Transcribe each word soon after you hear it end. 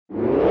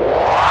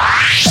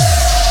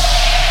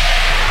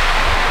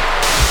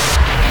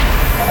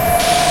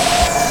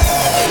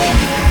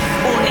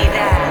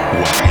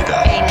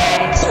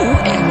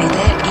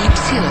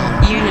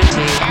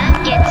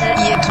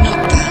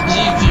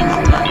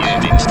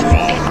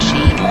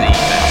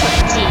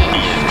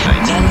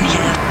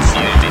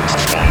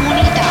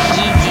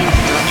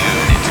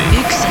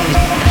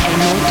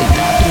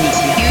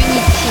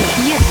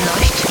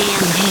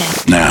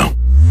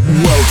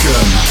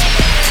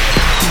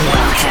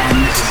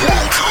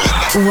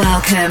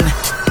Welcome.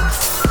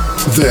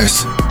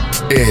 This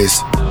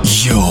is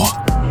your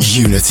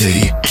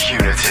Unity.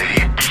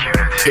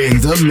 In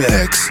the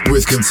mix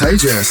with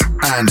Contagious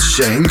and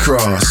Shane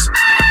Cross.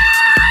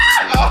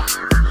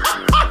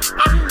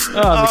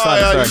 I'm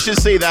excited, you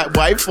should see that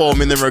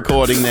waveform in the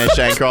recording there,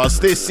 Shane Cross.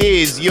 This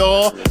is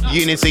your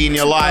Unity in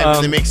your live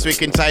in the mix with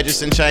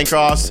Contagious and Shane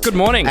Cross. Good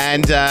morning.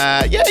 And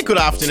good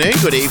afternoon,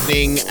 good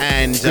evening,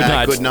 and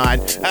good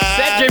night.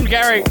 Said Jim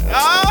Carrey.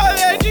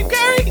 Jim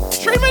Carrey.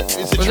 Truman?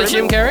 Is it Was Truman? it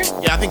Jim Carrey?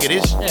 Yeah, I think it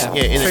is. Yeah,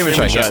 in the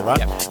Truman show, right?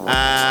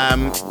 Yeah.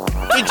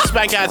 Big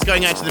spank outs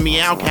going out to the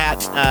Meow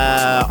Cat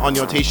on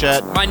your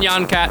t-shirt. My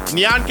Nyan Cat.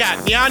 Nyan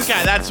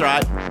Cat, that's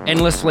right.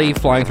 Endlessly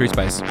flying through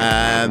space.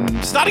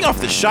 Starting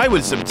off the show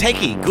with some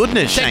techie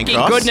goodness, Shane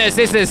Cross. Goodness,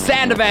 this is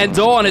Sander Van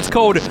Doorn. It's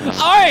called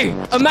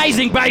Oh,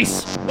 Amazing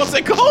Bass. What's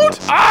it called?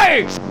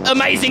 Oh,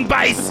 Amazing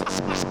Bass.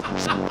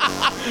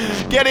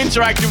 Get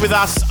interactive with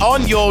us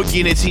on Your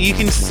Unity. You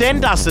can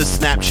send us a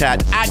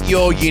Snapchat at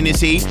Your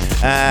Unity.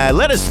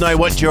 Let us know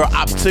what you're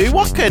up to.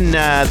 What can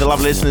the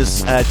lovely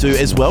listeners do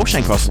as well,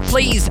 Shane Cross?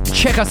 Please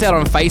check us out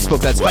on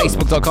Facebook. That's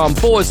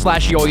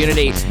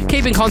facebook.com/YourUnity.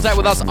 Keep in contact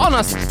with us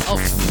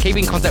keep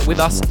in contact with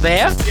us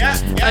there.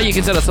 Yeah. You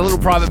can send us a little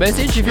private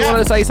message if you want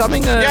to say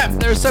something.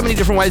 There are so many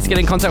different ways to get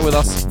in contact with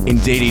us.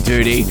 Indeedy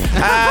doody.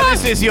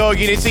 This is Your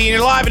Unity. You're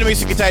live in the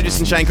music Contagious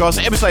and Shane Cross,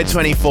 episode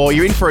 24.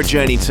 You're in for a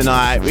journey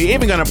tonight. We're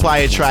even going to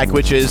play a track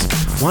which is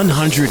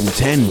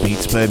 110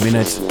 beats per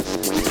minute.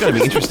 It's going to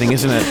be interesting,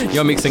 isn't it?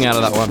 You're mixing out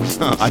of that one.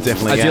 I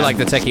definitely I do like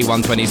the techie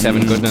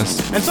 127 goodness.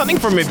 And something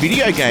from a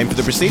video game for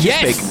the Prestige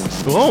Yes. to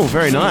speak. Oh,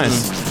 very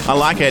nice. I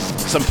like it.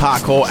 Some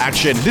parkour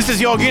action. This is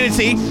Your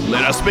Unity.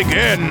 Let us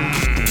begin.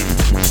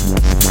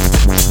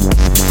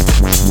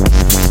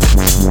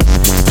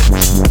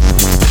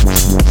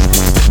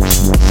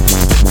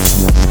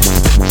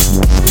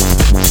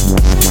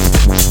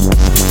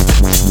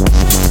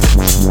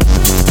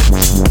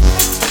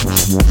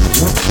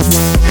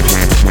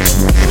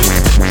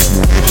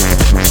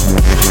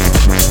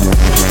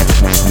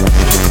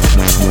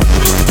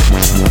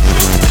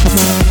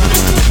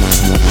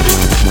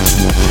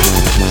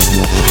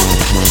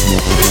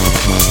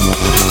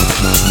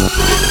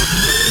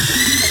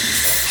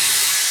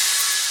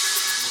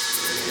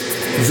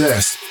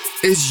 This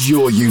is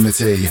your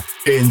Unity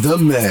in the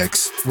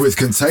mix with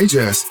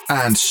Contagious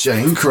and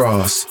Shane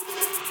Cross.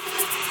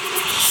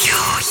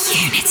 Your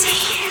Unity.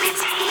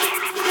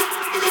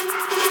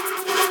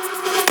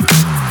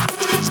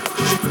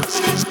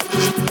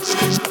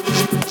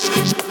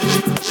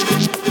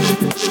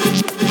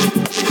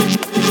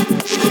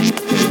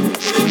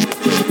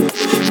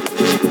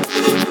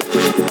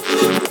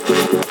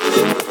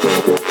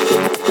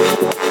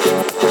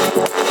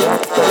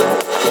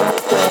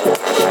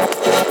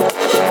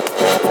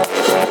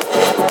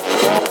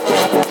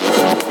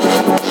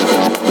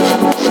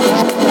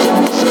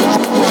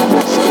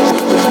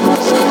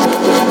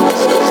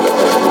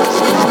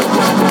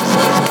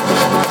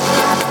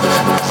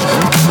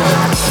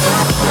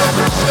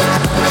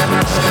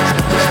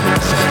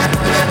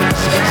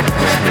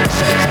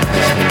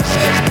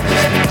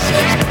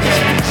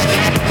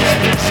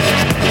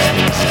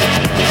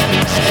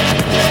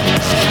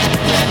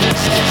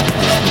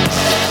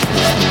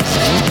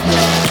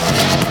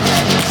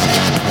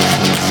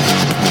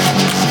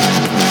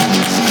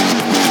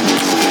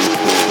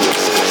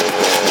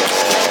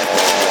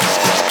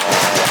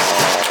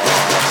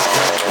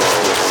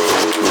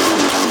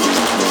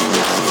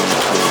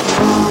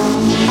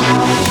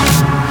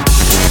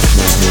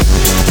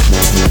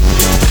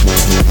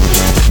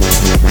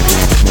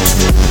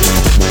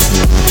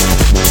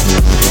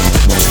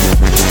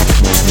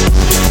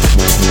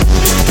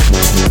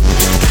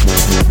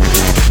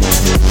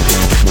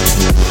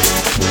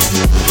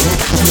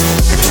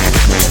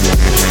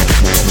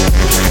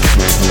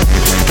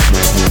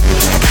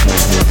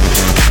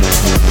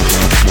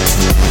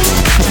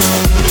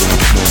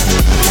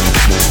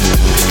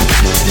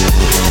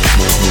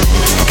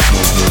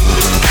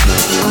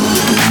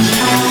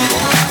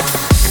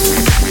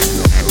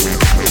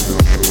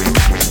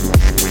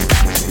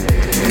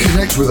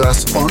 With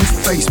us on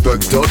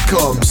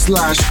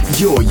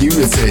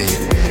facebook.com/YourUnity.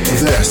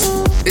 This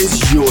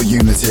is Your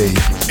Unity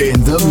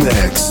in the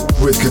mix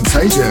with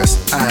Contagious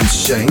and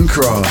Shane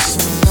Cross.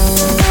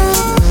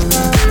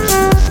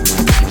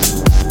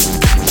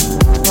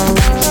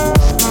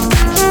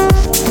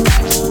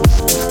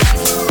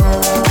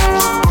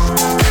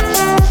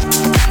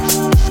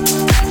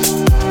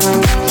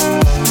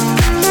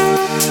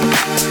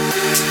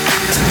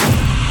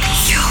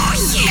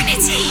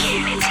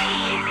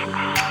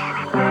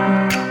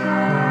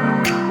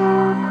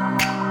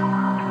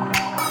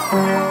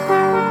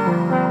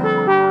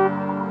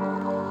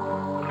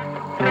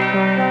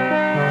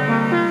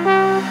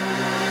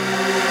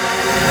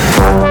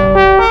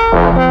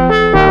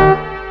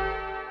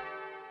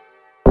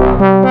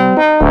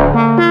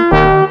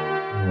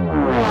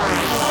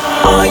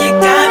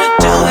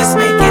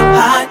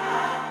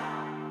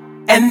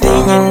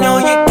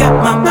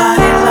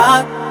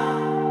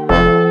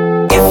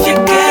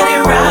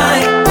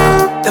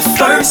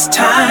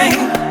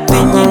 Time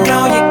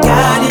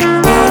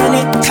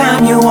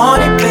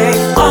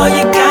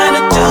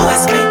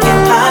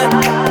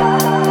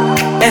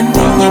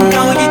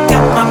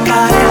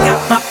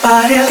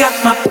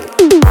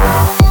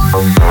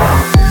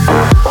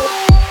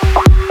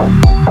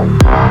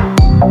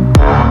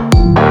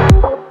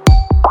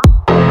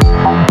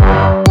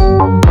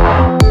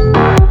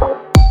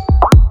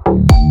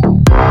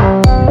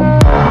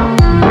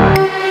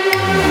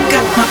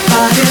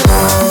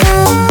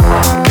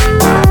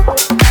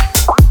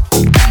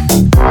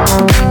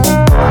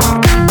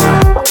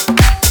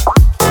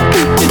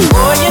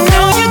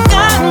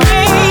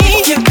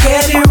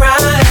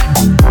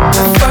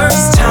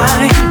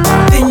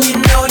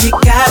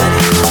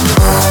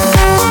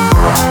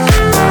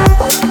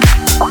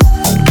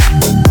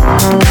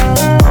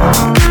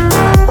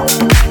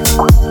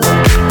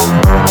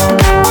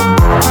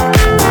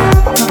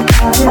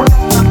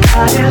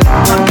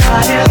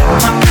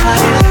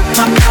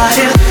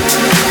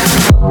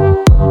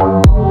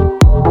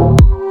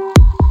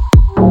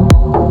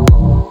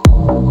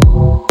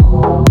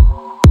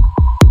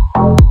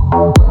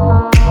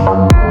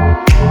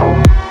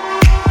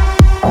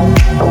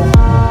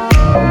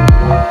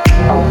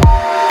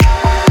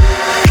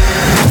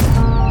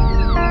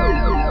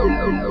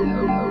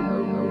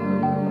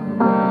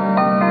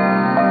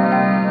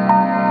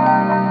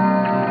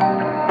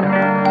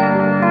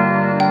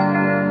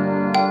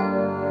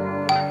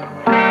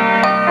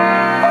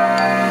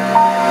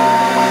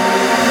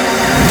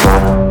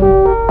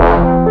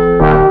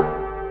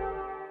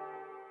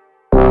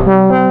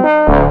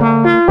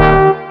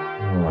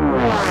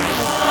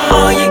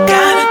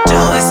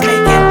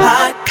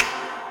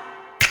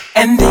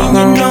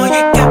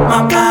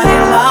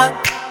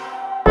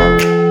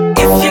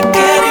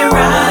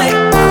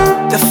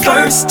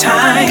first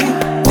time,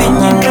 then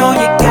you know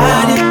you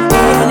got it.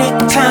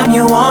 Anytime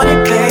you want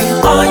it,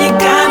 babe, all you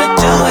gotta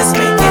do is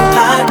make it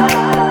hot.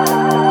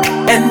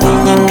 And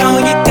then you know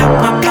you got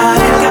my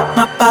body, got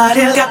my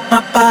body, got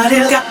my body,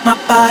 got my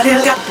body,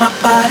 got my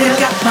body,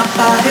 got my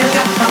body,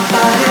 got my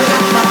body,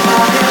 got my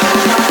body, got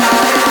my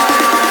body.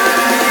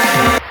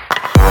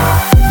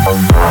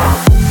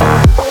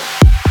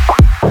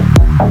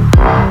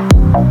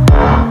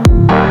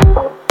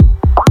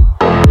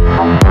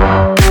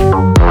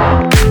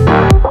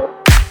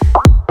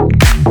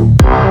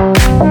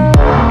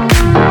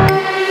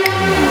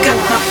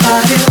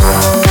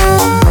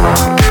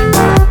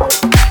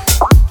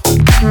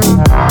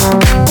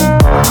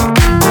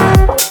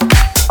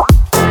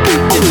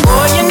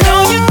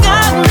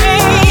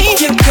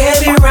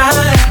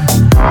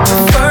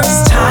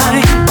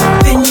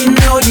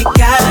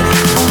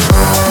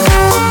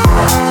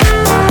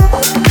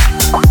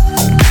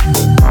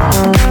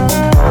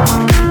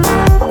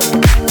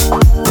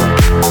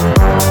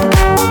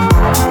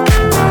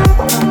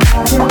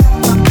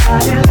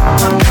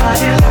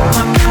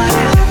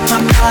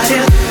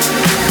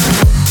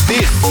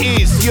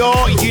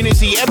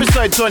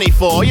 Episode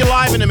 24, you're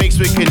live in the mix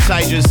with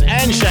Contagious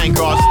and Shane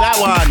Cross. That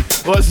one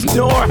was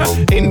Nora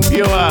in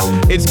Pure.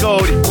 It's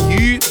called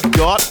You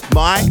Got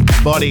My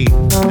Body.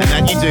 And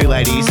that you do,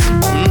 ladies.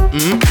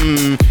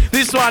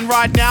 This one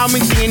right now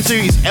mixing into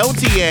is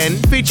LTN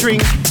featuring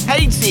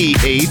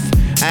Heath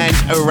and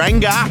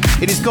Eranga.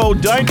 It is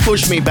called Don't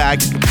Push Me Back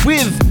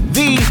with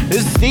the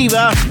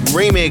Estiva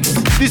remix.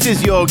 This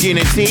is Your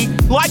Unity.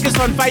 Like us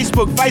on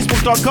Facebook,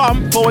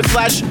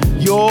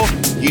 facebook.com/Your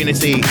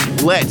Unity.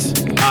 Let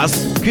us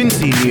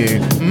continue.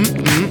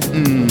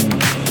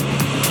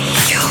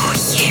 Your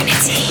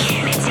Unity.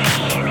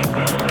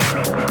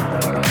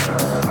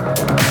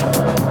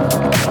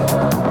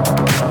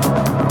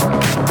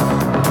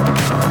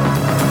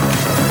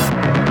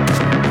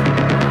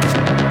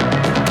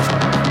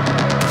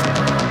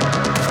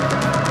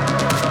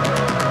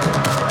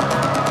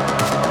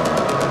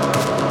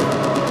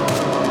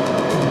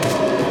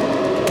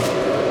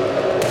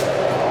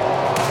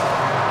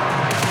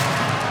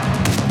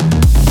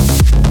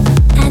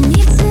 I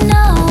need to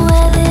know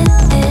where this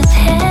is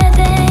heading.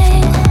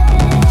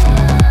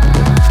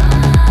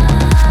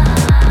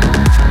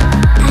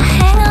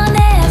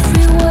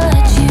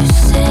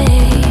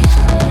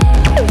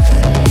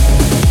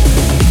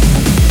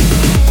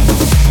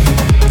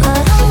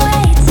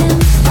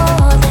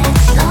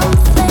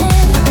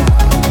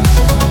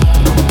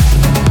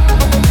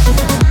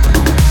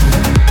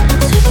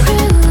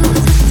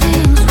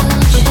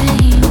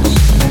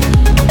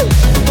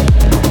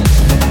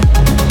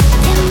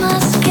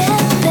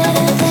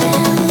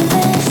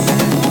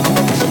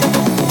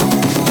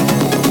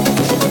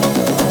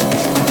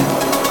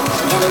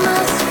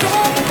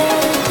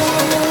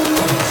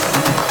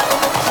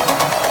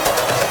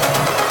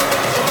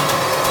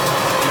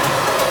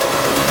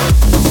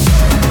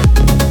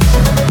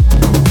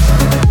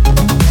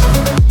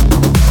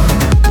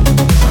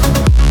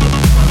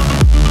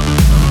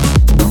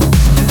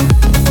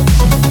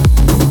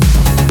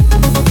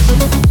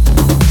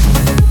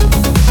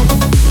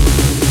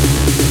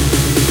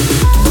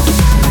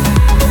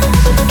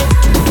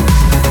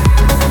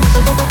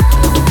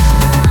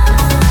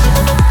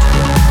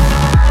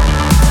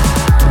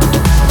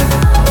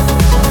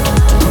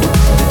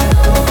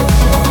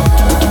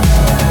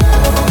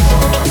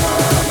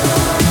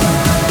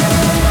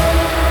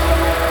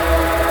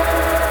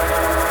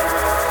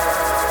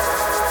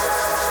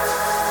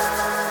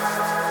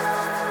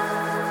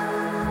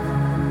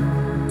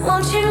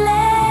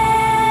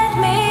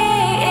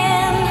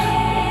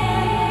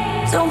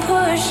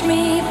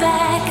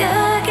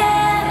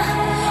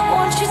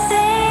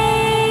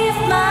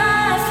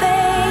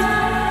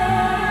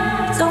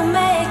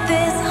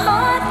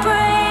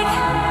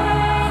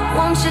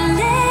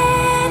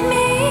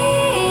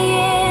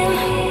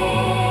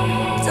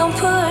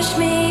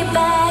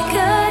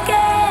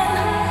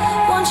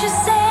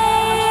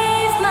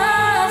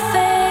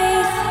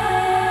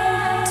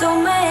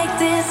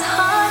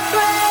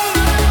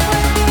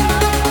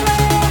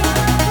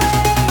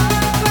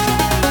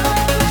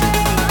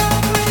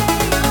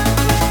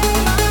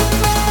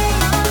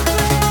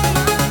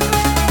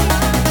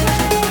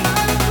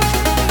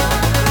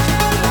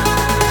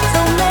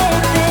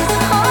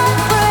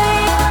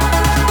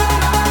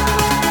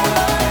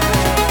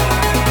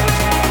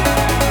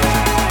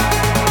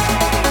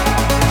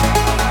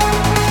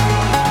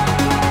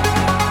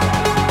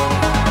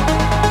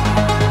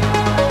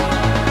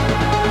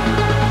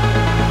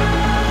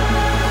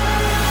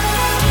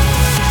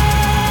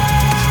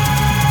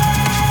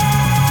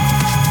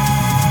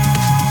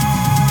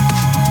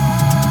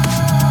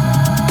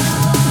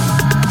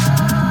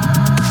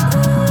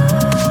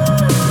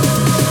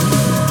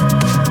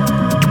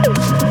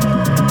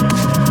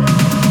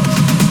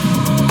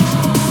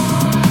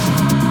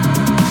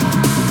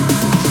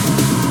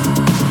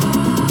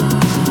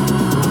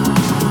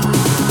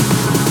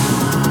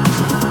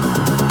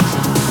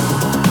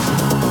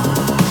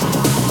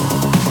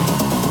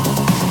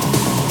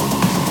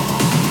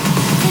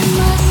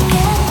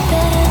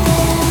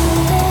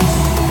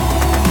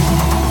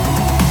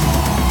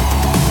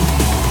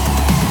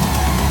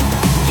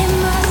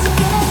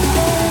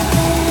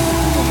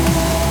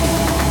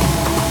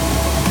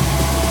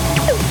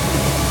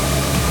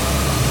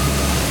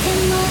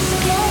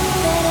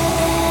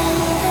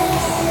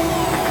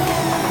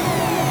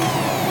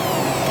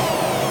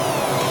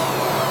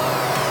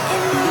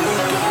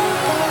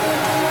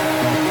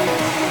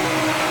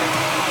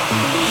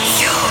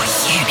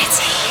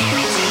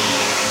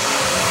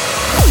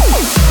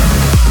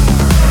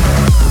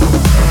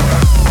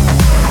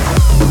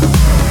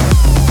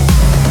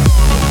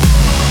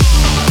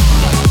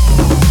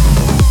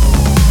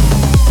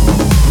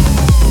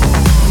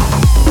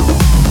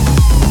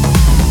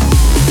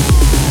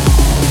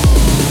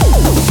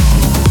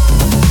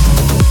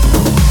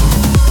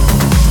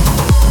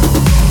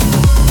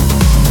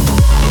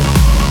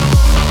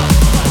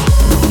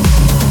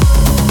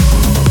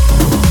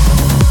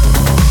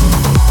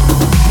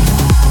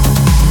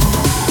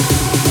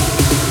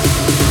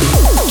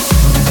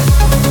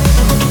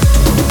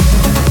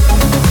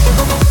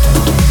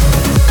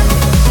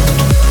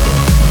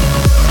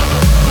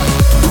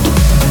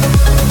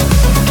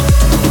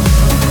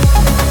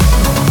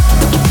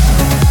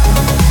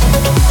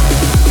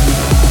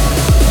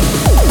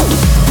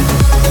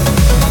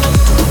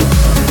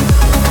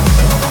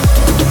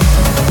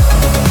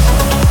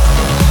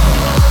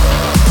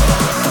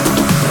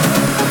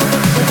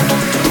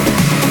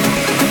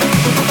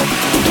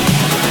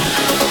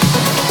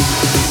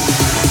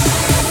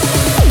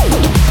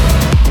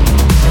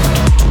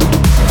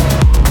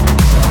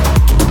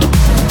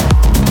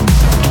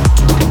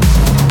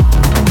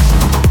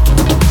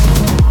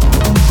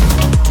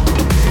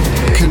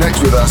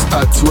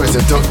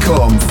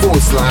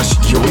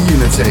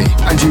 twitter.com/YourUnity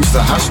and use the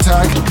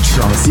hashtag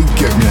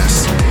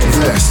TrancyGoodness.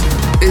 This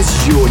is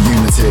Your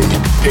Unity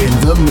in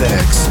the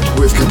mix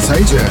with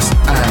Contagious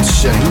and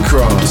Shane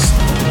Cross.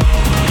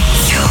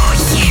 Your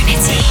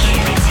Unity.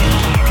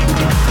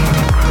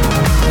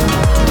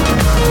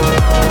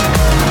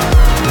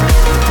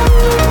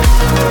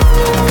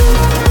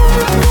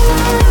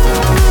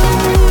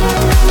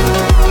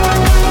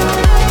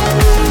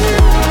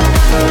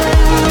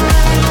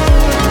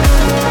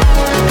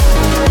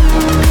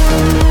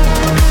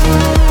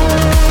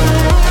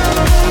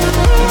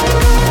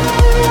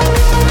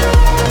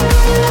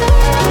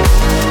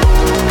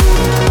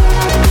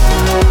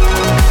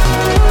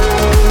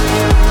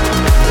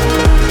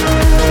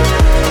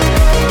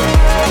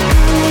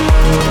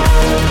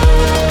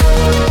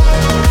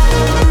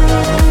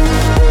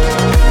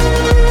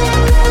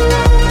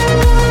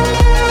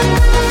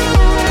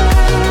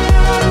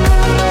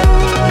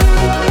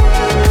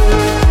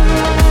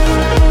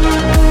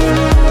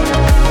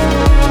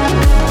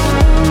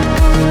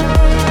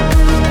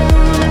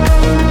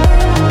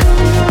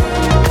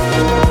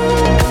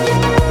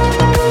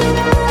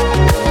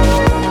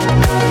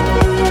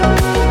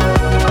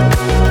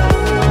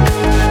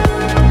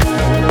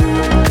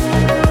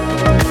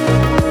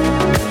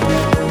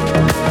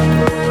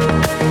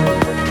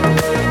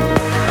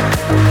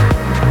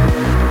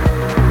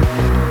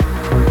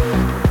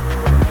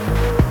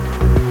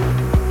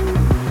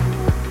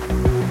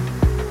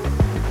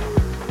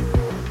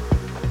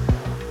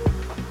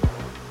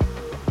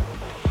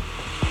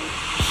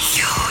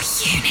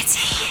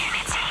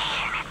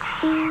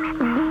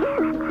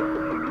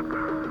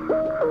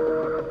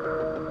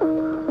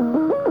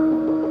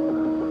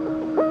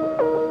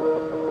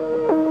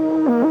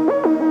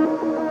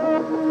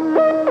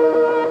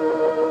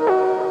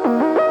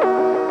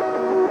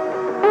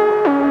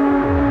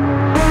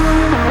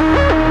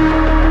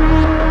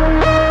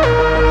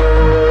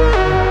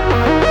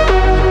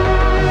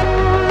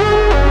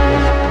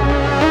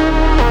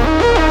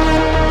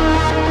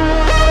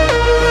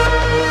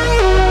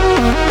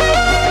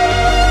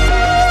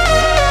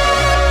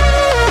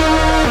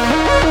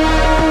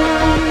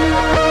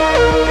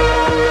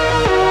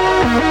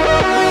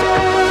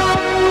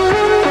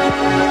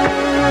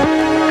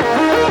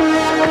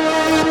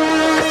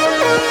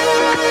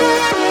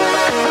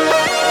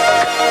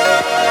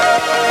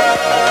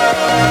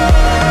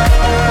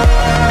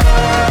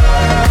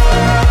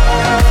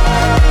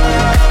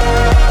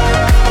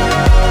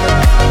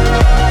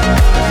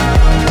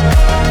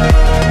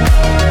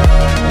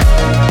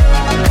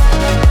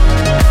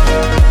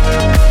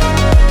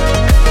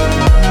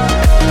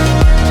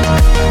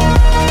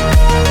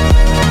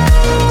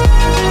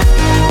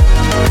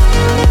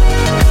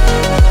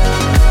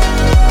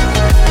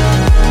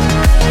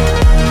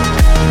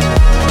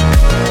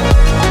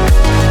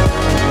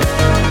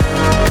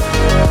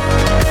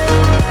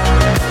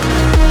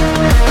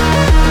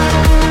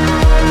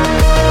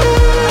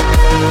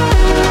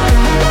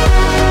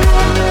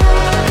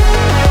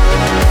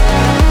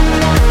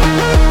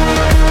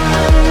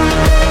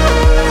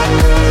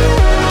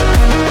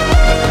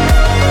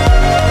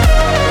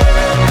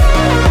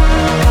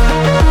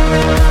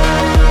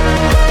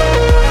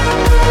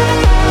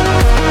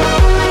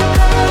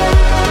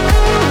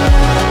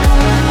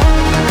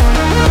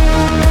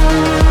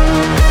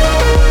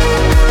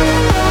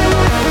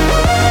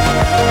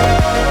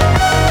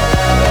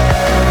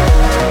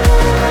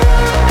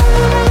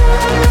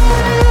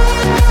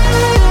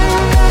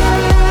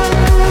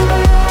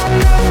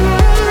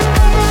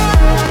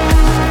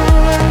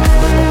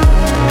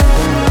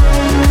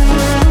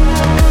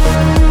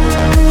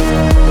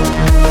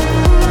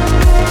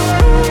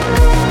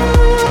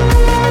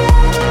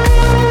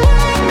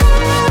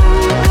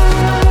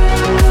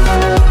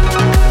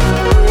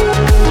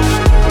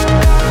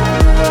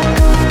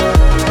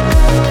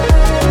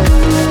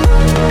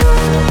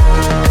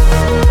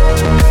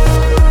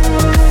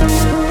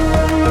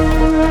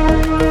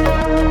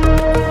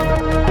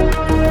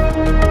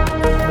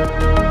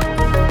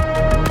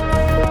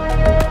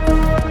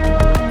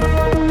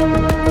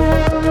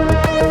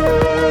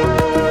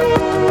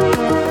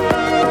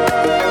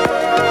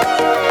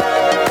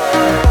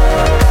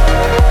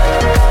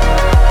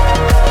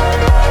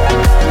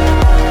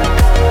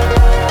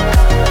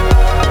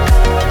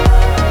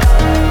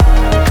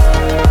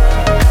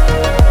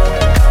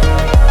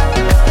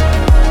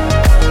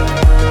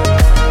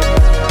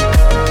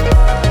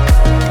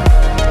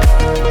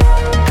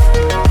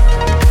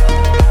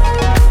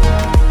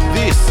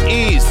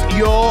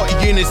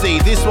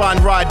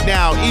 Oceanside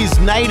now is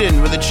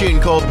Naden with a tune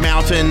called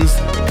Mountains.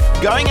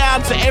 Going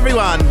out to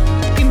everyone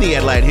in the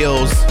Adelaide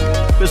Hills,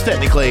 because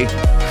technically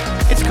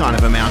it's kind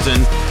of a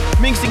mountain.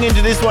 Mixing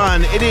into this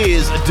one, it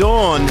is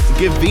Doorn,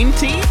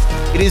 Giventi.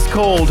 It is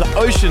called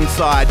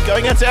Oceanside.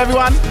 Going out to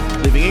everyone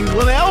living in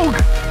Glenelg.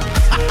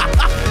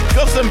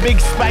 Got some big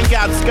spank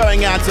outs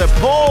going out to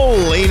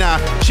Paulina.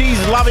 She's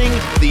loving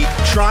the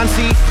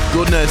trancey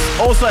goodness.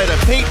 Also to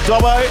Pete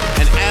Dobbo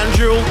and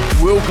Andrew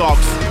Wilcox.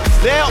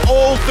 They're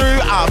all through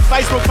our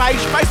Facebook page,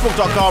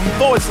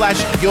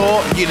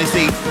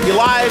 facebook.com/YourUnity. You're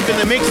live in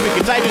the mix with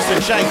Contagious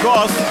and Shane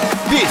Cross.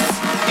 This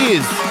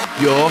is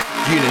Your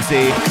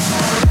Unity.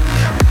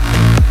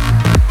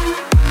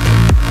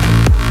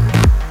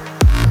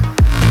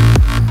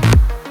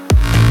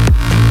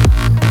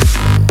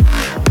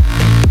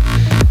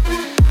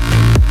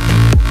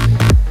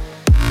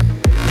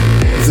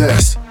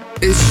 This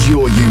is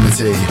Your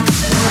Unity.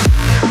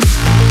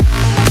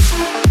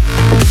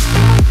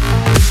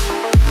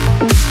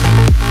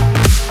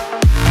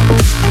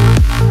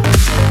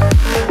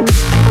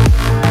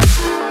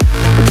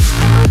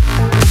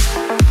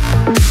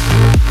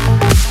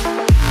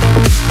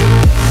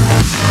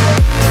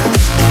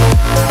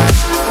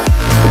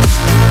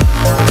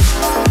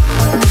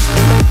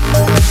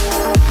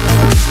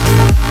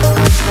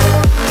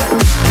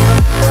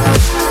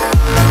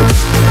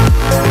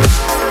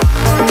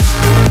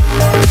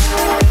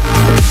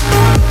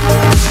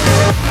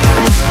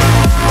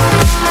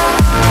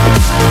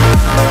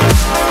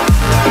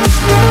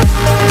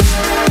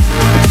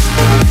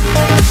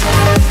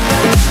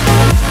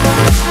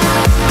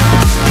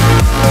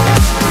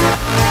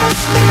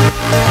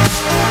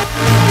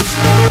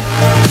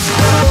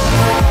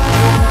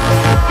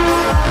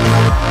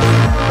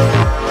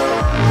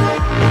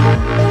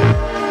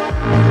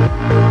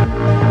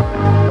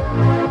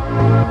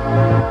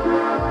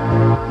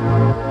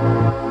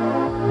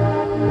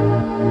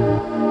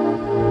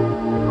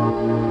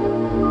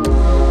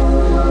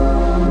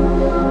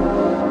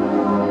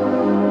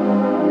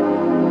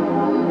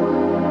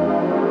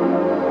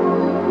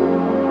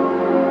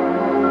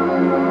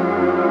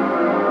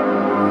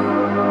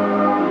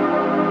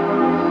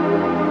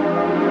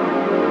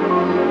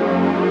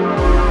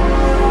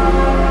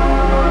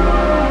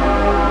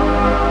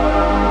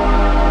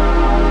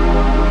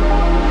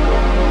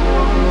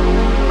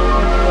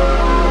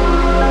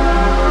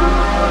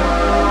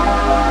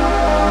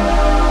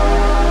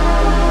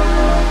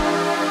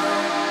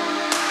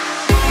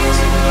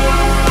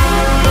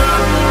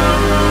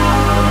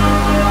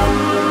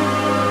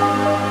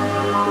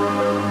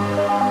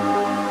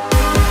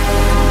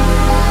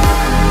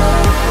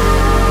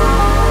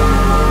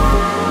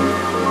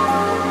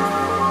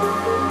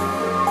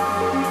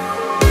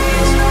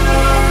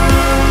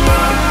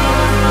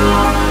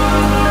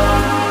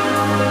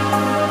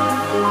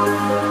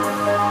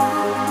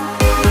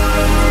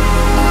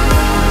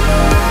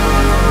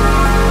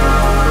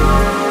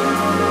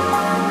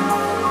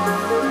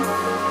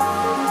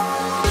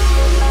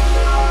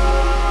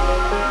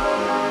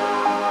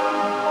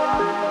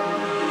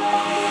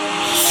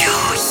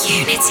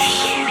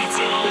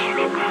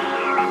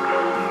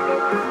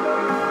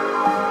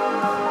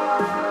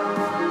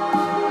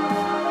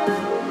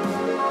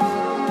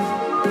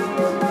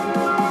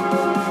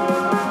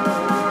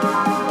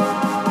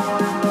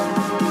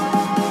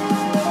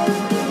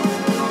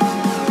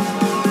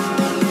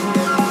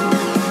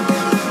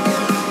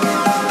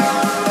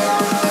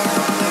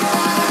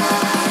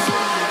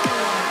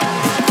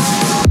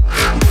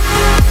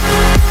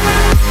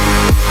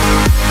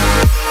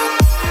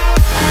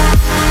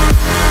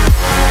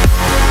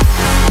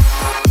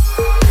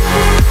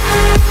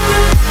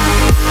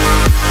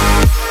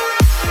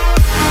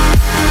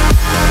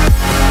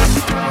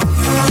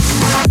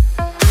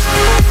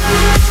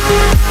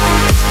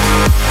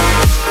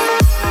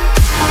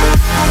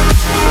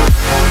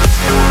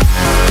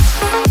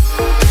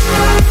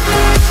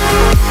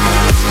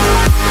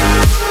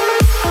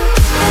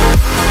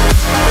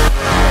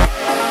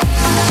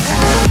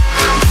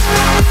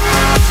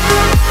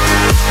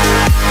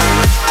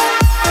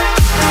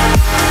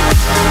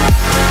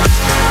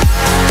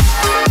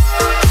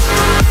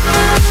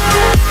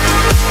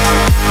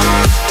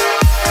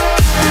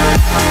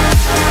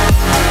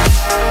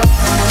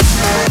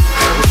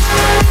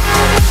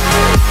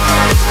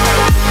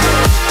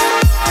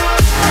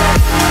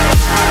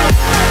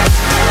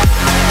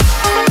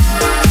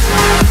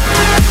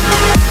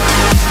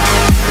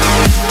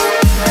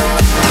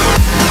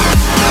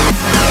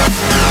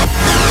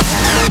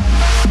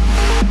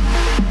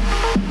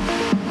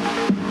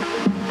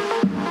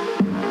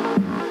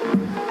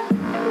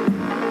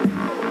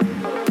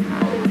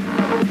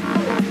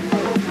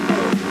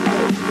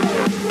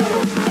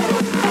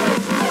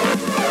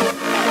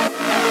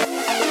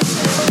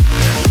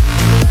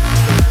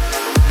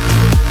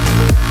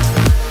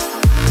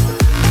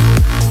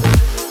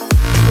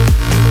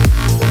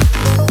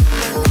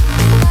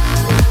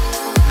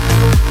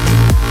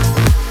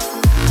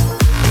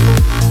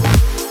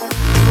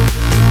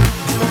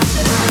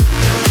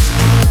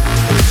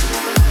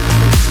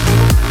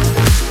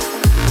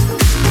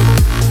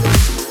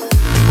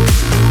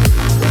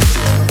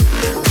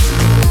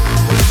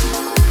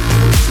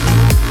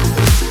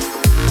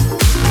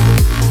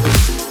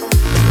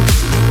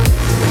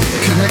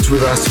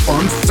 with us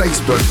on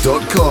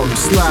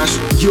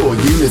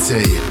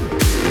facebook.com/yourunity.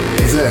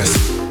 This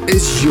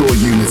is Your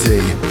Unity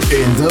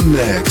in the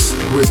mix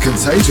with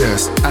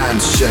Contagious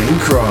and Shane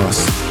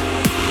Cross.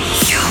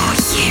 Your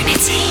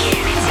Unity.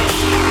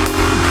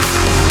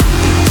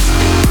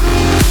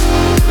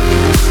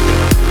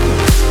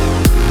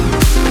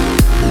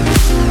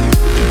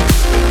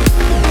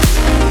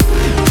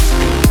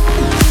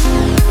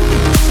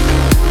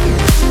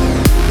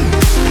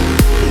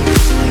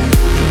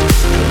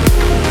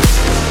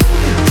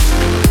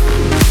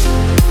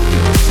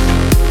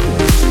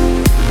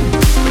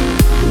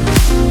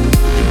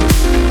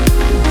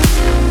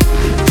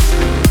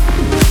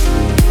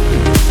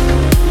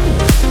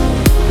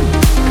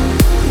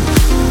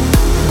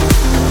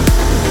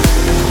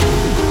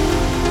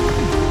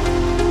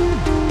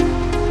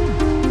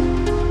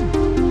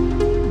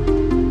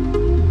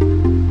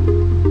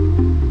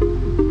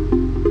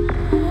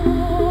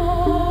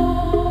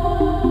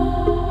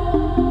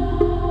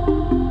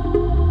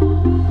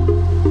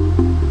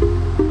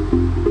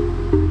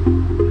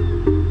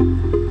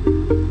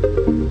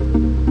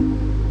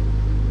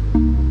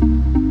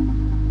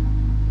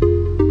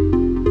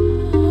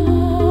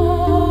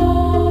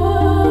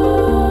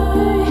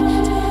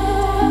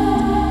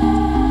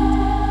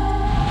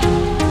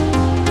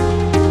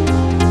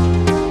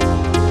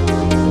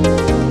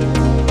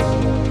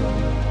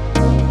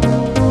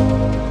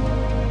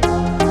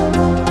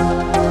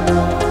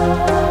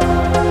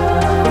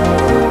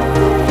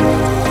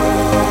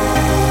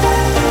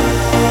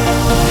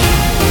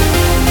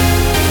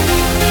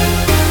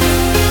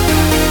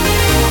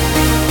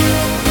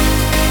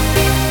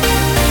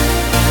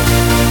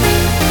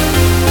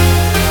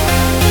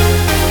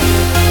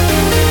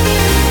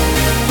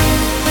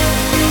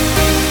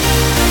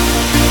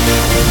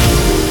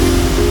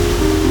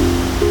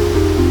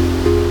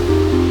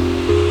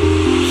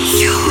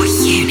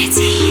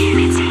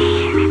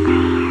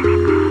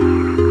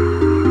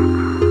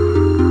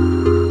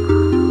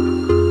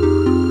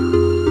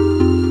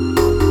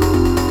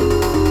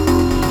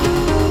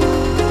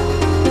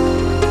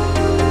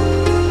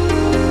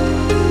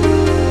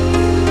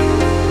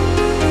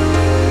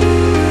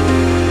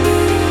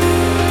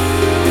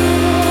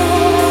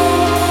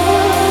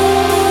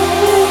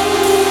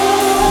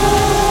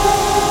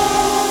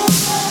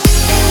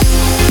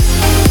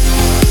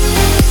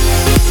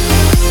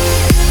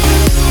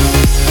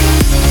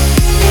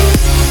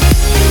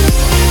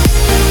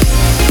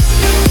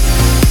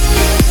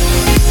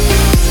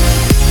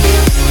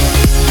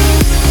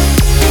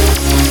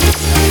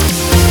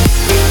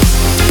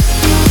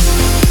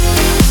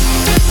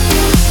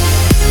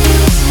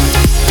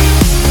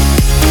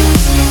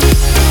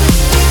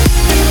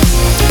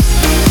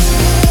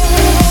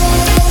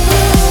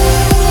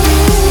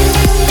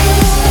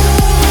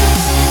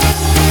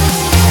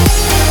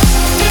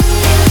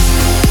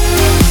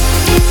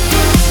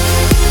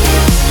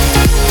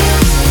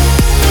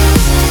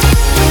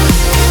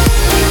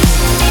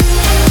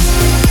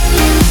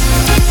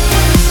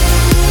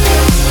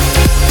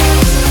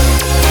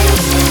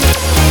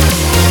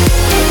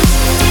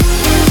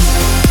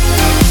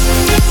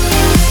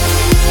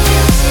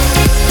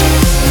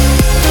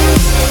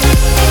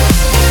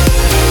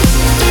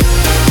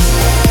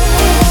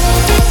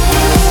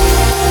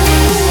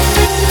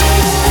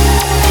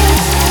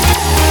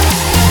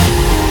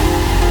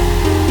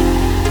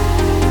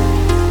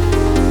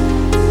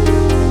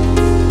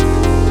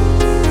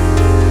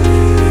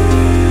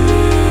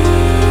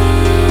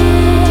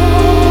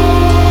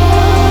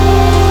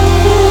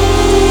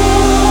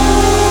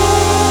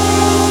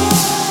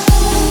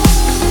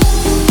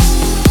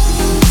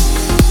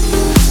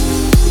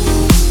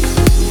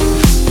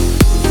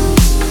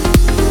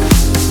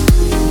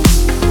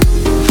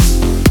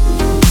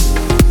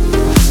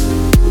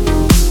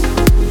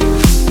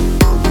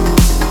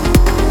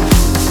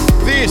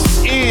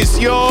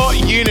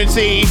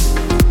 Unity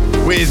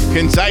with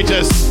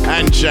Contagious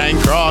and Shane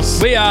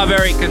Cross. We are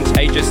very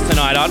contagious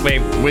tonight, aren't we?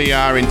 We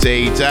are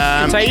indeed.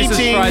 Contagious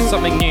has tried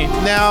something new.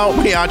 Now,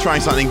 we are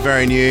trying something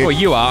very new. Well,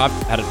 you are.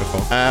 I've had it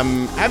before.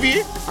 Have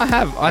you? I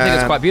have. I think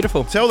it's quite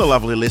beautiful. Tell the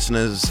lovely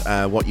listeners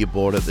what you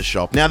bought at the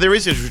shop. Now, there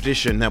is a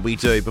tradition that we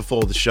do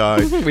before the show.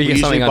 We get usually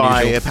something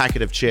buy unusual. a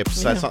packet of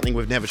chips. That's something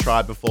we've never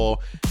tried before.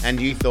 And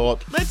you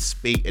thought, let's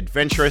be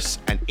adventurous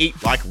and eat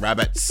like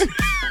rabbits.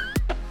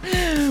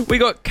 We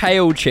got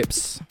kale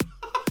chips.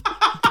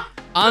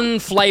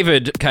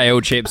 Unflavoured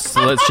kale chips.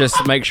 Let's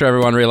just make sure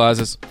everyone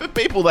realises. For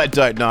people that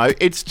don't know,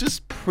 it's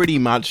just pretty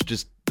much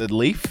just the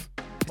leaf.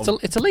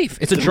 It's a leaf.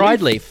 It's a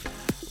dried leaf.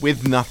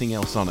 With nothing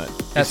else on it.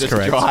 That's it's just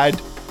correct. Dried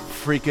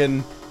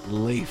freaking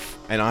leaf.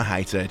 And I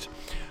hate it.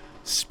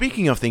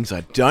 Speaking of things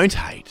I don't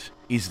hate,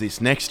 is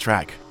this next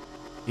track.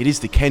 It is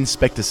the Ken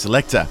Spector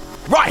Selector.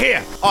 Right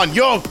here on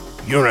Your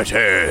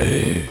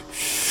Unity.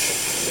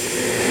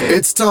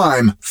 It's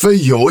time for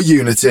Your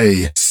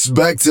Unity.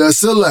 Spector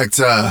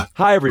Selector.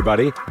 Hi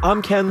everybody,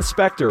 I'm Ken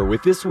Spector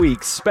with this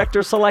week's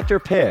Spector Selector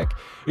pick.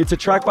 It's a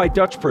track by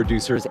Dutch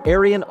producers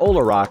Arjen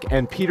Olarak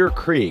and Peter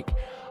Kriek.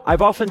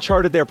 I've often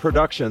charted their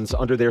productions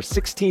under their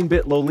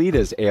 16-bit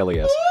Lolitas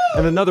alias,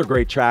 and another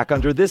great track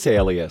under this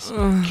alias,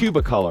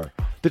 Cubicolor.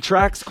 The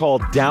track's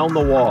called Down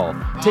the Wall,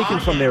 taken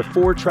from their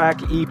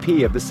 4-track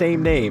EP of the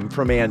same name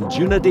from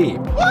Anjuna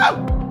Deep.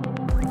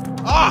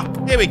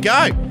 Here we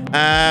go.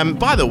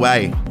 By the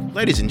way,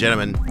 ladies and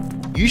gentlemen,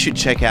 you should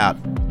check out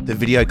the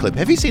video clip.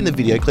 Have you seen the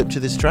video clip to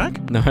this track?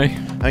 No.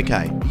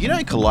 Okay. You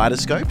know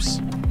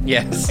kaleidoscopes?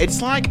 Yes.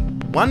 It's like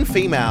one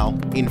female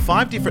in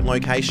 5 different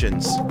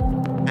locations,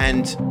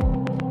 and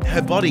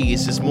her body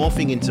is just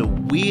morphing into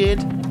weird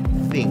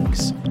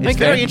things. It's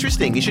very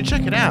interesting. You should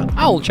check it out.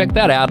 I'll check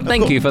that out.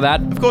 Thank you for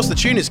that. Of course, the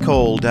tune is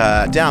called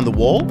Down the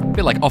Wall. A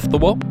bit like Off the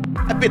Wall.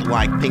 A bit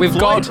like Pink We've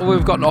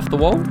Floyd. gotten Off the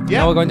Wall. Yeah.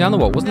 Now we're going down the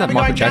wall. Wasn't Now that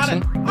we're Michael going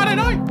down Jackson? it. I don't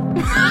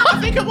know. I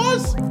think it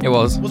was. It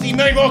was. Was he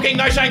moonwalking?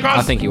 No, Shane Cross?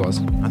 I think he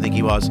was. I think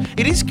he was.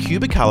 It is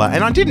Cubicolor,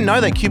 and I didn't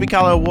know that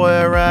Cubicolor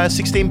were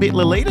 16-bit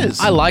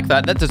Lolitas. I like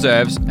that. That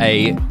deserves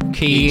a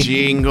key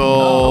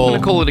jingle. I'm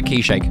going to call it a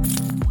key shake.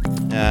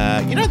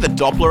 You know the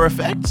Doppler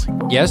effect?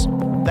 Yes?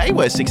 They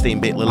were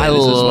 16-bit Lolitas I as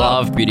well.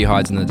 love Beauty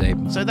Hides in the Deep.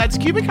 So that's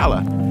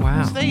Cubicolor.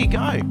 Wow. So there you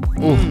go.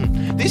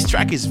 This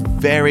track is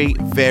very,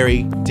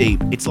 very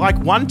deep. It's like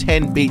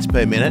 110 beats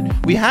per minute.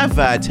 We have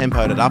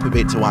tempoed it up a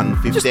bit to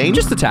 115.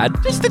 Just a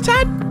tad. Just a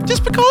tad.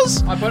 Just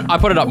because. I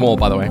put it up more,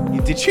 by the way.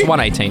 Did you? It's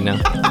 118 now.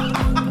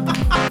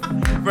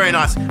 Very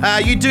nice.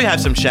 You do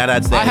have some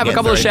shout-outs there. I have a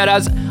couple of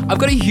shout-outs. I've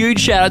got a huge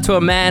shout-out to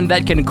a man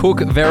that can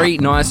cook very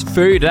nice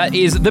food. That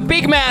is the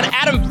big man,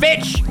 Adam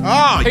Fitch.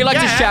 Oh, He'd like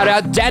to shout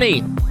out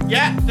Danny.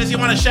 Yeah. Does he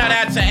want to shout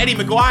out to Eddie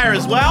Maguire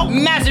as well?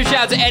 Massive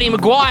shout out to Eddie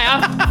Maguire.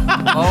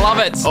 I love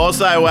it.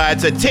 Also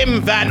to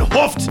Tim Van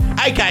Hooft,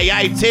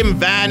 a.k.a. Tim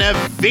Van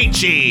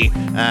Avicii.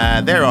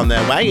 They're on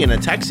their way in a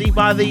taxi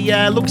by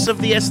the looks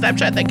of the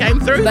Snapchat that came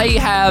through. They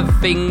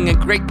having a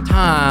great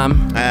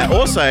time.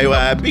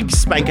 Also, big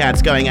spank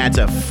outs going out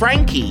to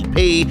Frankie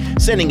P,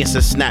 sending us a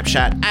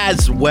Snapchat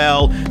as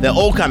well. They're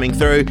all coming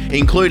through,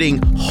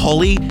 including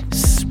Holly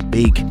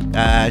Speak.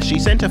 She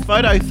sent a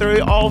photo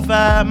through of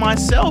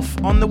myself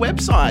on the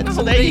website.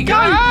 So there you go.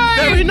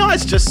 Very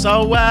nice, just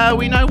so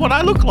we know what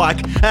I look like.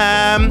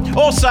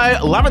 Also,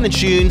 loving the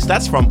tunes.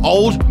 That's from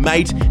old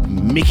mate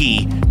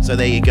Mickey. So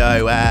there you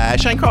go.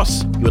 Shane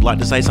Cross, you would like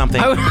to say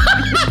something?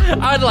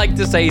 I'd like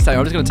to say something.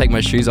 I'm just going to take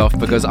my shoes off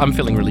because I'm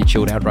feeling really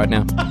chilled out right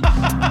now.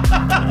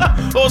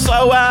 Also,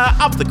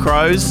 up the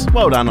Crows.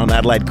 Well done on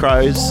Adelaide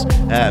Crows.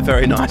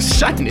 Very nice.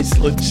 Shane is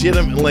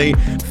legitimately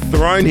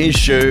thrown his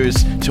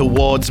shoes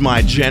towards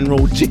my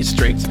general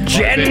district.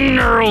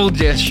 General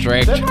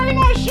district. They're very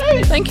nice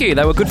shoes. Thank you.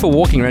 They were good for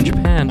walking around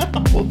Japan.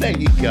 Well, there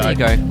you go. There you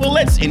go. Well,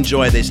 let's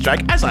enjoy this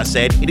track. As I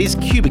said, it is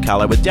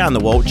Cubicolor with Down the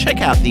Wall.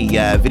 Check out the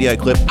video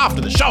clip after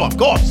the show, of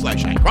course. Like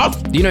Shane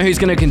Cross. Do you know who's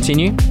going to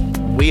continue?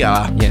 We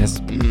are. Yes.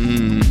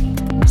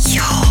 Your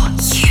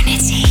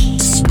unity.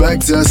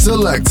 Spector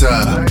Selector.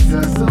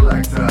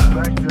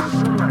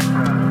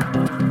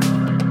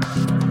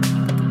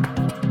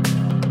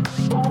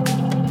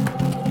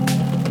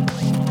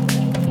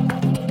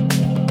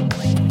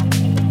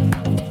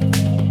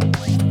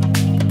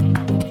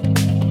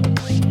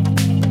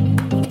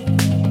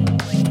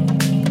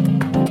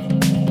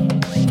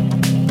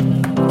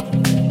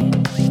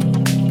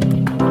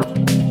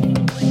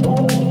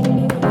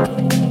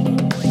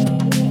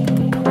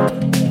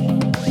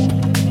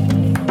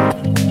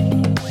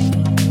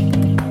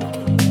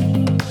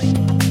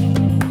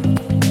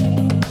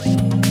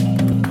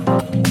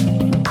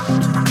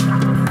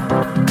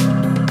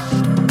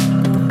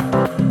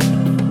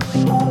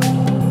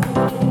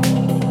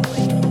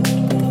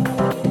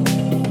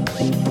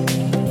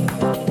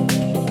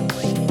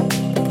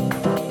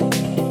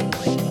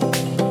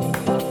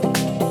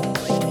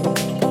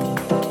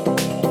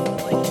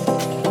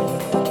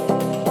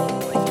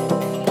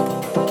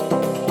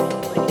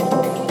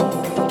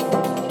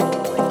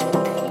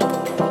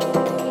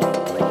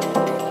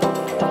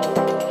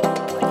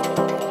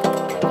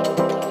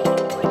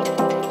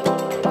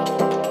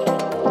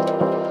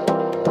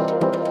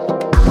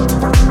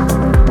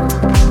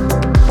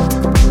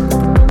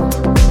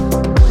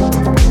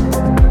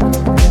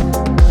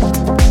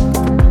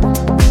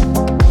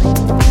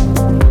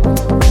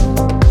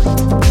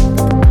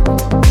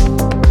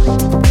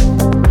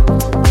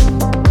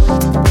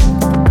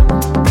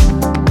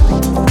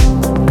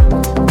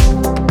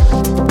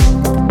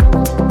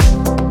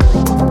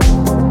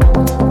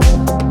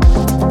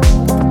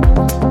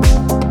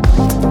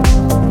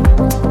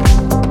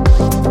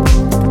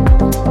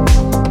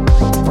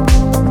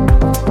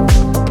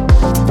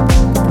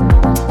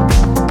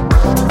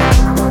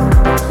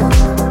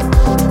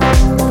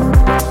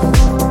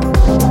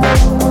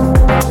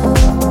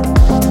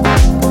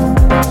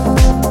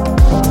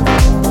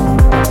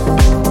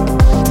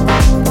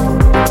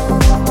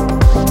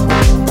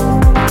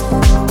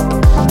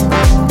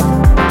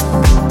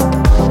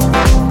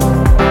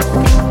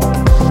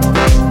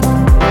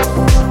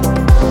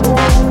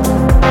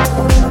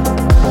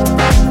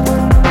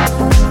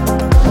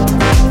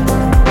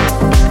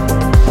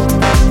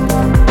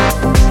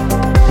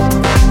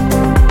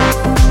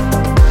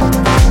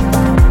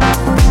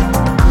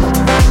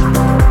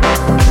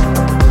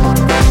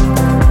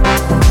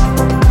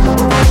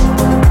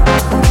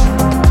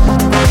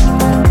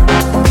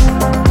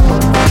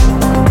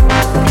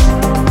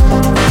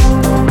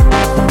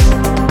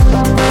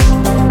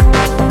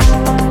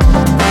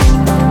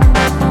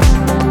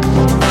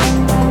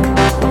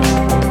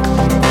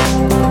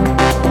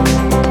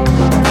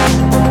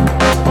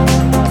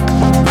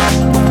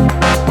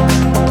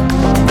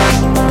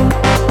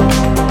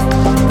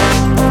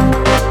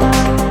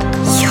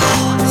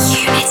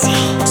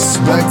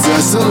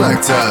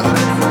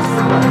 Selector.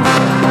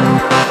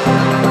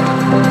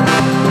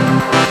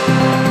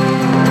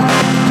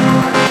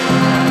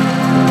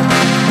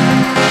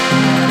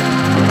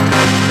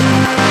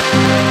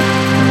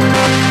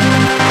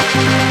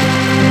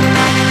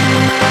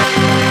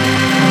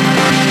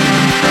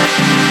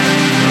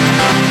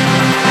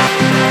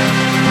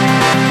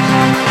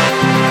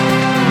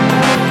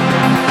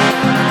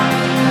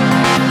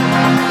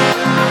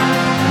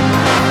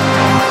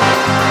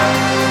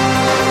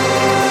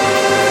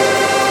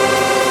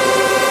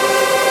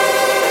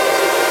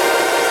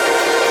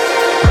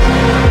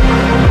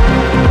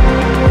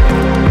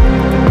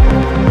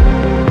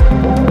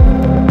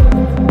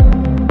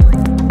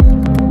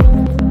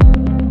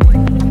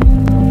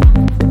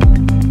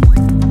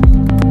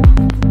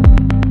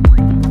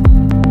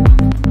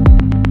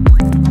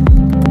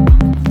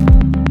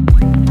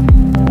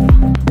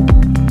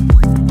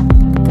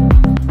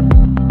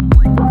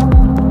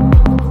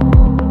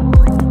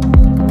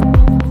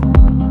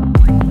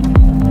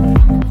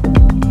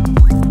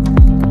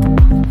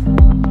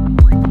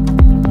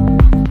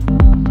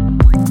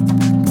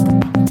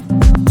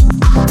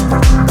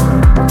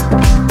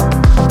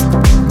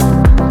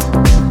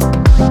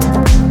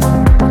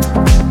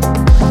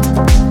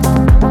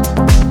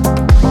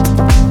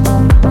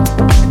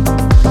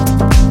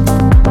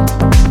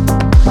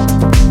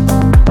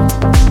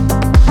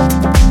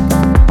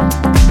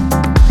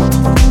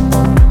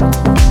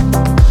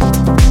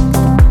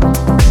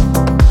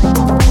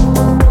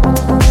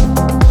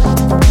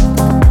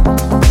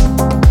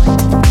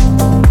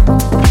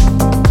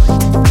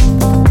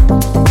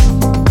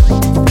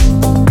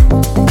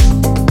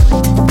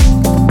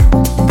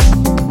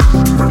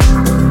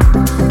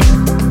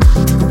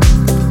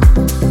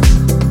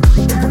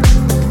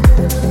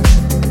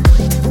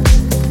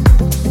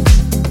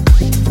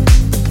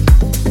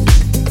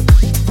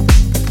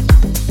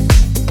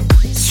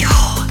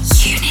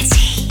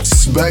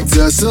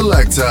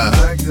 Selector.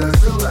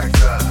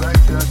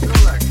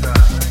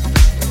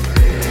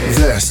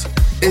 This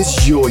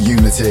is your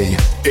Unity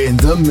in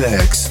the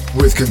mix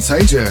with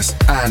Contagious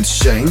and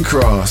Shane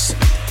Cross.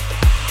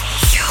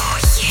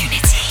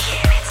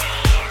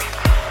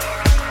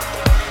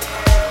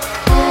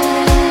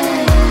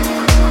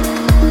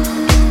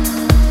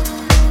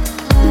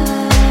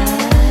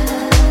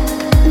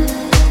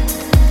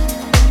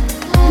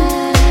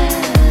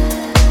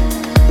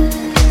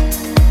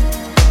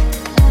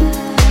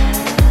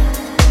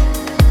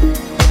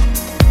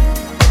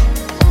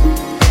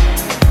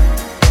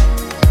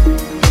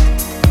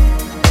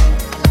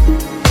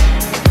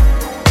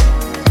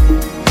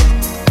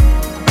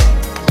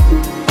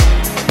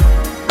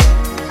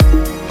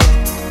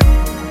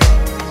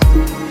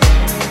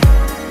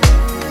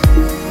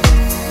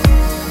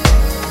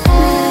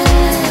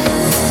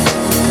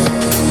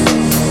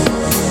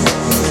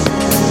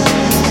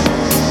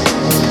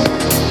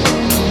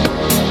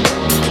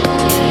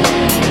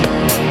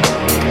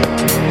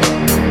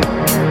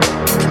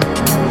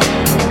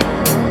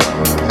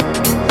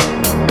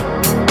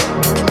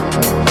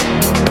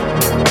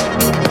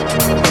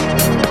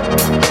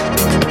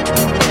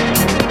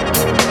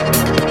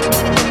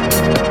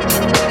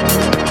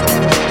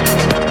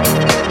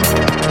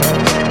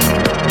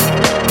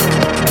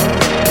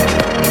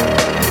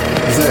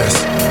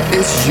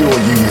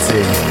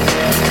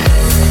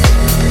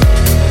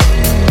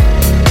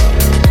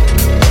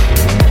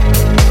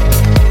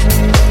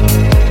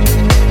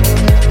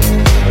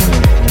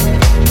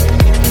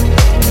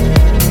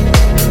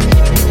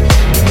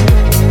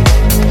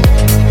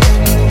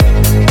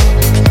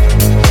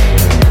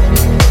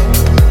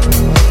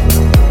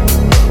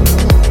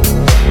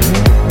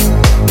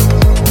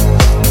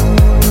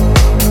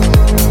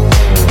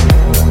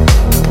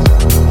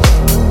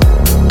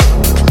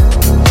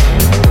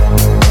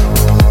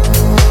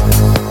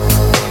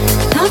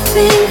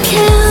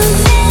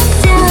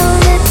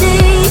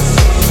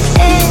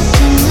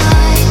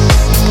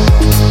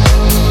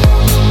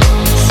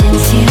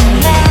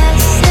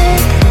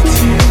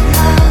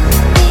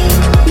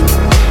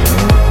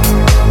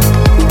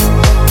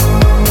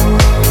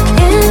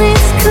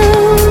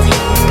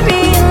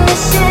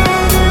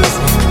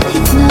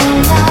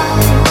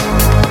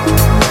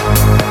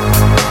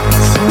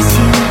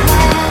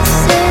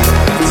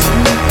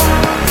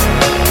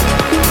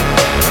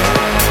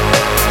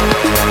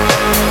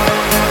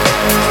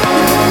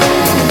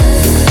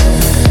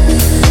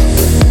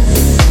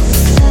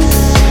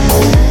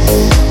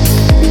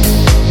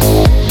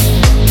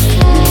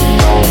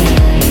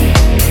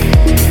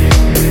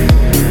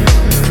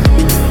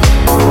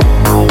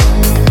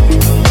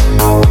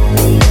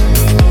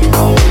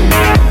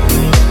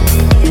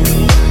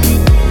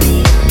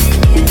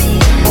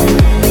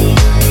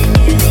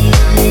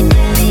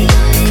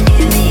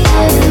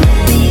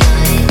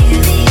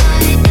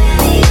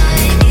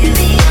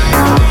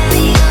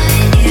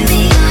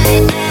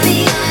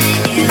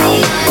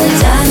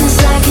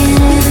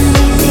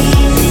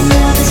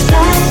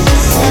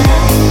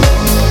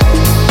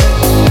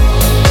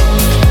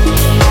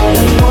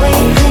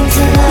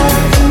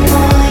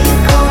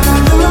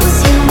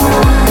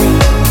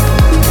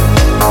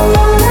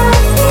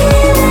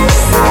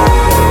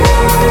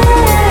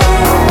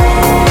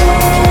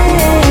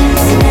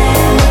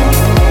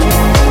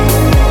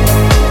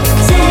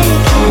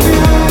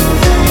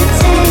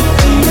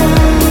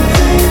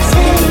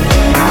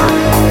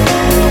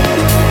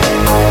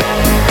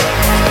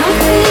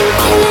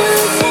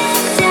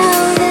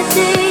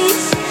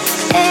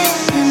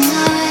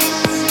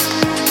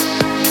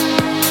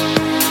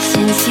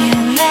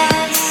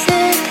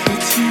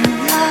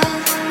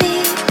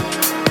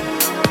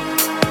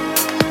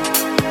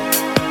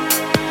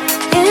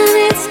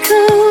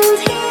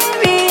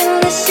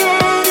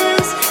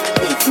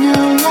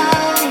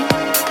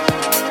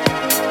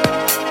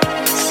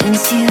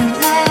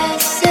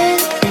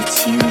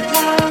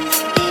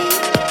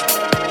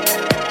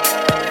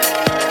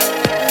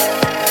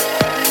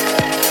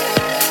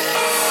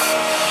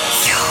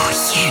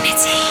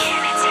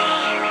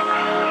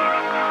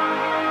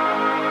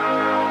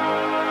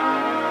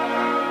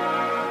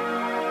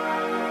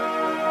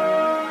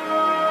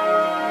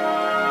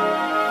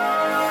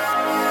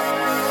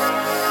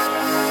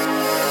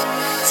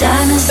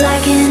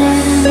 like an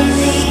enemy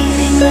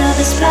leaving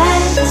lovers by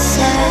the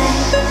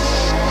side.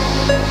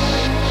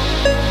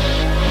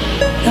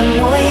 The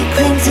more you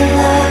cling to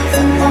love,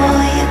 the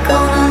more you're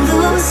gonna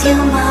lose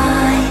your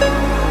mind.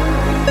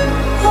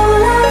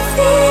 All I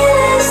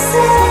feel is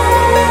silence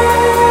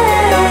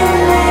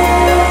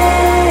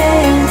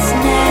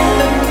now,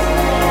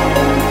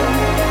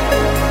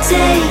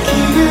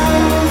 taking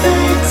over,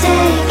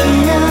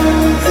 taking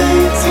over,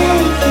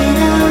 taking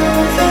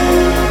over.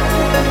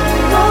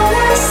 All I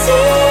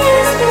see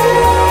is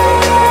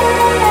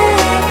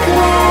black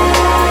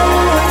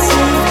clouds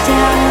of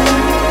doubt,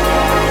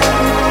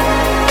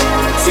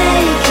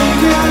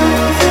 taking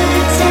over,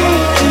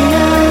 taking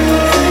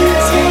over,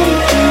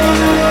 taking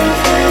over.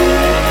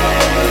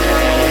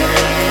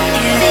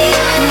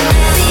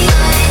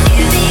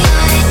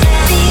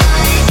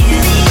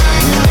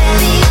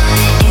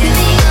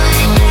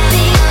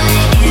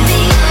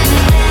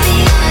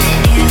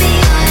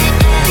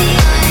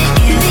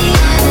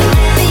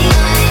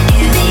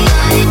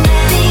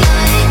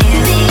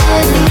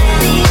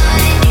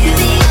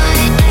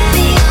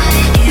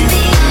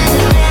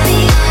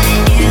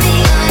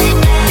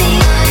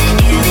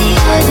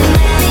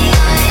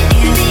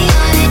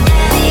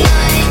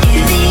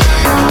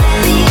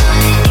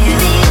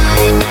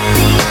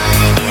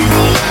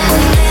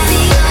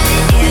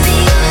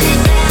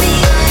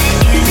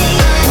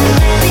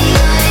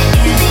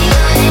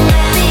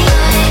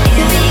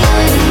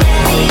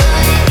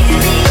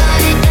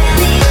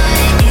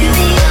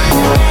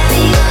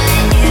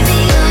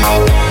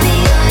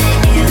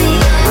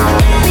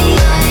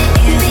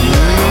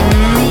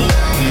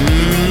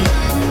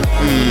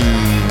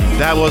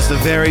 That was the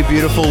very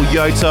beautiful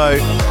Yotto.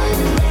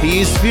 He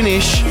is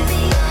Finnish,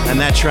 and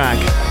that track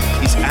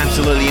is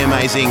absolutely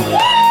amazing.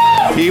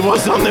 He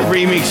was on the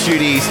remix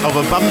duties of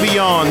Above and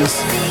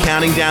Beyond's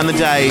Counting Down the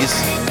Days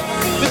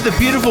with the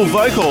beautiful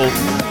vocal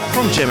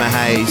from Gemma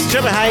Hayes.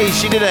 Gemma Hayes,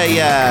 she did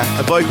a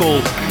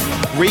vocal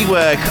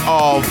rework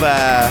of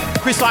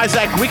Chris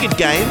Isaak Wicked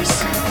Games,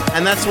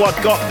 and that's what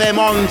got them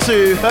on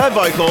to her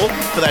vocal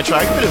for that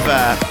track. A bit of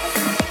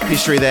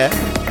history there.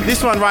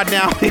 This one right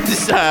now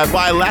is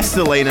by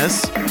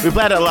Salinas. We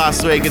played it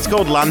last week. It's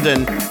called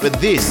London, but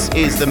this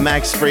is the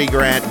Max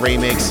Freegrant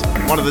remix,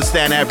 one of the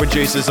standout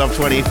producers of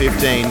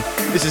 2015.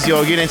 This is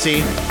Your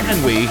Unity,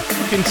 and we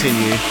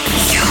continue.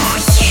 Your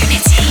Unity.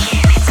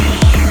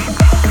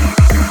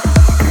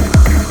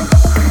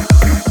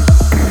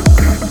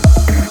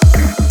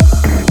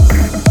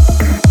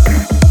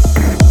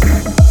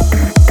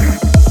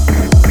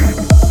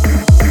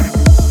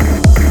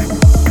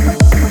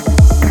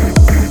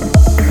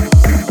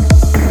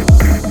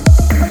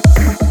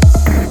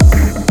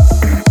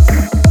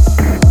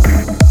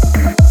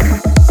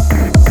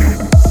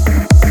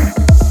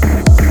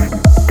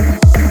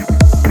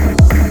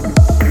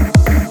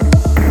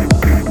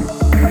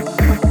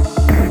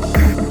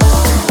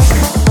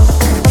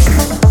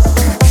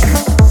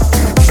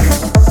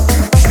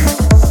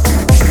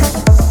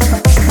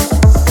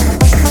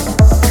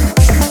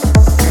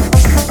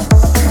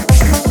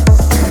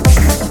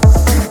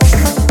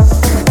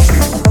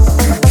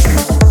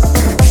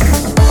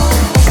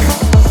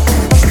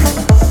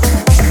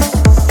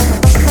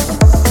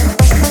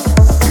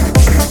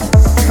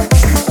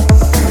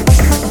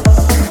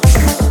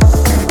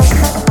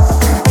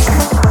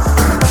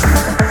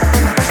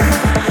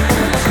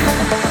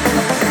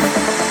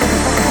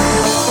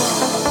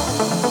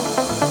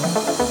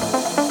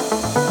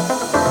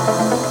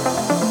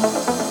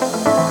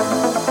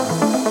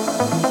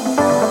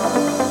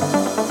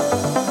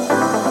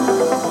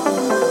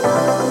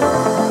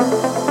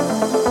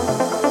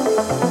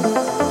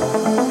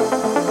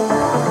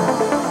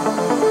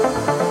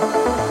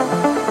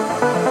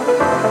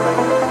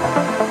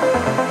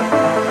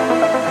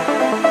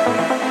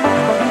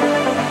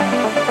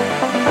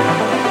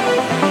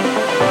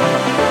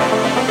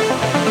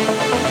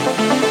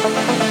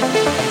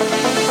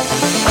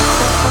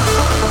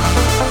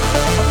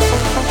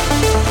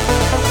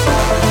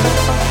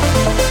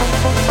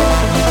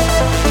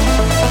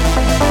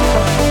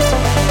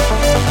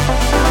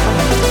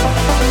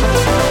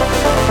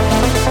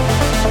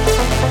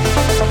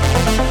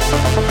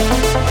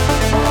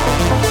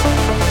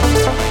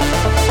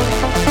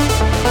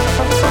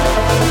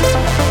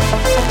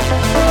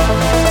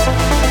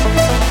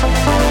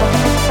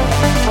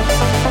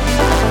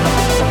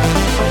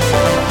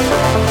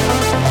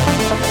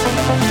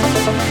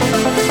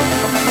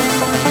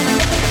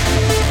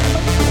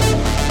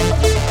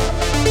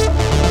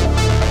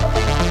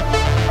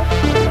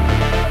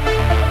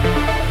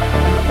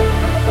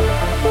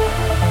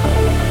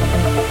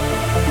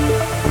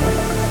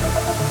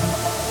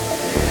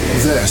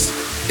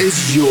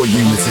 is your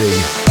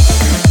unity.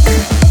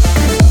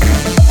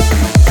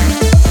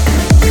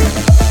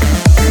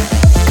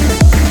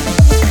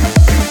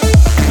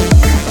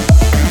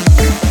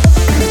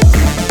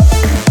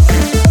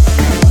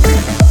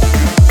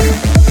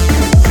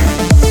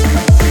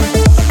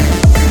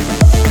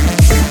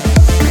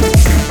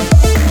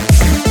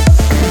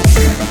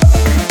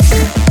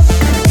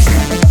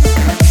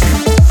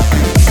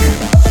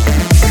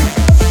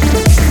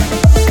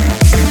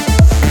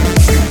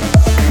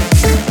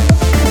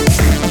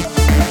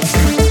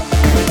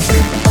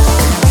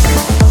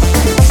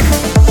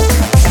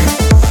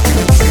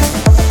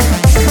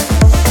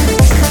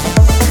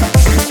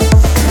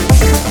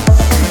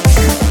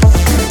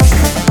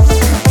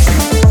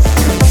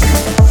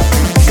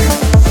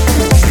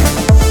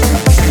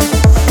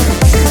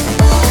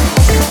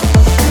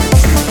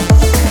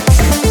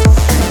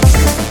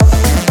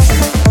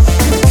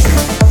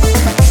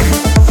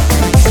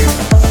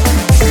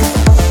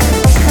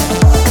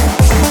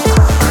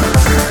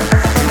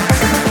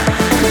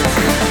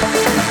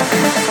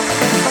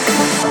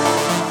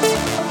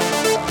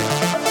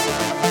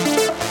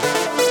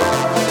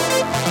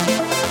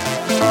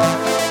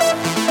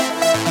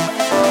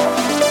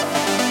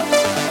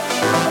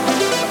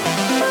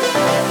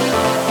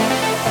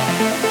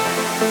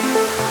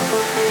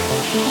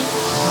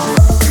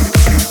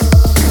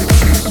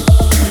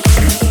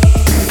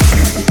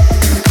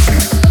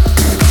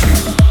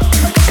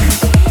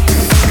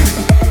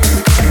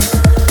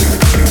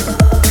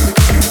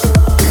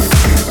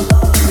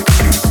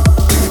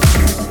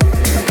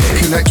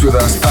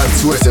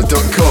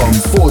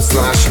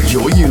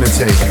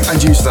 facebook.com/yourunity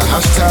and use the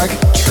hashtag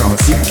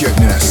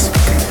TrancyGoodness.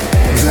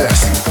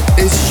 This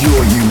is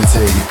Your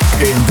Unity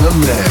in the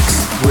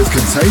mix with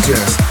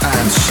Contagious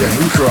and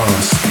Shane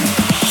Cross.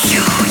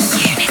 Your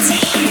Unity.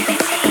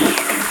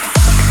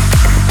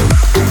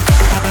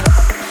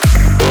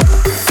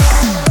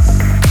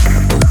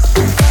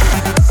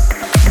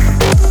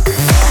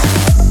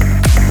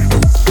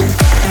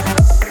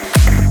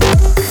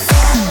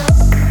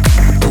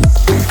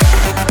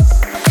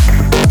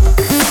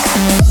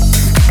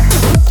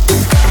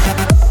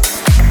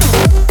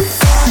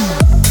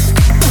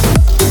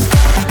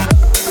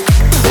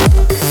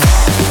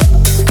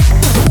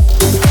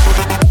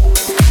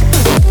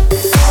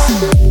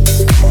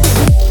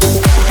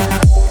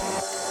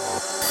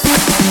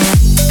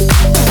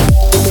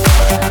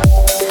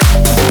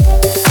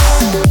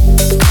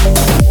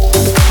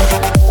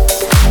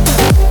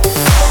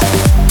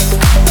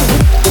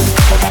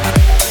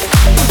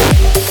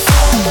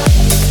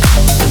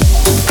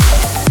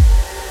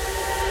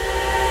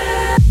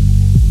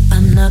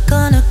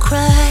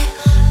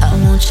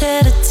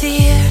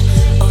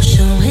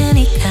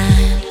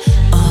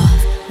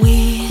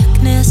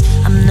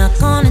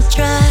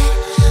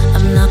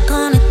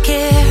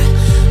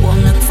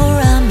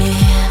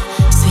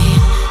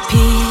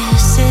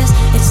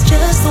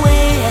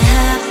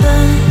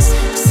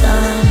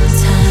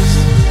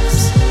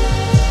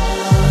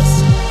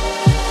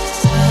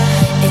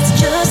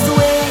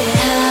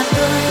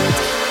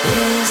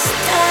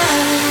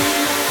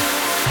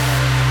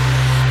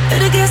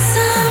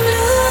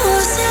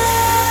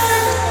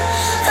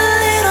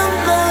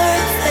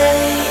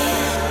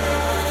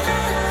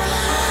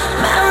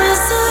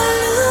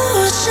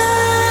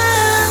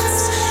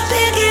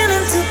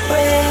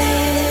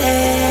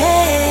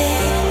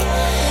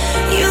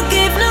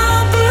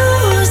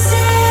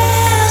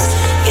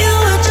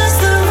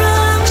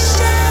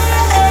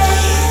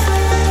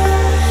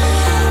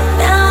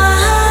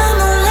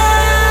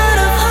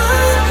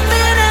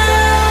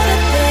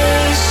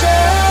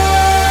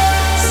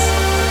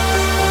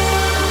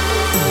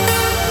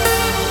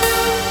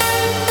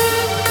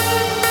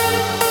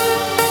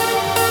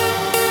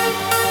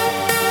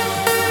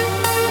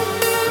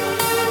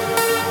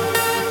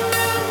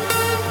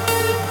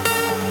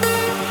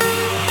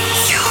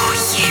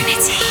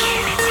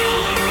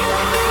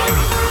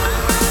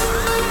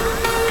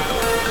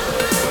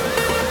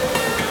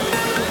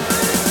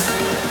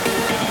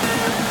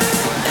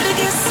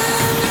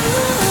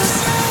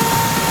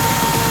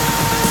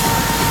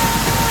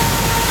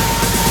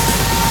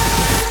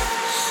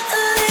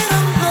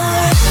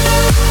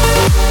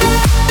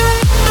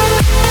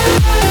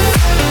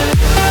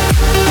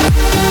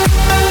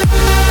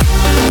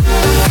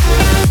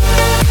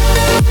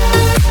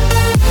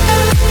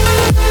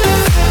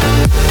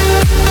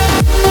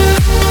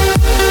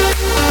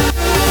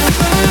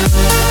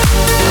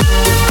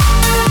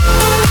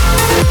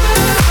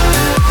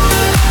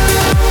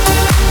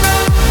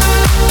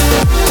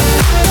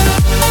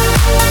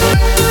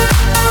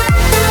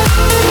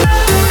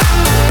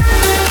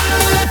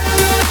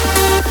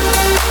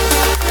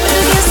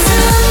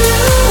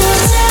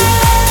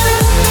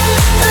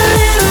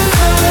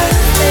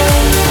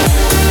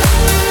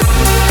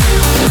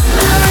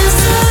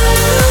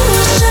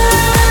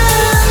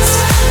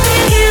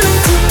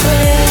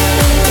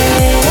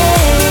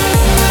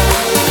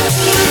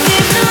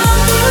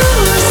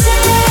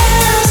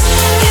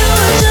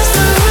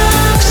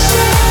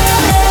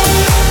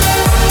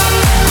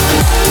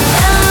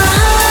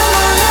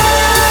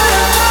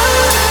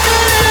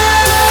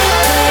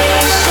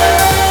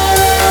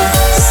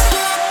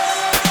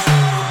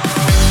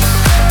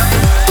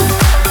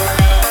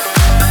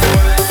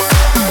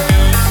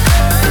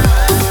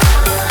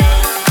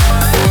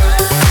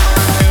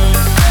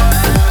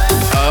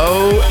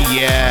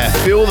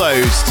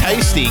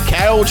 tasty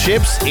kale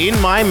chips in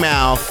my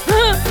mouth.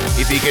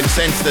 If you can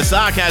sense the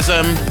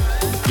sarcasm,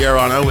 you're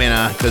on a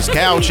winner, because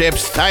kale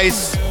chips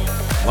taste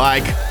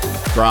like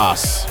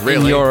grass,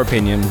 really. In your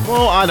opinion.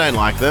 Well, I don't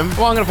like them.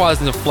 Well, I'm going to fly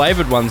some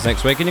flavoured ones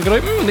next week, and you're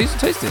going to go, these are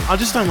tasty. I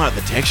just don't like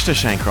the texture,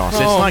 Shane Cross.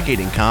 It's like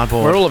eating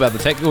cardboard. We're all about the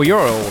texture. Well, you're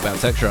all about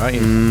texture, aren't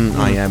you?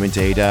 I am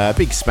indeed.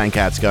 Big spank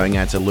outs going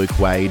out to Luke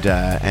Wade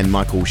and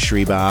Michael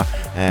Schreiber.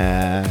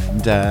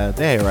 And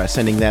they're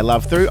sending their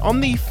love through on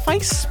the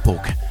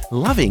Facebook.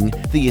 Loving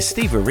the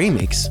Estiva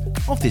remix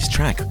of this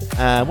track.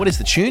 What is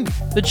the tune?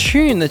 The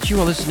tune that you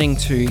are listening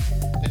to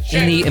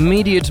in the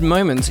immediate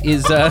moment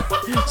is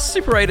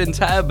Super 8 and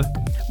Tab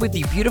with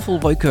the beautiful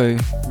Voco.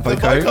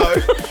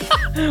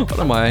 What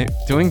am I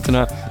doing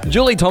tonight?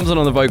 Julie Thompson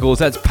on the vocals.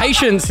 That's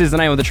Patience is the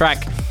name of the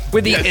track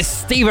with the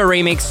Estiva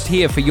remix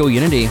here for Your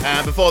Unity.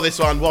 Before this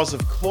one was,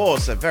 of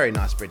course, a very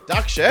nice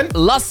production.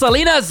 Las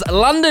Salinas,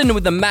 London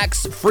with the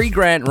Max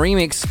Freegrant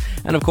remix.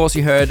 And of course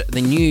you heard the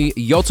new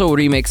Yotto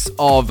remix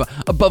of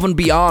Above and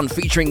Beyond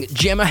featuring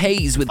Gemma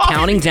Hayes with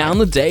Counting Down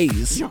the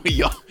Days.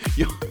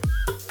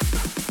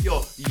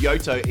 Your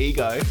Yotto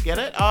ego. Get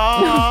it?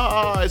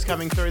 Oh, it's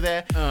coming through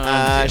there.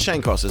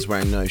 Shane Cross is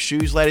wearing no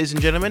shoes, ladies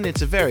and gentlemen.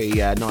 It's a very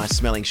nice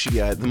smelling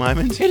studio at the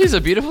moment. It is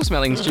a beautiful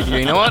smelling studio.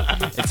 You know what?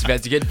 It's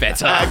about to get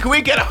better. Can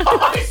we get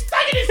Oh, he's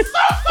taking his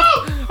socks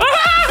off!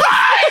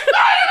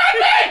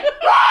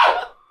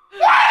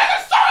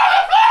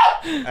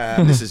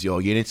 This is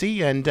your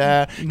Unity, and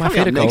My coming up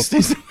feet are next cold.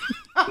 is...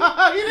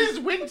 It is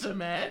winter,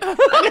 man.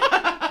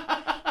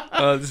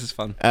 Oh, this is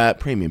fun.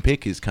 Premium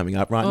pick is coming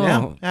up right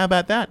now. How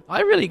about that?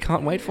 I really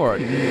can't wait for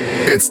it.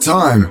 It's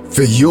time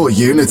for your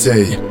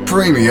Unity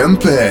Premium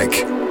Pick.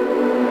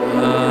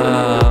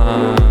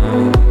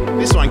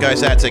 This one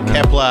goes out to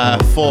Kepler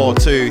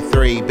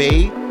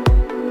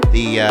 423b,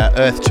 the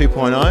Earth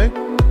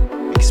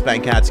 2.0. Big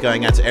spank outs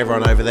going out to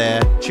everyone over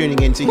there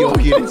tuning into your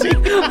Unity.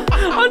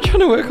 I'm trying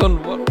to work on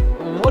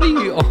what are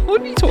you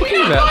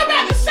talking about?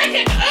 about the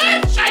second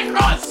Earth, Shane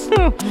Cross!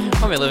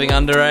 I've been living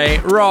under a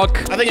rock.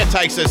 I think it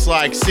takes us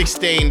like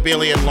 16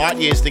 billion light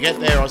years to get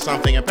there or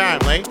something,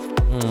 apparently.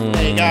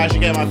 There you go, I should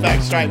get my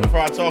facts straight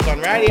before I talk on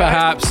radio.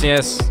 Perhaps,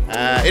 yes.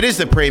 It is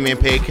the premium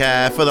pick.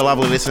 For the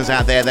lovely listeners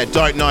out there that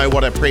don't know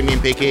what a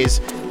premium pick is,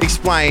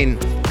 explain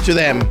to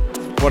them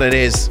what it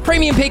is.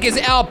 Premium pick is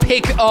our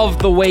pick of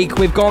the week.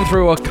 We've gone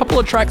through a couple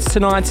of tracks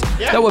tonight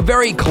that were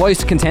very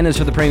close contenders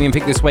for the premium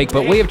pick this week,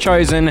 but we have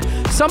chosen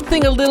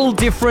something a little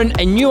different,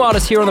 a new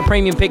artist here on the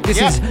premium pick. This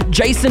is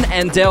Jayeson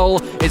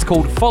Andel. It's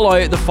called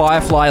Follow the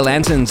Firefly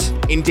Lanterns.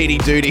 Indeedy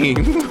doody.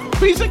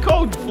 What is it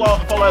called?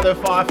 Follow the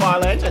Firefly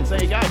Lanterns.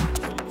 There you go.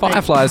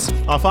 Fireflies.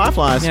 Oh,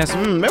 Fireflies. Yes.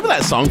 Remember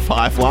that song,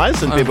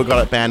 Fireflies? And people got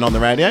it banned on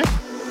the radio?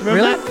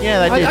 Remember Really? that? Yeah,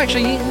 they did.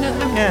 Actually,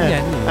 no.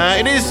 Yeah.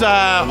 It is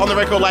on the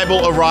record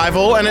label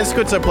Arrival, and it's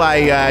good to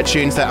play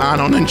tunes that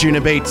aren't on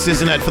Juna Beats,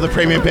 isn't it, for the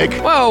premium pick?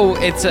 Well,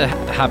 it's a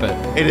habit.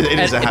 It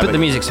is a habit. But the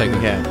music's so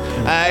good.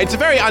 Yeah. It's a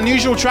very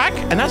unusual track,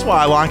 and that's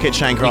why I like it,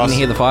 Shane You Cross. can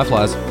hear the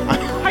fireflies.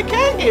 I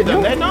can hear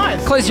them. They're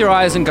nice. Close your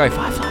eyes and go,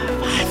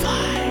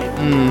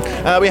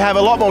 Firefly. We have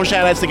a lot more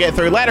shout-outs to get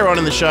through later on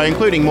in the show,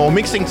 including more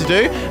mixing to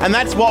do, and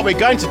that's what we're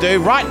going to do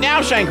right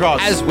now, Shane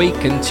Cross. As we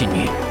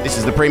continue. This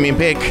is the premium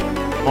pick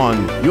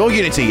on Your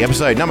Unity,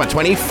 episode number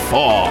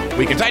 24.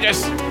 We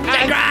Contagious. Shane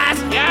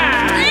Cross!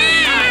 Yeah!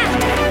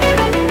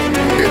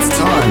 It's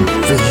time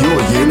for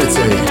your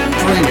Unity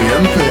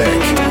Premium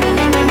Pick.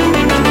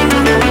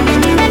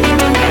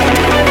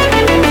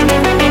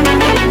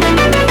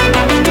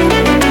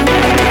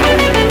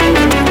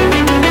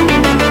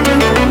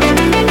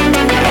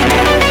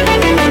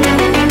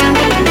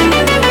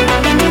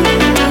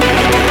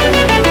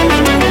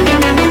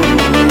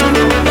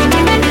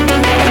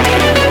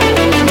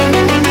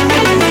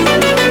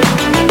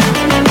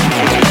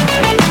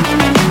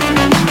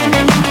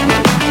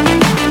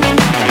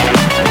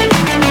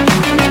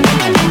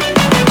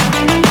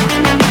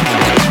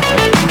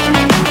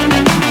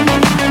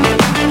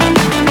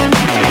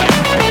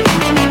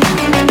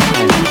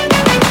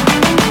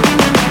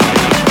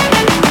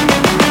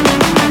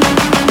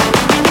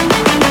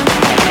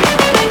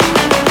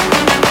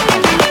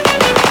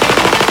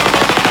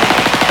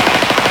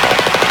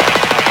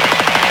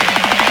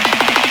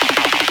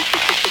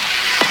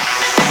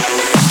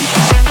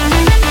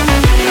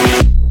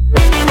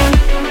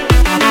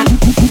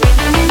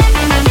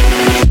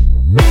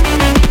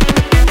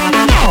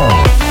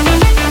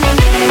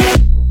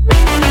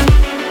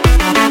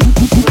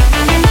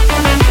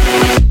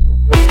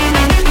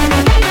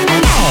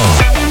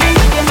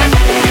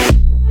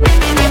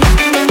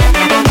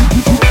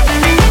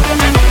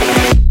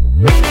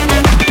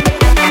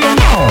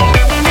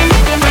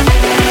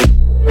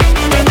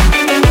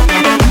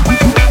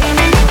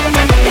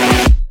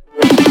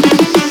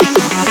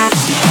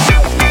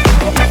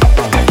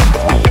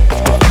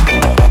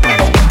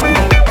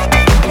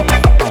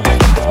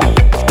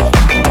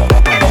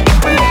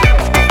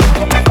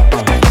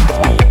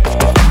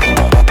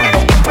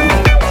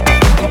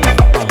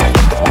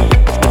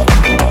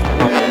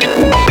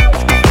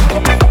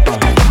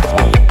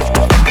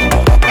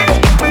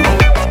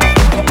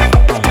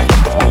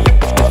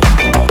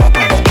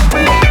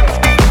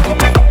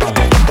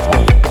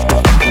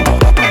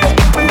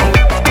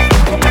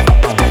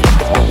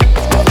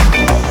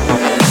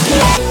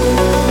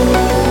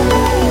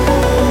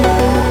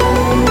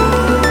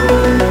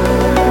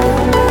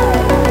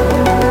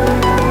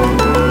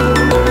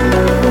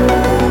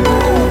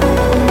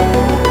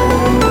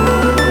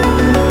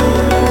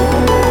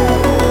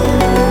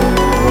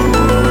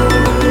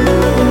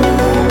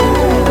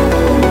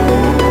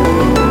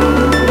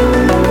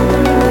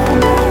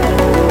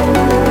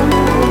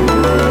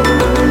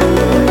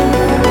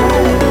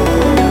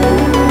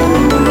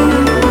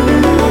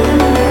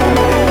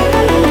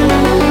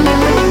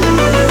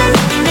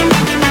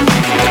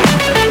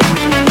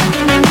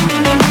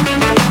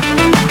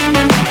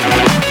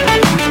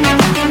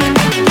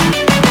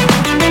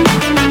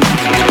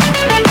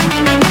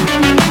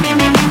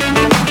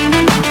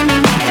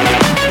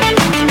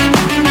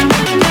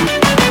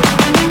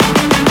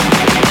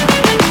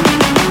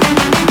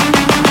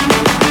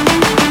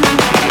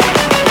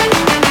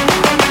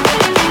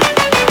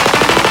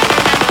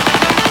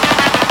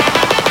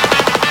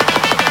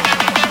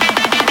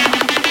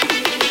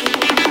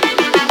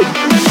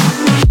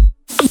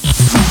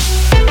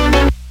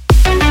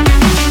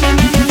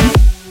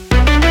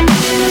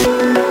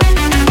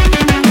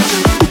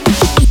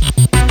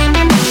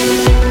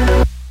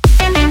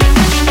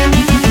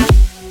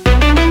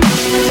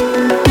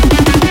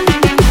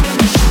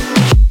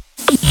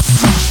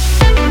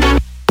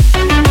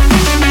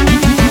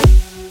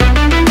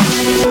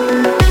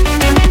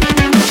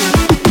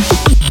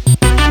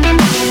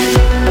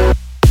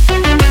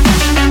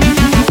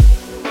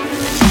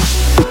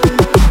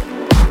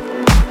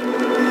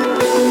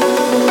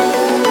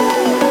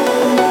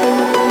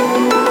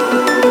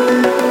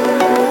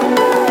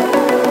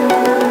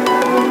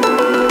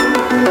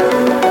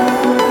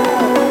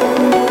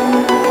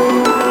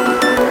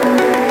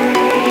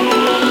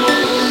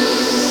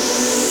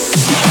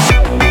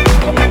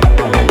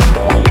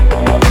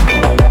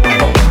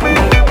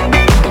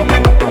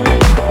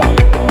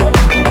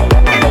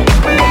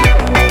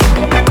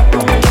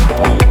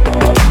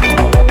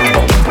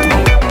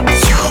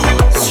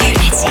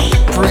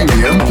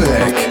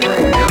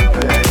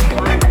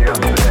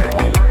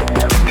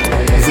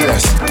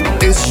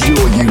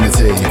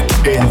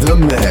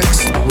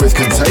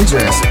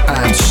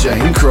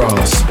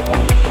 Cross.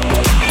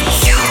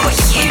 Your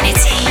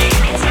unity.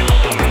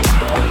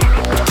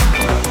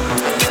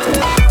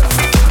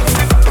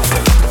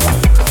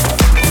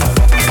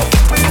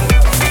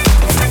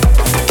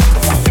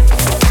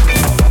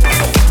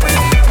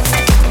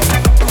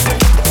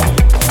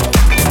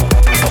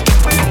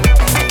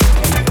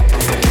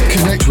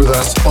 Connect with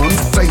us on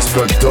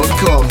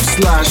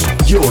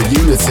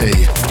facebook.com/yourunity.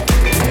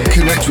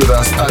 Connect with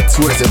us at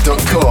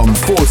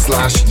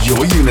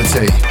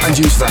twitter.com/yourunity and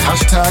use the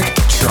hashtag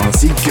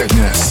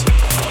 #ChancyGoodness.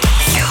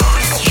 Your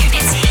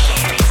unity.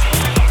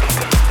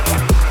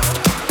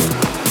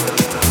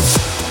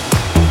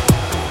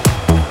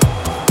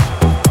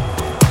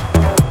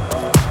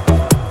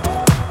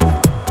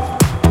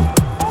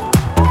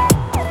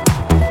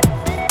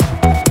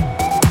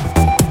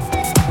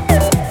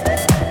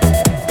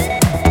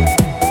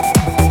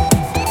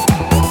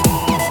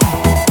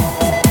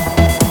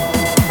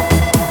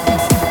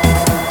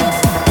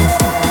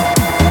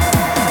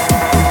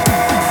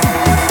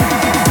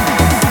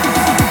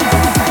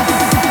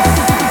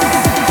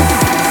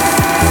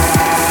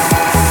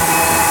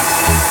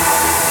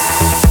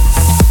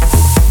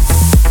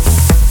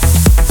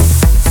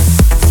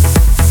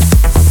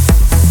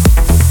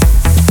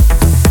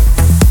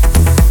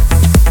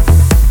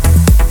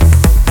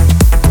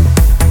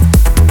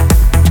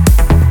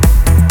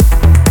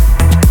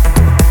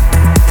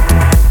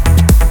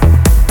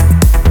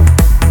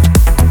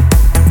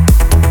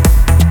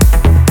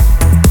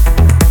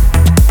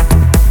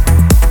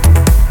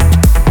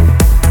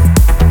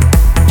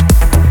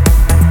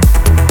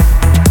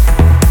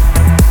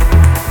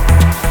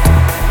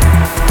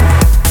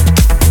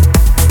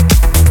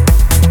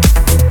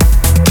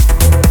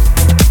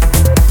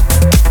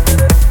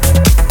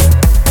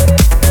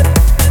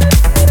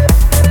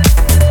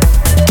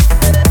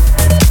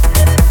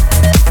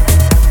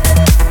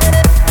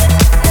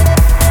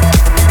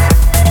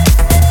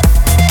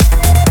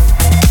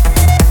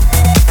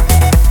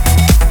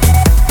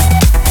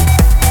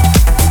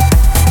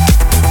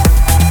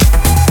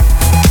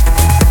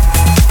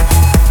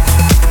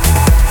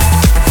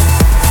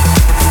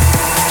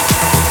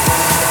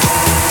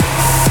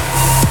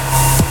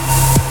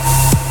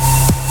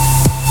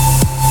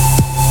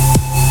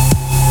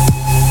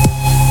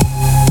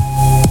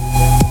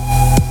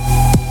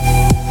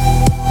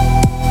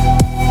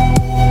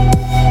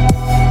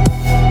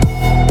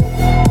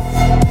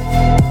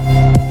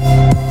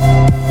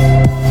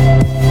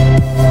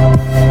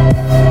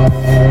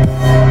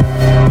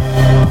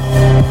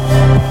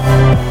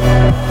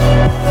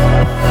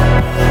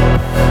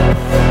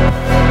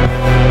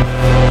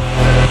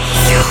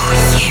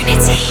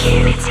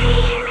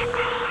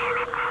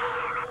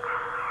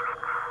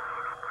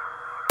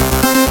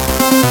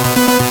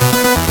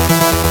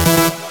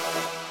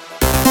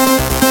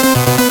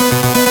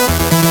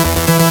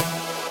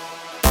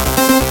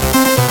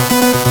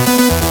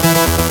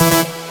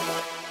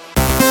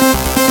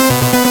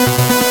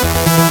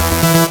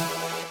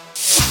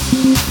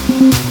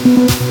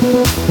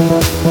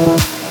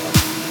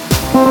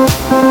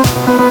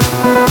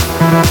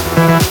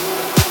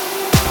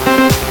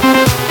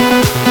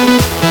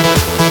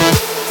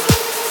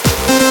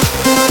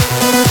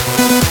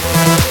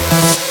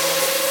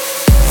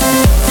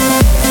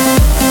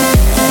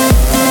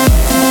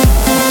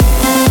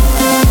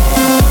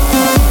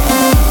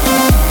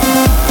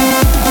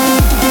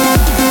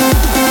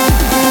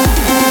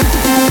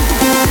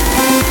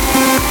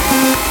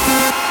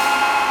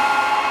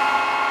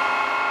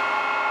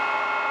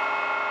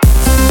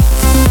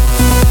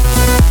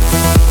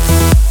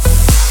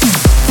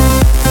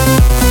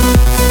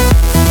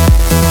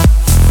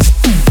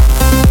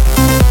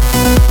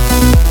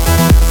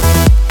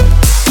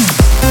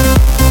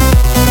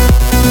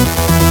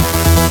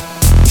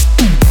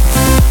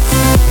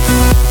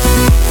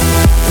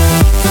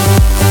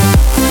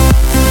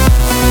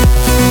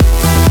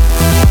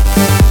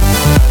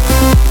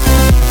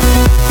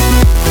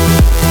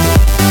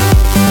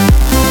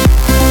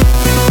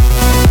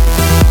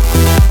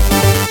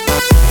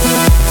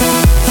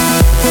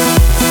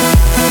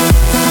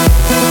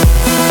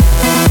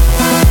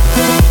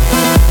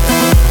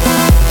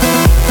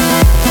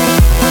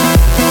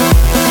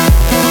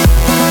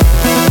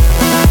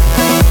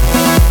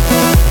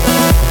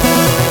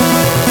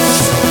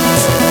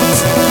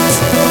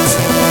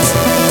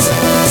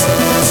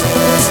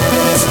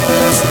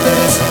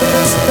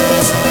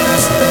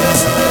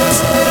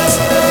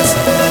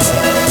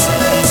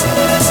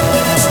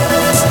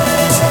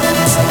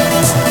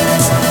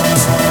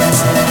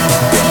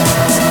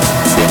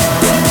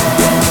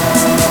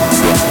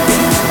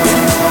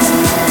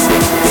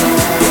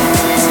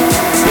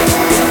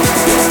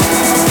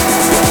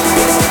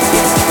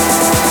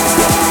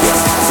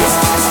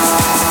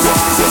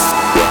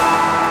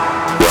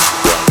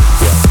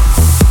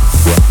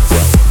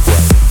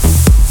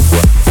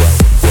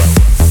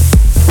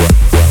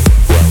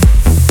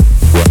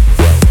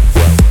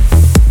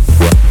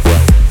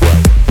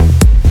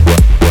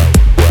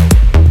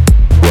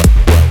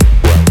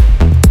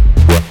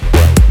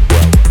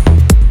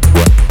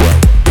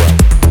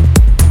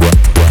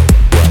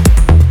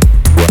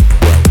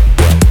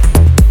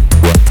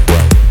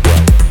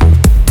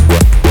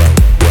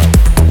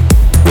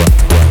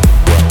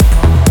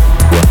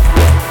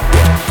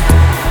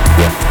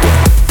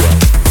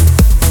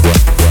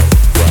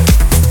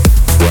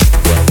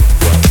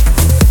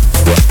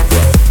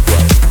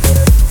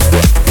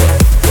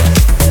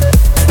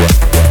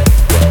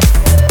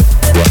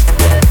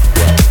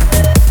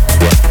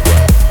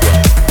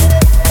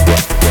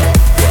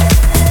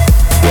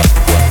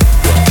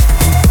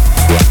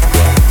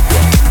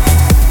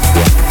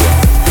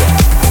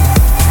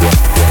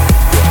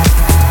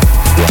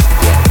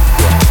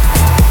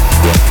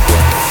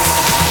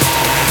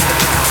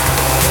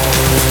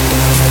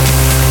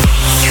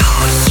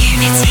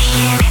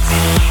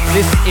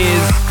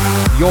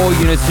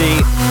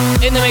 Unity.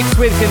 In the mix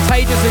with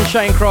Contagious and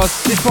Shane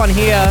Cross. This one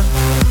here,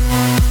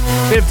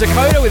 bit of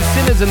Dakota with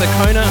Sinners and the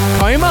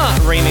KhoMha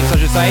remix, I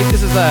should say.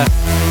 This is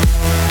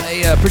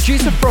a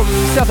producer from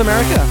South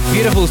America.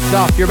 Beautiful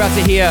stuff. You're about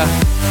to hear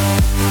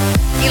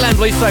Ilan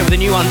Bluestone with a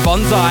new one,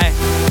 Bonsai.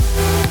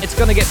 It's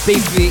gonna get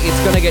beefy, it's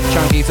gonna get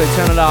chunky, so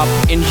turn it up.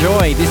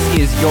 Enjoy. This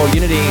is Your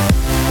Unity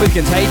with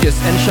Contagious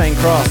and Shane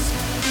Cross.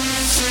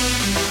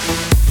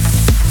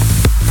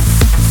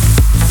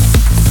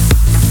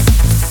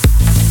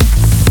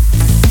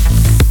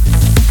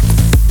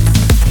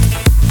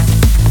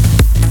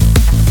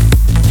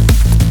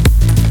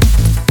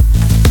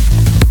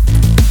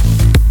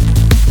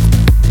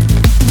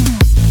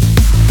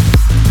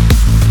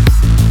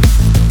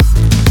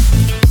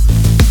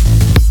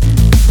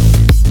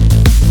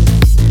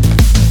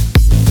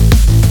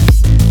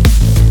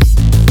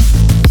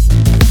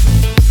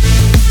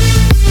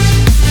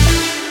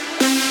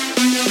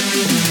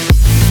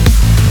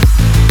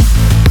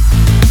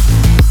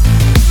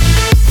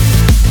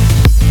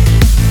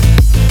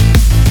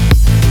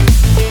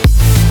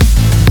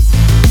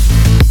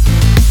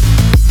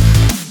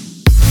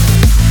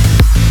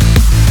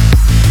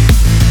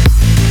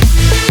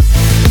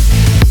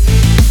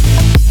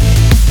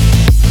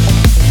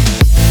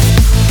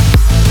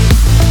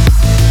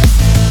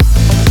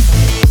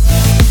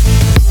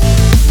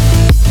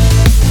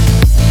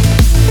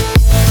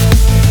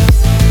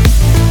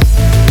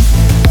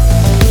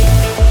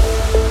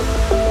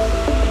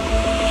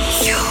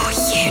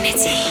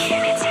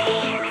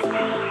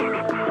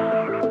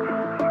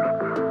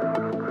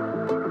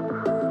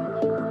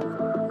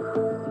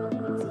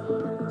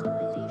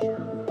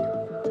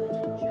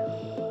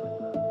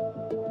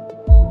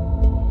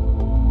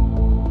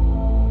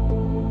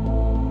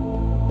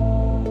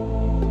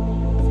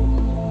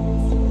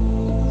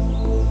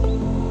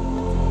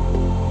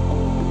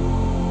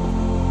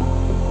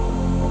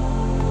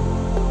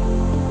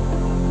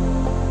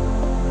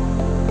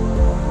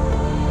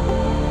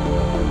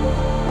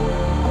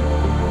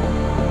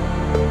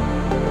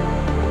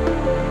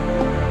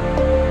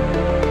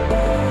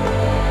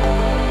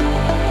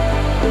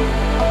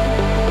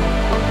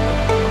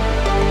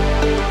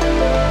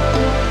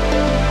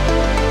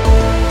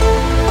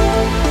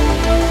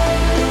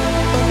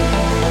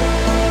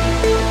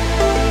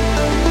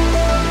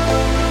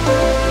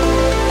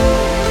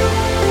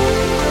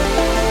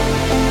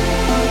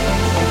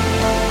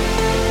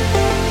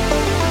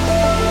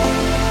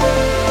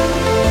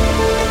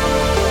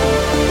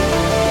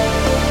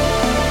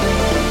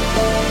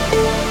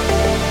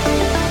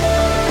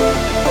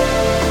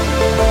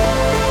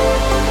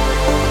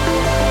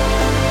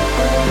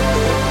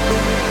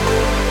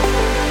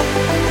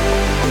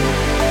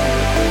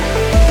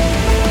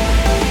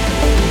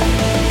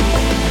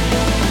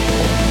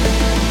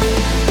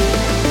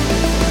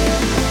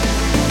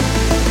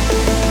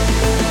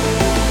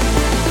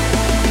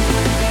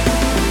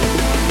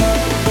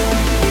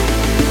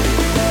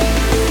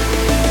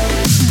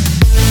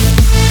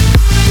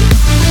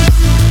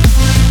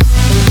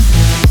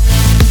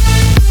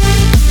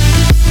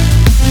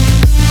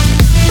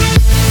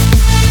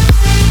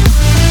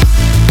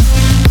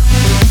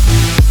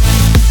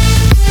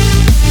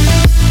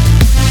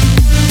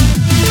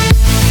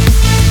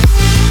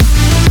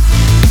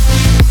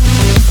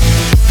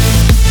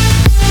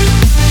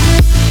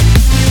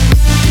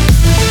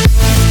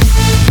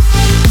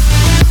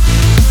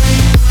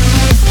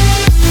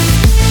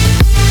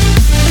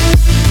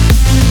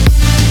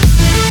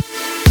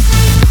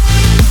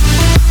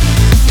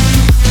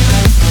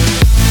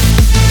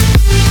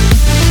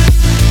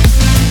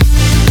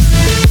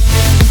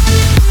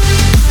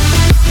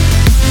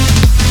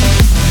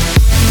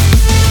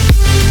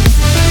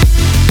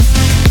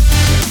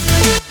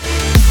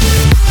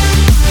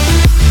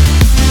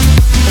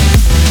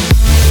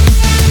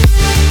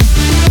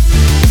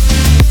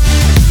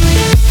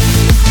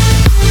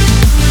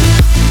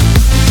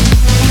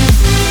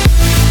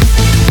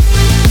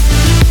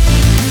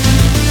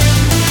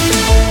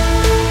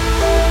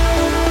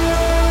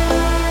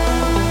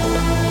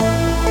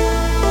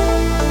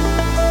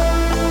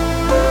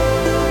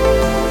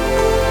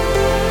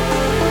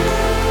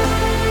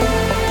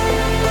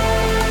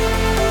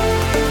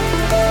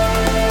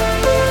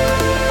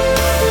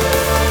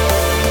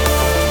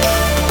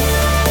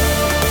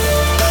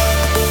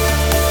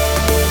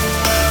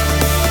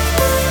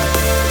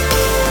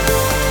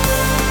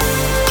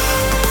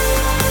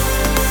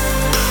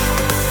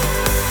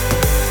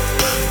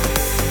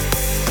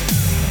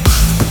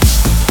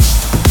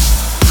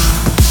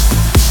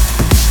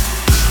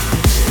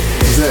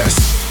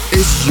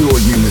 Your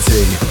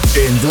Unity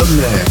in the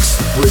mix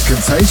with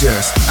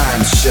Contagious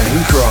and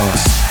Shane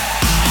Cross.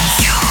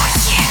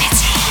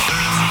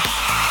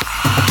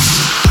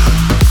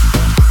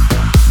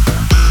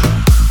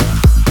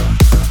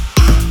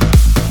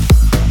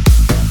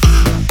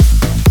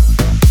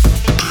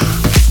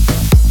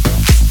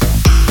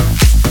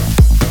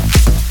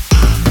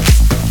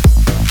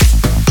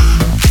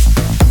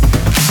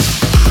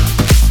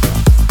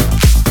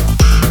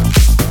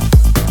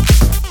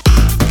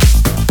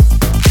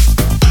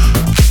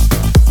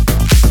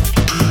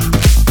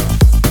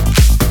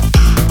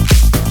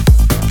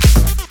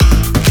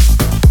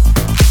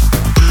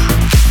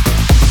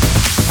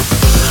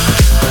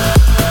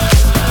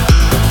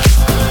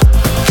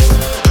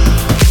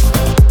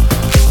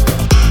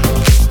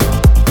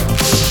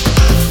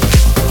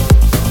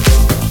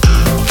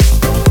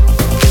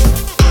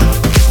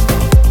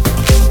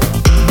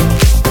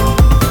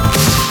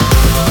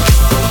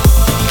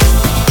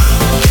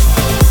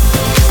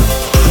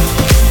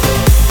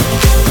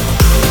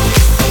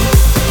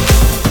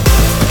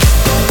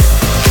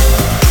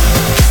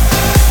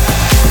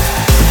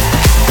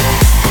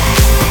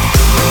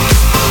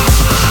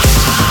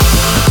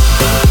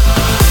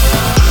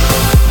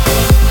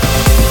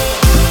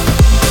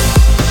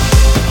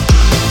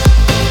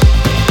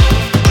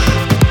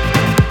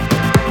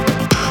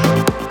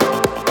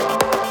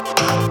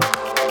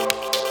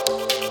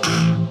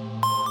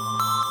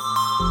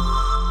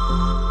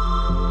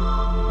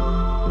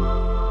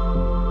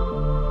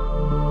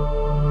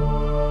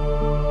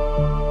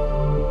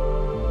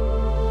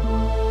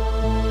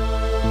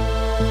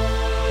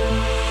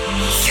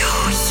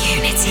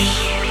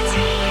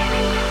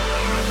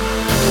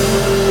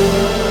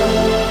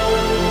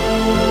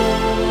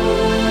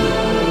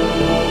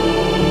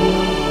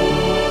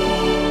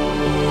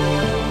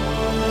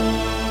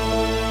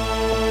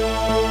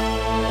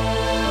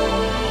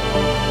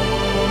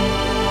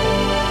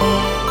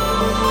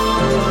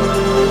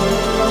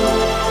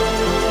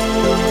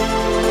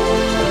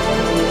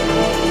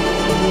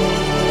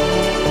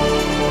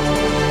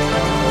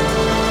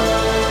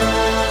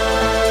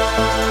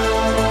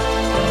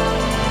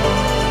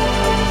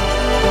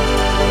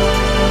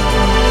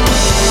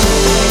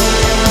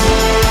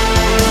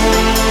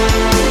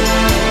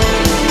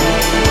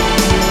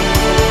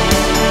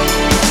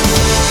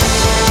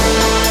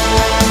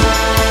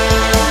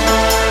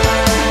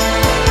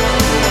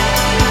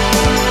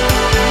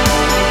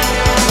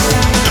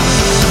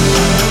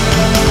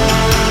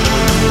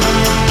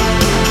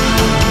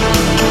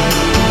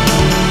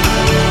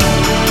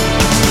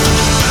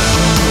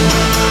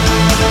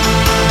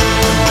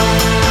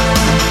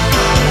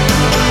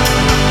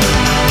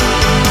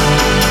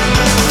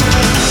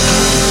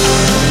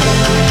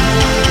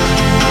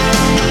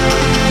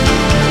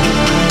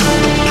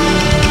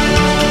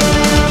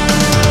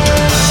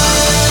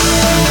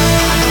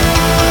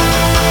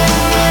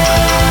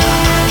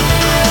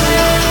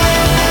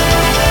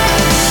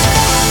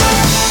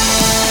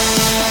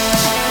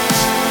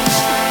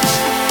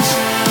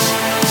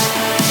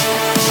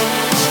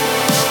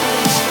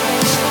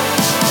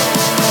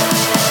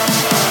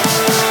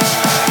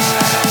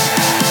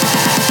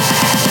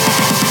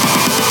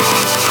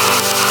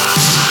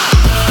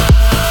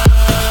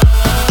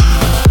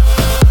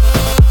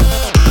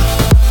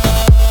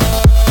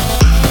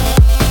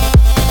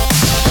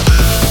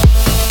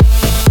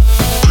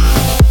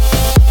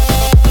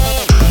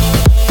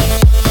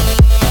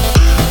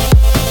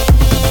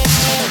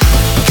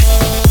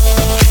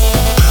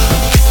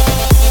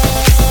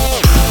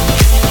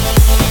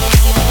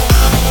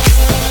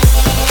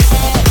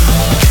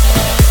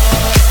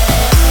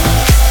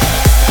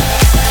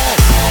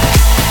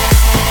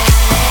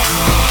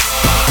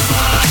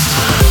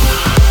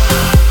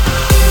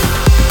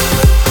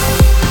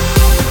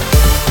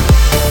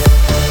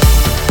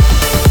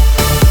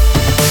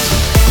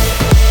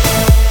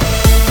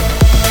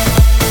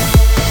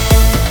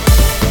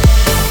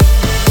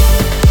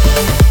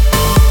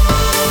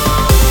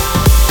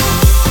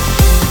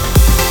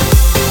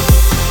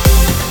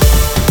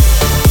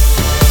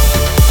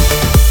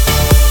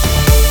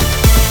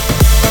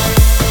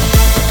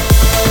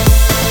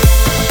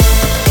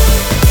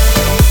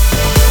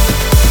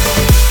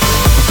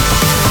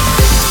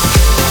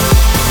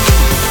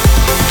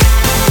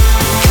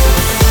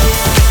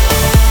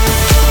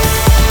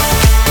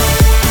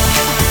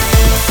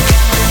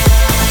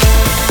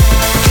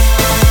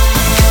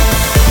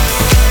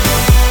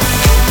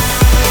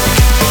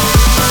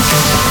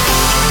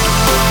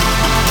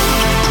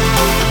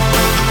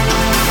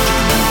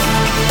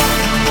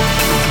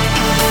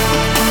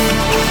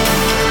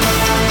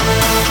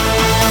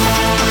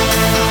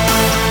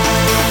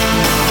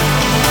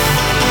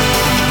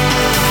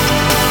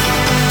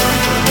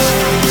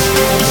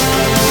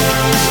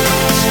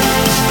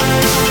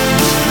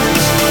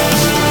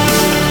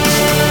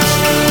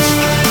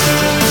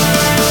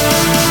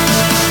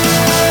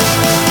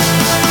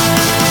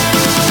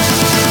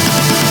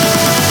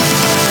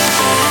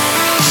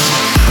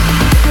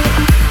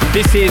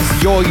 This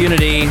is Your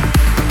Unity,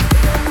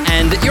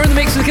 and you're in the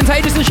mix with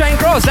Contagious and Shane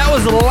Cross. That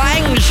was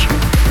Lange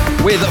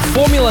with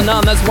Formula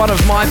None. That's one of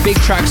my big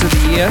tracks of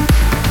the year.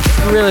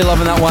 Really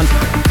loving that one.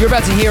 You're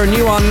about to hear a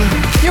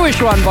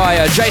newish one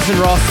by Jayeson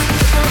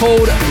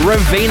called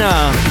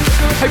Ravenna.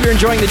 Hope you're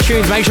enjoying the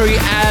tunes. Make sure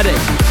you add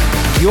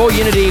Your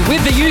Unity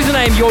with the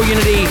username Your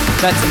Unity.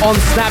 That's on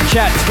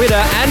Snapchat,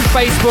 Twitter, and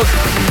Facebook.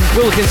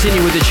 We'll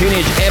continue with the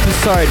tunage,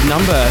 episode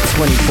number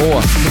 24.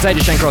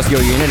 Contagious, Shane Cross,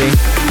 Your Unity.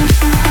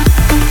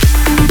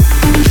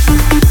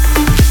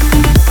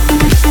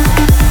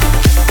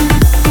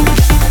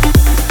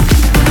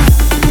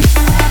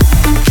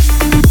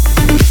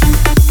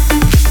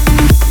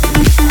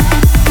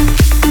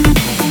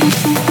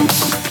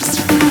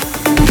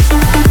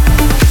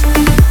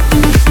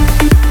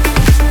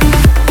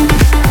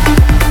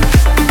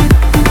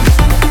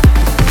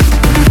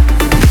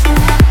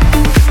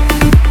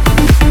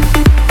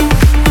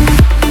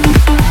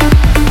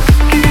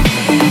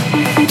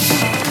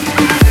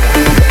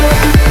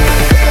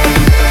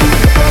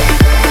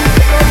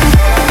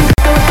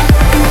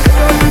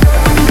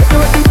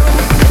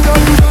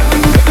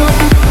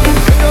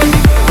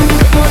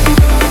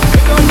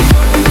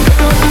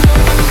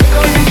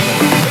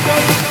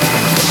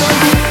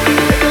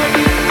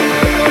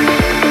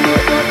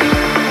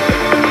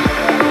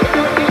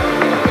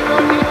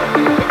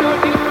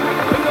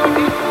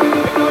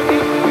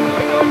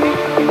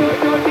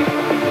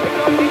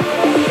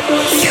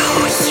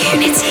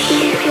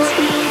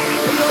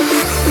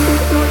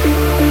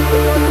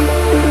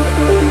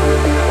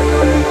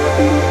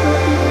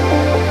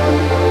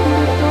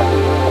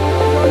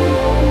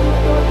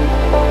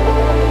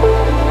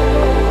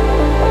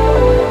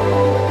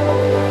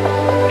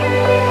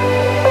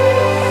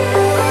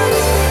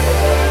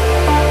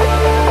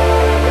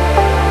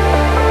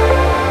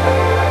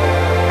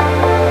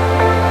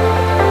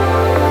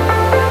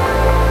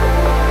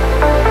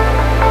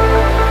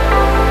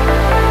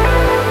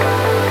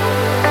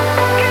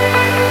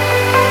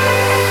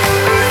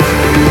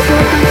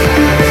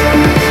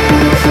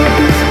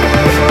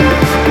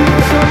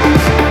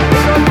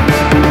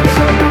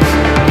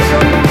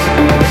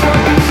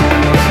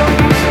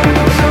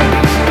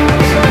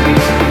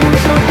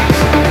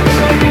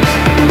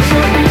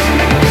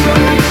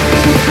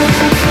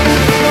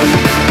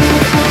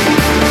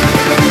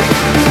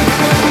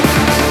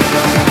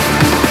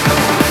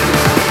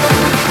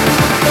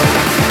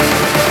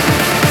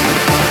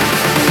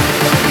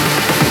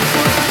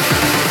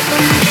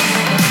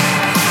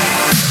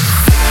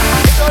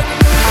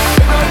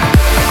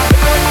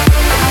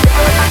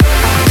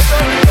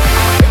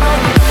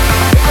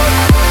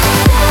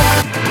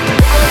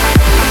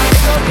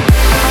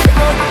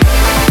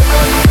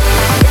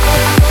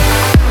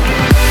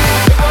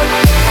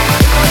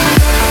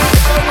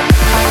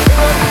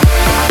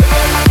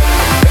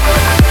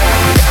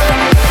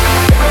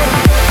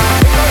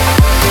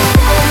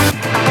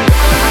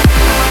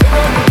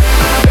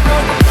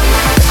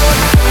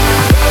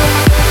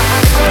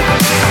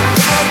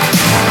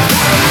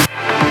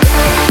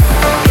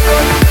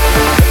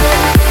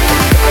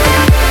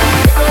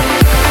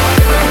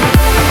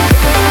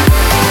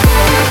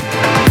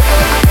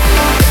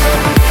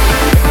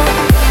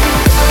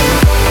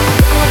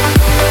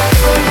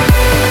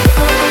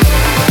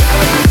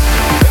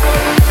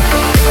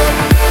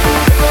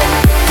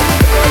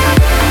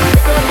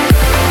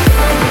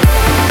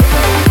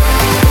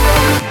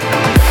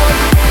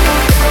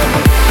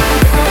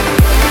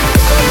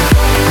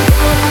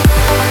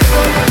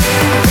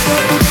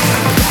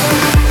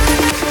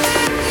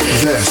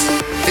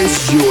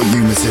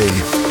 unity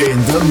in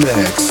the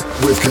mix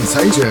with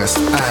Contagious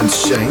and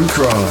Shane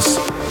Cross.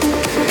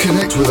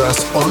 Connect with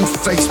us on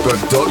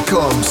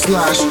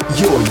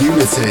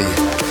facebook.com/yourunity.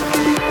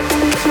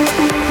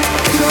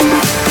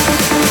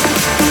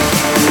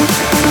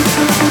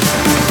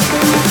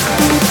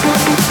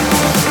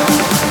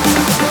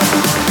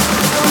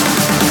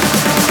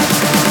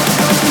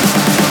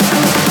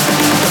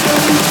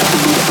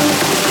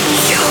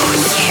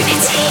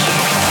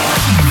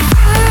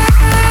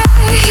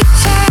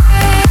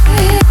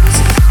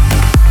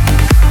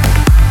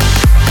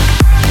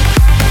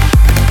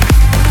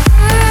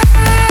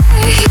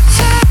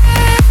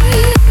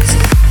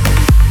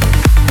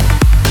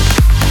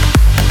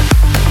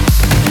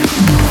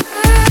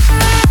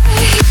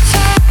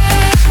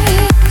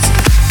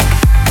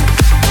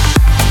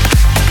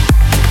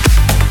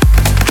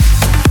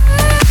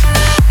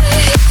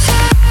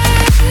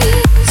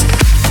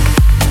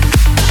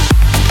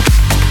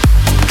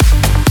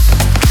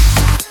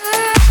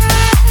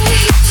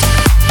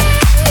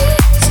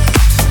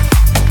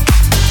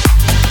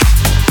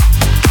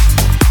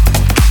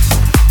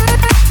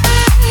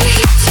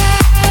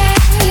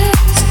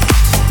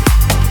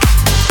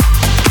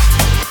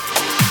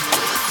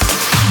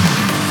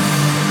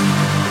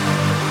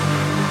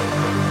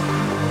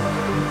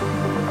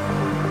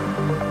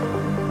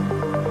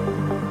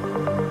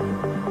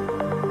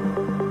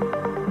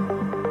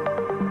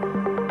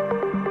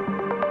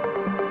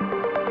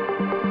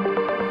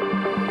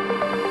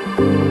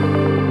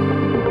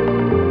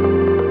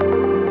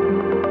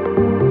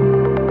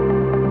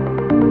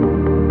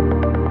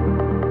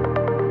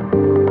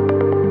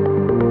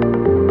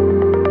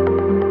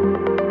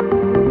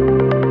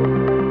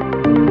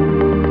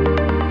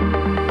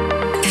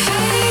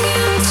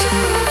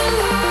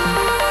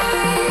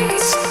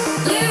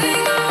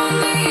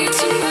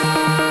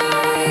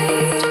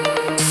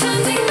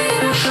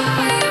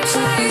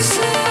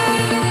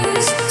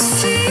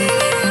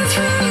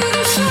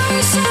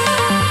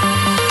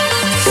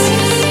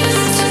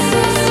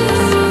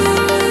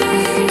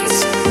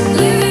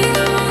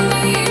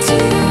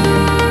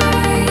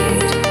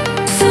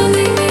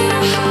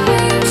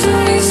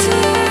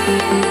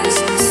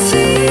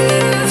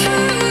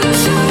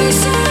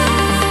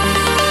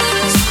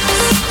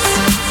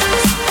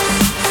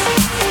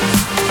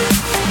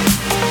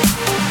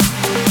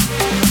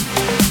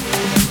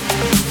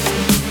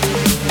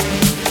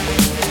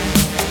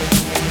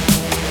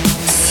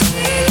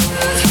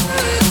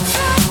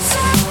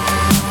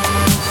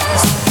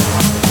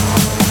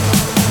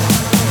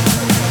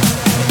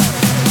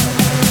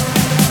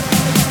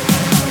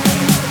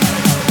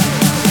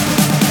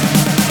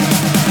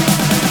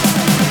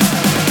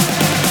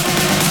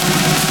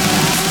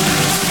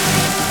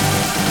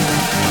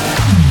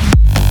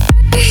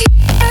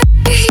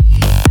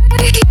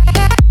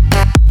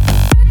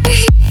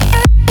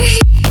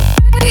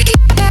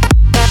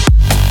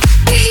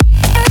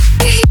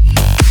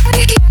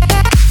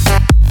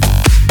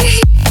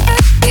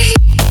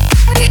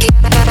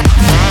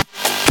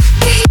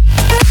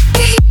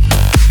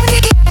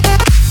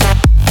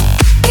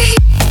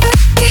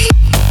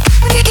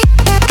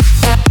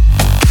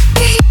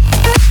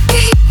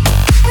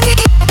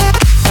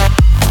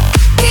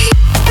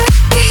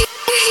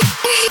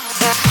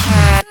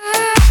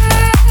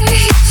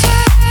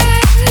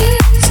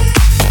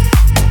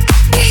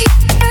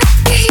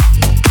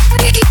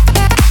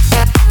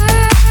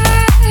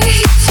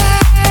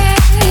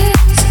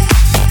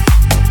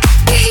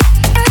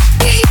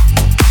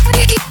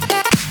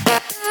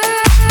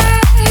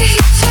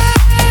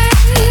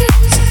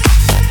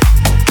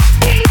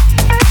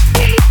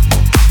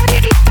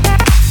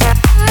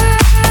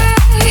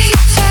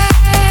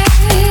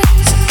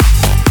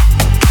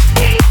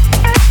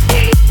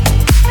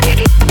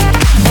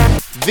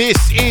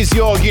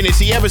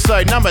 Unity,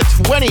 episode number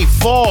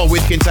 24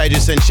 with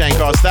Contagious and Shane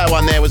Cross. That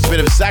one there was a bit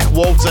of Zach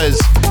Walters,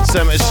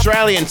 some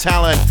Australian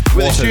talent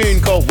with Waters. a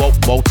tune called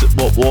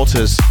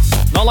Waters.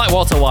 Not like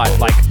Walter White,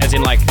 like as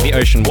in like the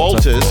ocean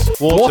water. Waters.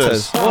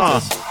 Waters.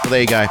 Well,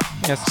 there you go.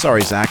 Yes.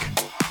 Sorry, Zach.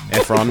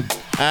 Efron.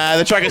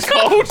 The track is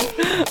called...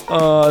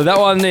 That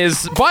one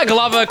is by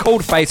Glover,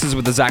 called Faces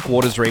with the Zach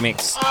Waters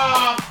remix.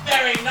 Oh,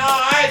 very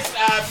nice.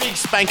 Big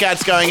spank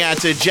outs going out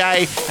to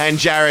Jay and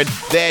Jared.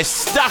 They're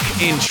stuck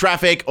in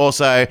traffic.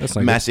 Also,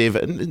 massive.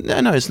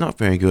 No, it's not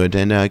very good.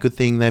 And good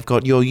thing they've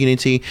got your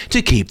Unity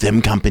to keep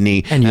them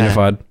company. And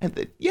unified.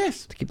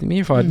 Yes. To keep them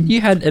unified.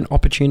 You had an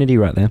opportunity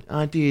right there.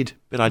 I did,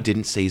 but I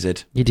didn't seize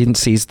it. You didn't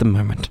seize the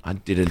moment. I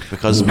didn't,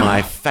 because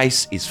my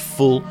face is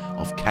full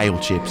of kale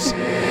chips.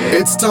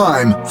 It's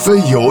time for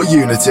your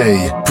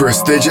Unity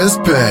prestigious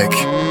pick.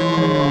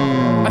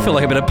 I feel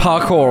like a bit of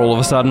parkour all of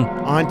a sudden.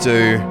 I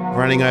do.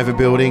 Running over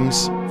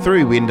buildings,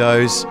 through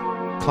windows,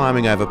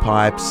 climbing over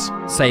pipes,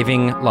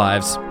 Saving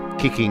lives.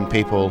 kicking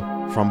people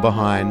from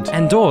behind.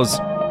 And doors.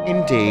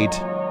 Indeed.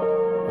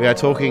 We are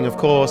talking, of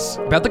course,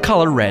 About the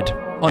colour red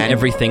on And-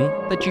 everything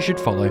that you should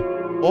follow.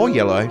 or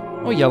yellow,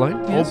 Or yellow.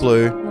 or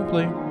blue, Or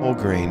blue. or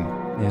green.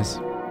 Yes.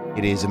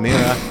 It is a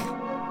mirror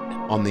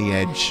on the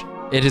edge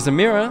It is a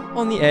mirror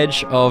on the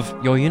edge of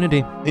your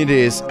unity. It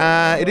is.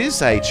 It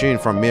is a tune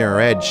from Mirror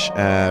Edge,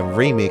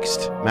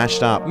 remixed,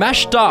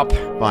 mashed up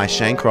by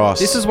Shane Cross.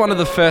 This is one of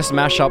the first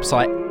mashups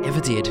I ever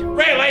did.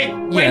 Really?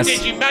 When Yes.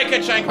 did you make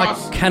it, Shane I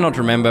Cross? cannot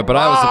remember, but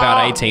I was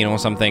about 18 or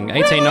something.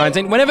 18,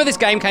 19. Whenever this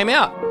game came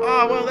out.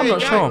 Oh, well, there I'm you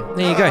not go. sure.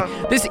 There you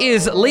go. This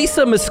is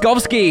Lisa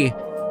Miskovsky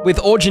with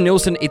Orjan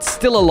Nilsson. It's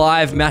Still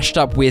Alive mashed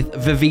up with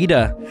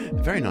Vivida.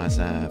 Very nice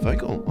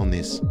vocal on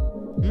this.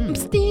 I'm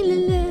still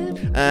alive.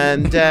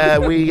 And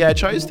we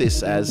chose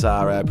this as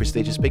our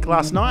prestigious pick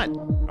last night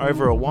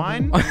over a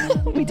wine.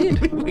 We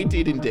did. We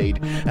did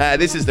indeed.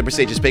 This is the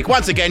prestigious pick.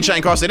 Once again,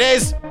 Shane Cross, it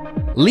is.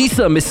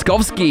 Lisa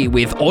Miskovsky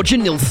with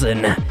Orjan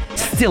Nilsson.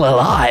 Still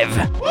Alive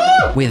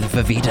with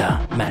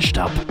Vivida mashed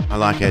up. I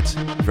like it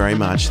very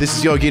much. This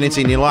is your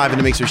Unity and you're live in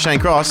the mix with Shane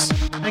Cross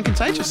and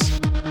Contagious.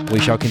 We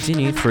shall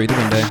continue through the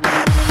window.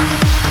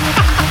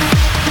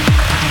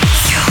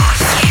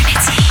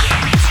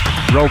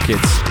 Roll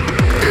kids.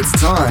 It's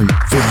time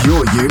for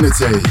your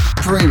Unity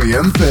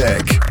Premium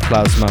Pick.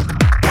 Plasma.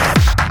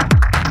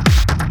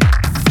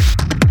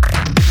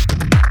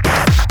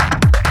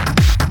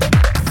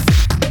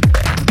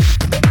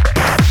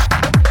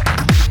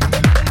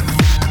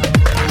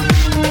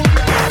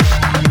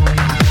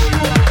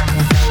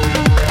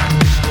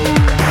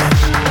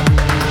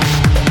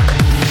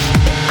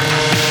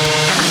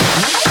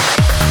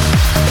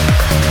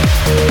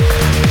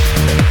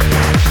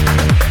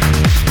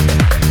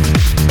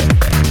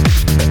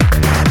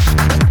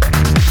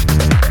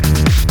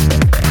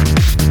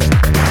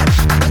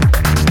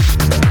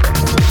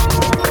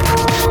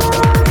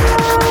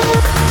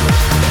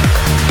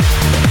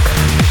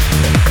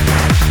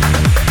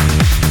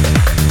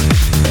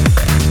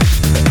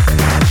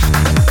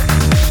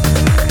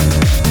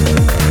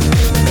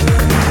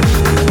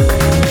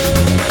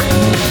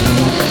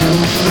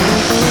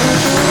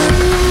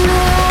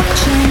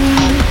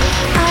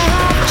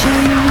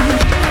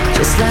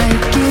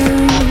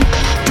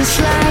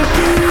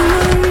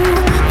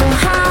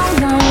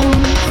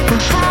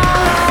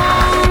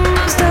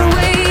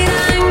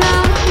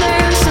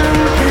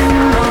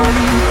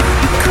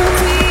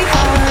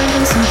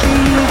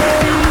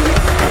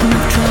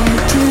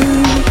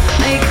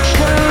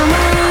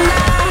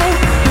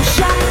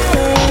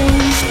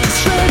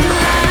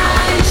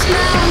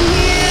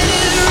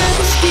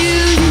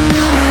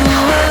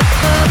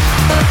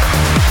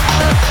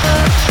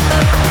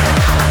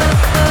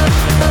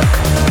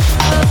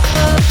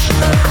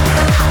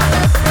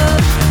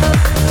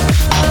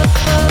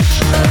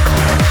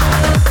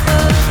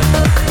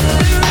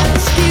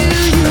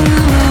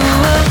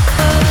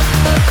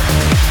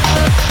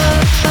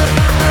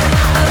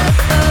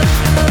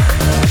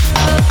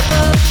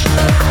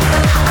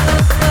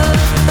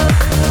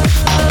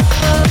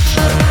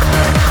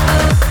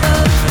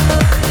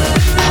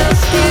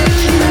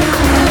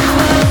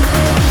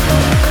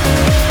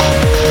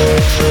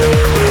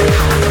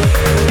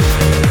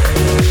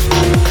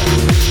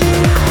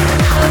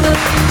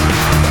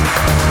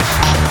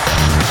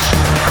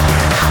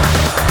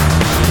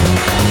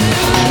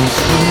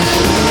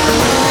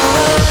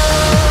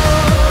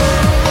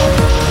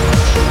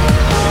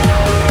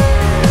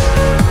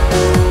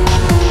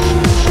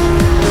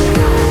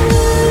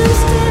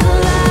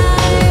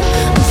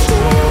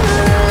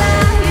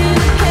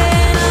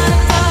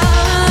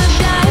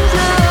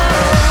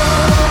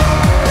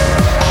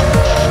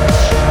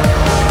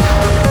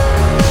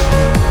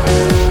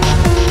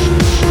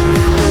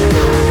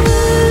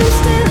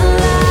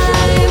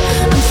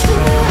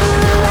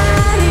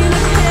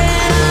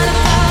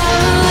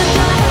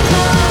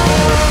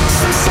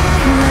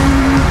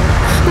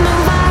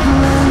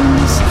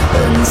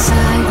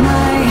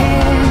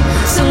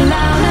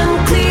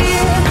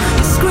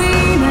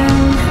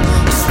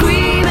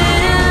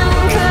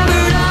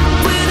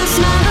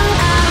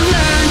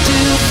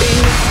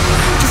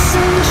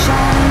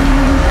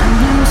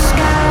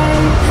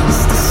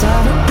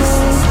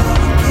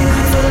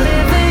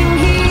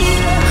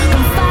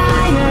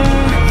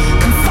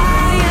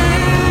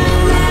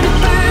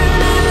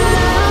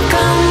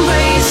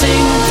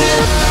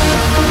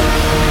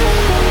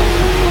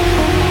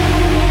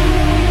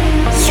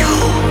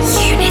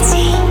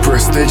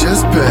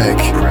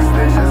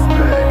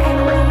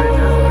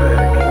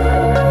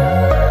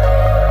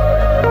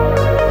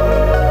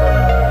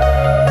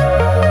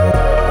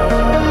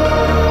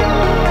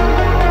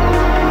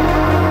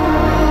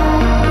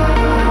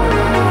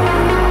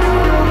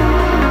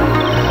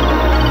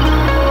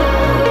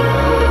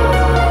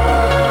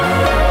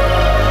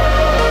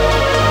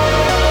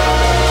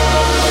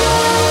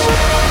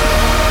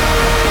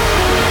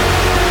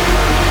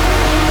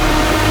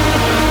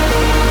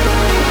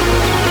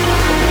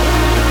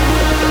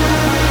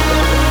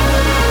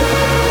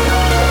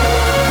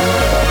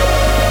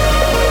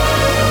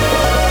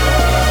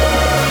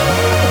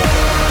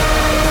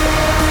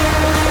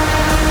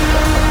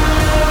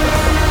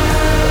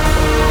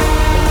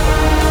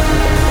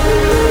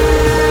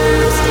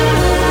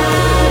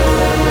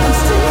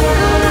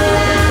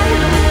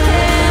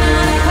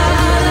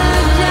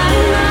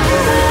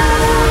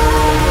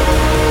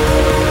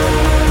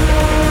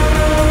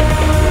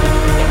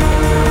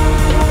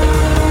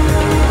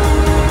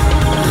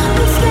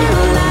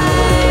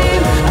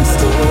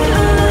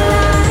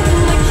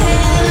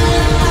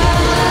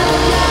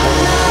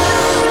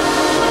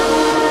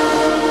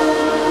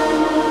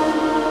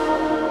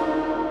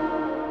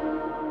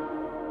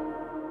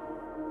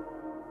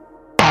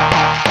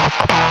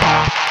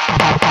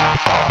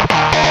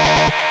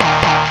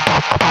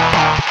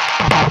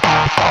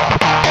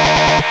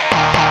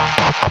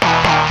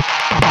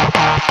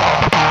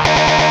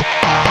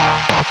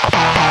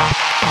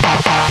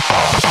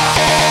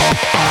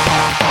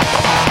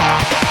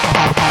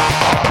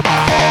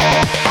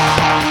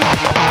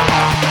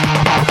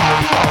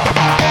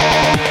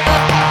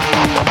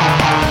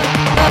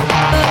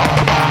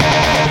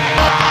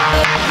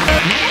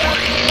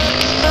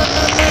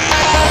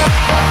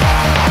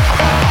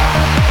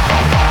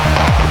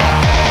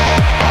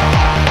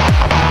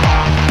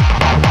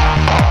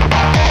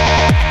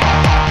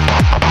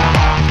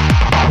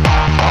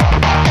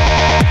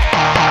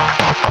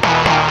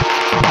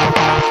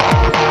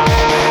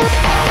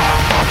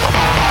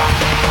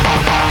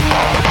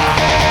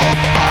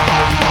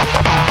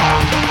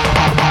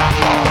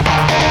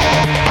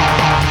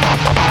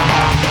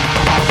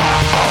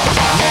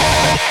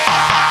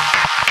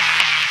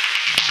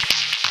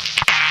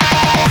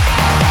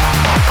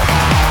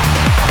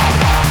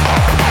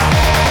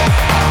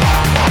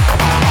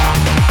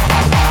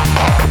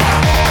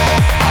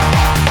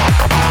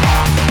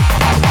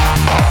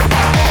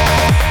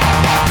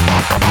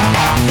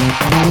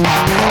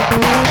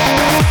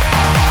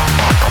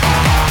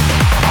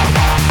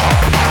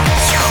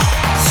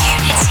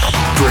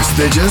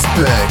 they just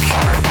pick.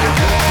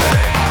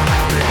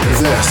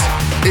 This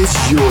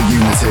is your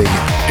Unity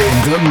in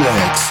the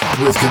mix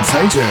with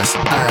Contagious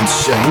and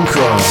Shane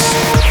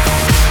Cross.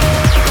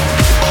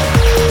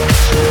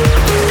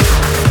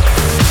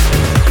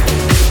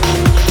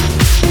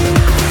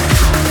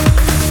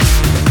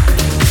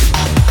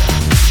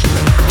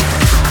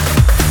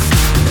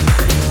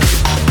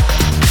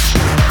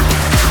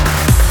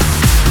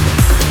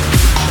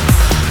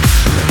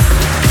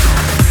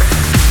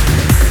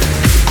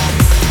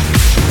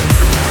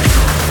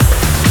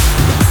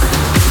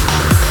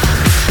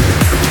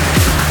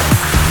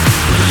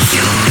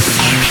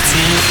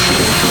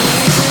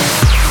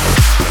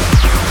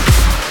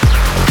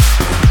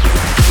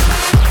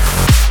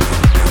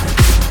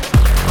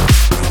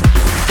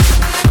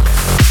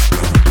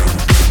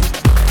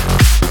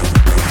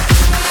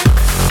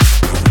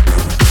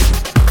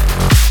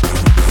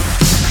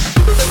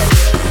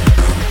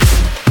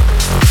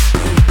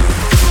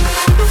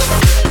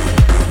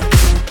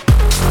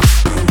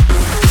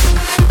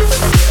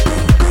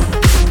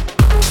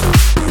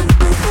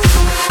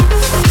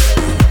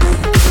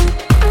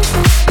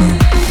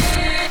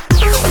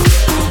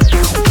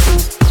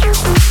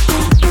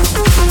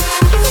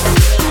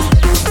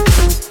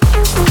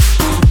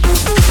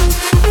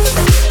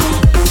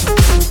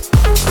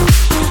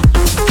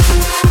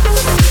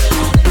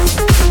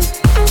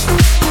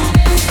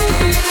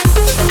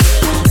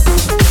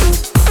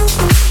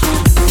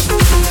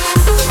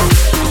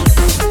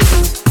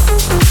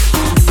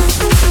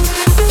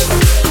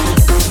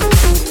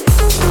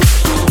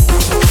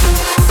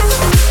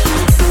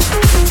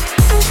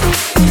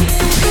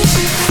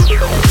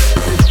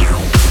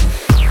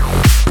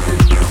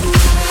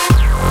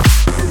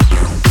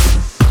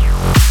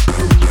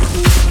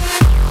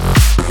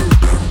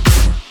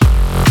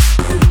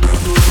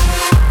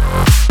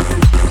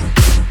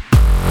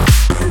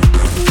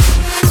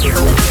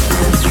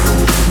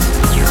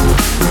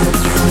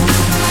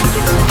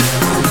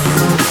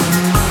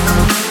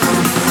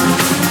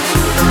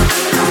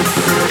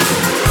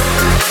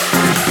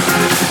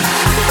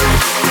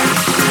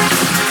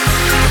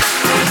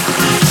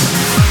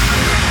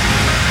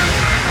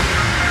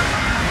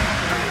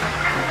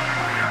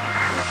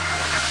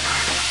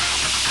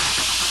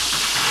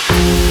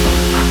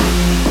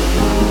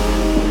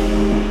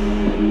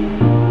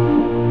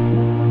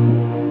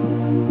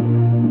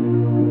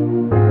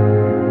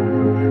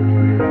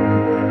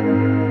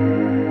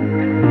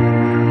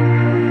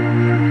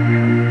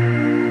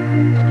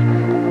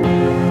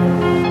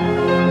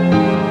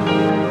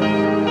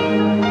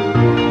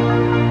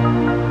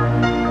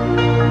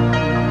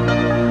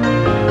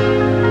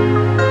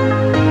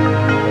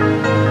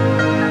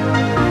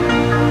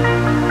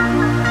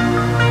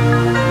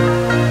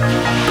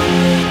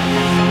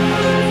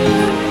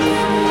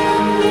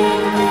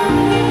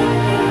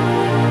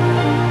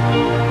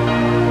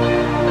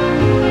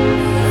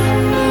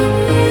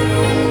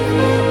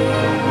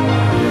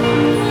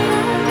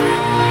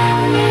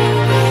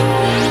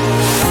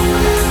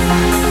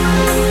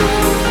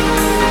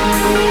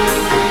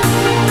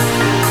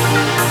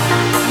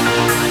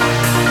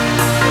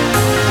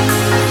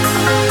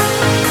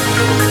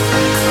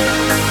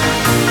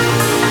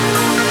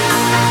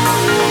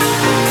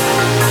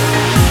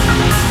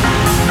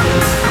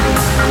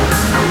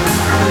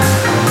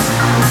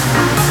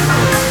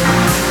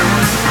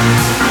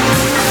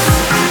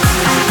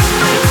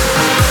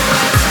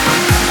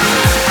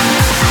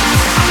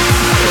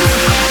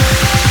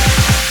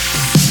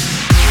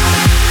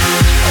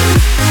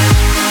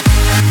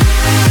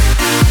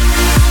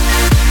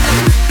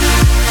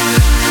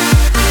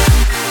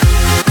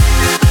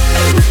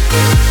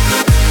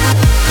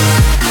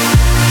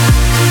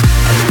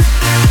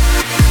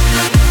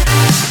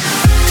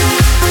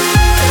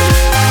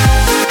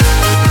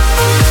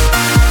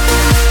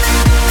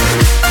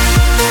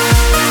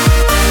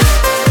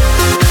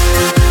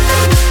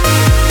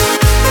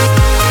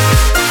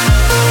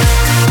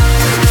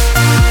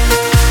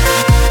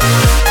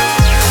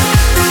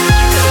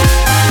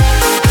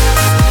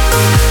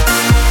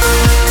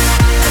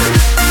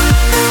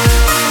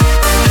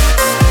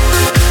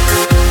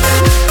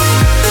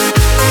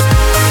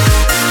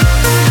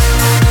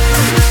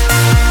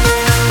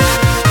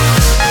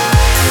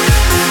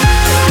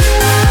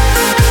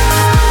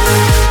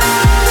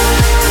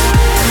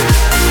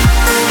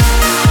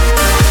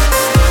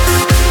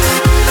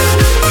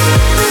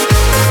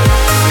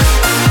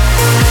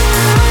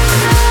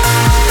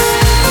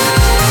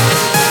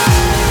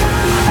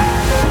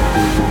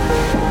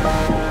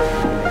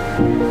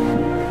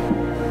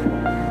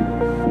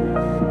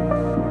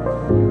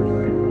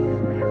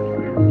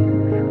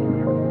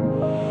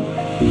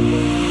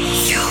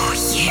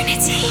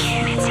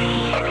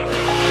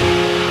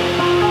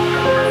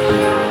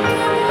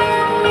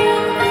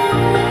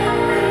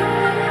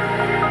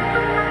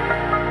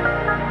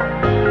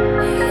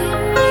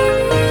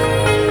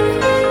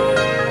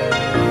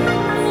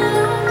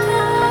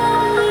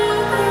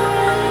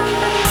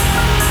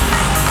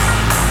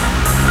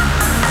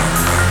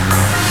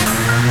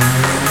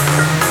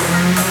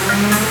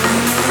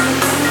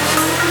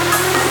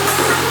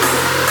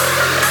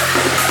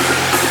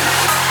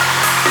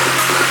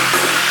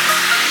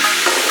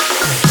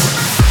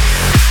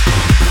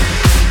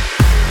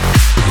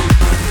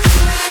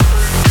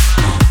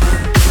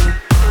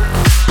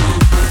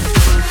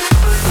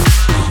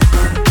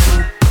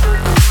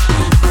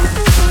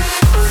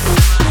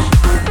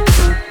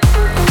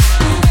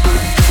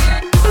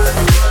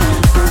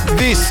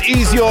 This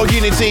is your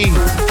Unity.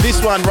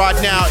 This one right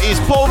now is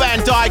Paul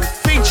Van Dyke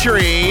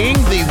featuring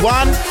the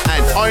one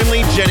and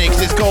only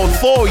Genix. It's called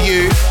For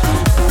You,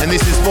 and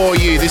this is for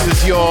you. This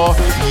is your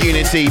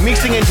Unity.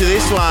 Mixing into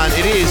this one,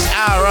 it is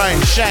our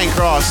own Shane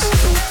Cross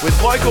with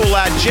local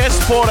lad Jess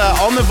Porter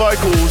on the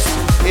vocals.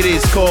 It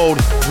is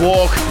called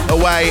Walk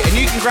Away, and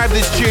you can grab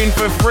this tune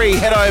for free.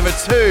 Head over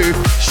to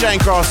Shane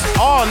Cross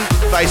on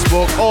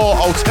Facebook, or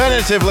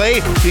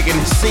alternatively, you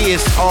can see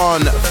us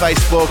on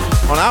Facebook,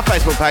 on our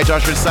Facebook page, I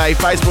should say,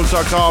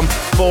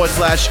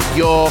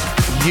 facebook.com/your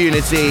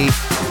Unity.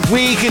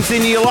 We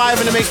continue live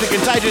in the mix with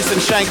Contagious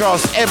and Shane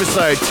Cross,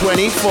 episode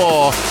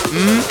 24.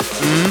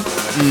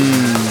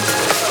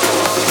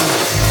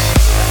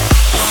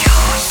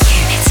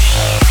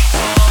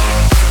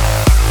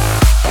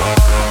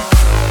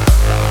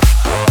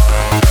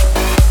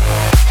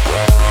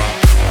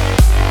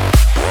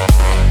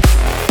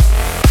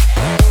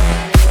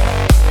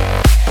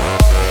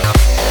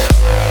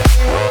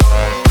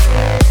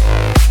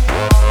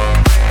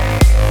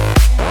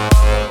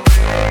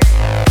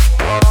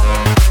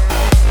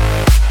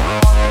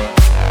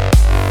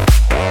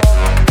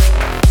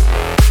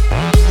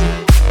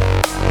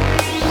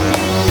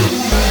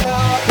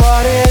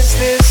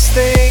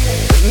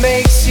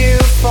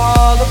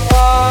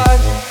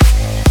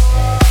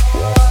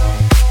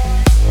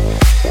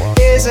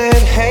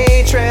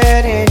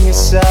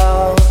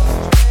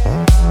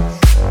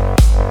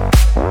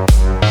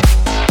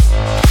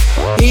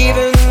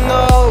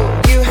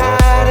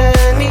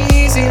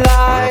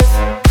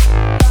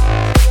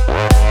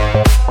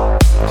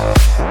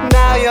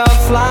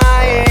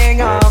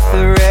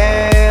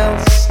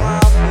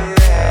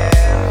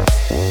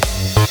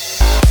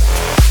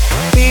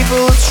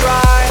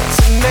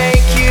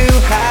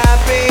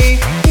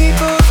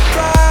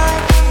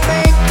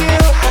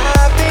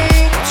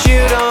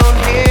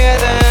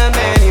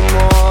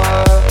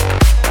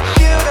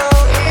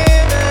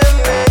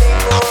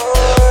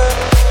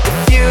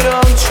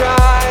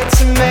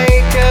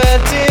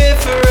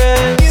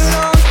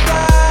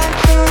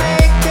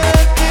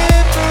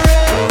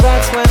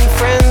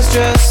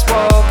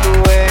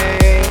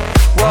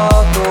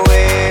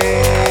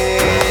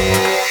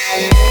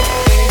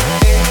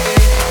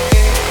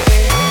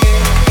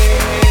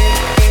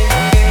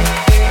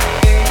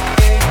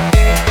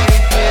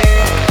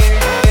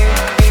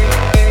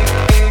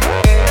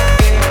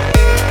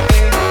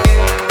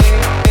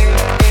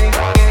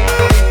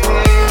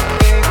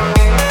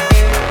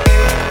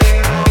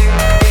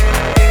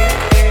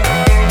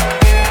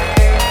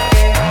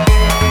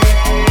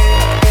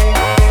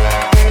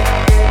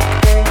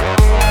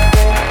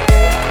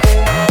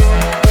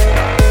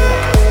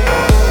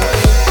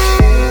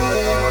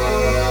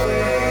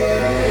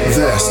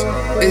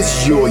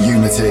 Your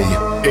Unity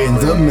in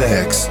the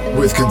mix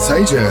with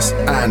Contagious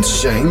and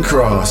Shane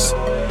Cross.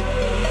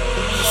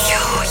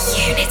 Your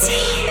Unity.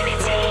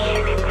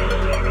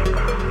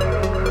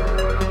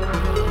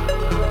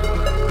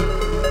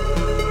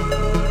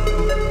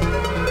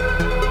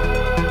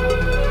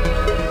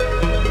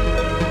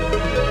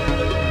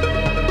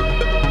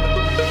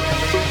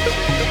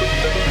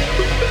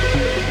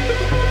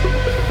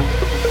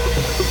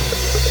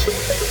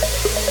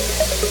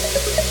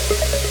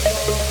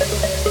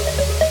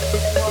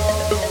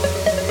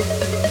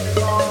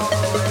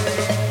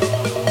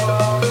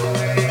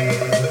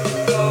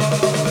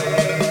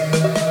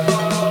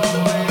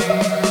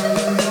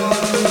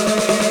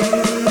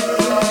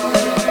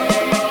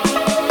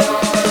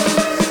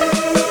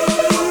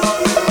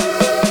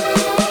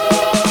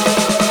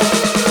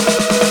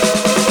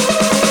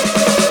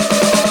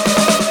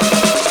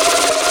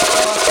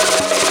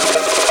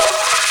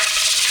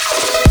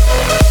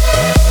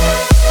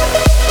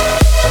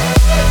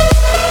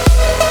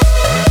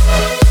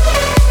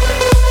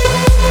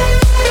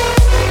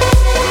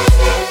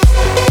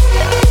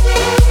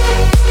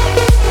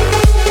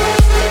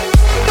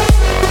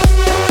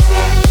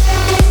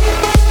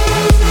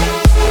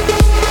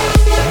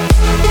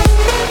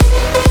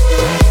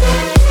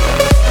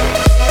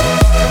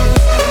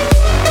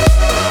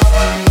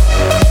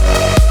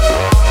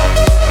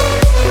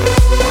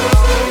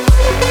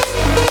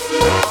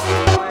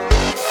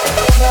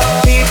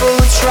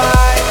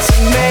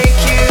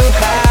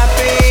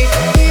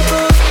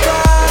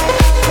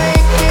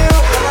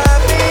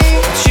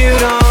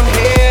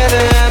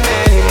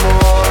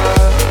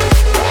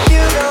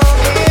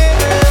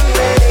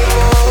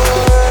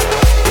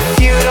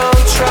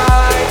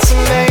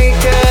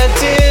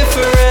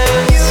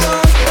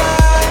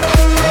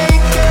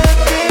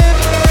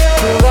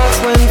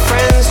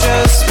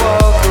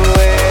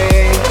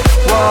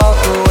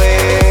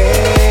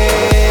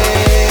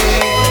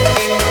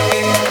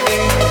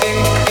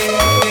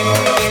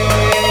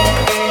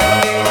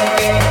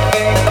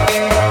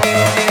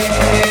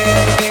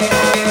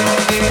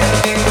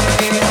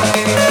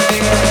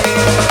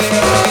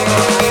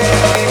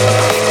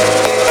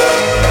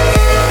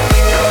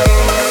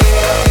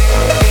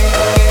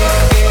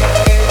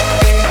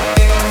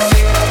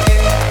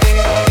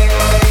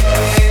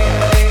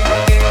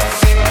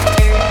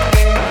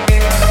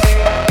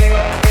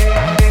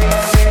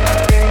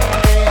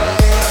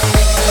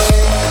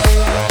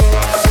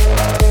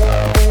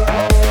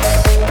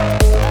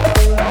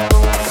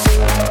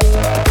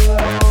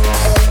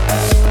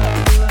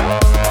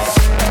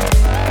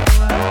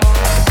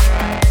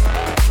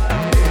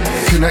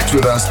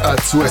 us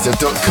at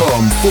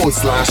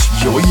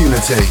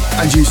twitter.com/yourunity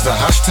and use the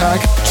hashtag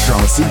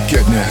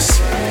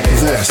TrancyGoodness.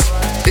 This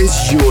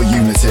is Your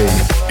Unity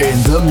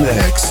in the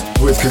mix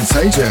with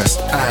Contagious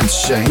and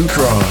Shane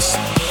Cross.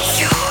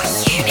 Your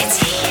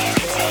Unity.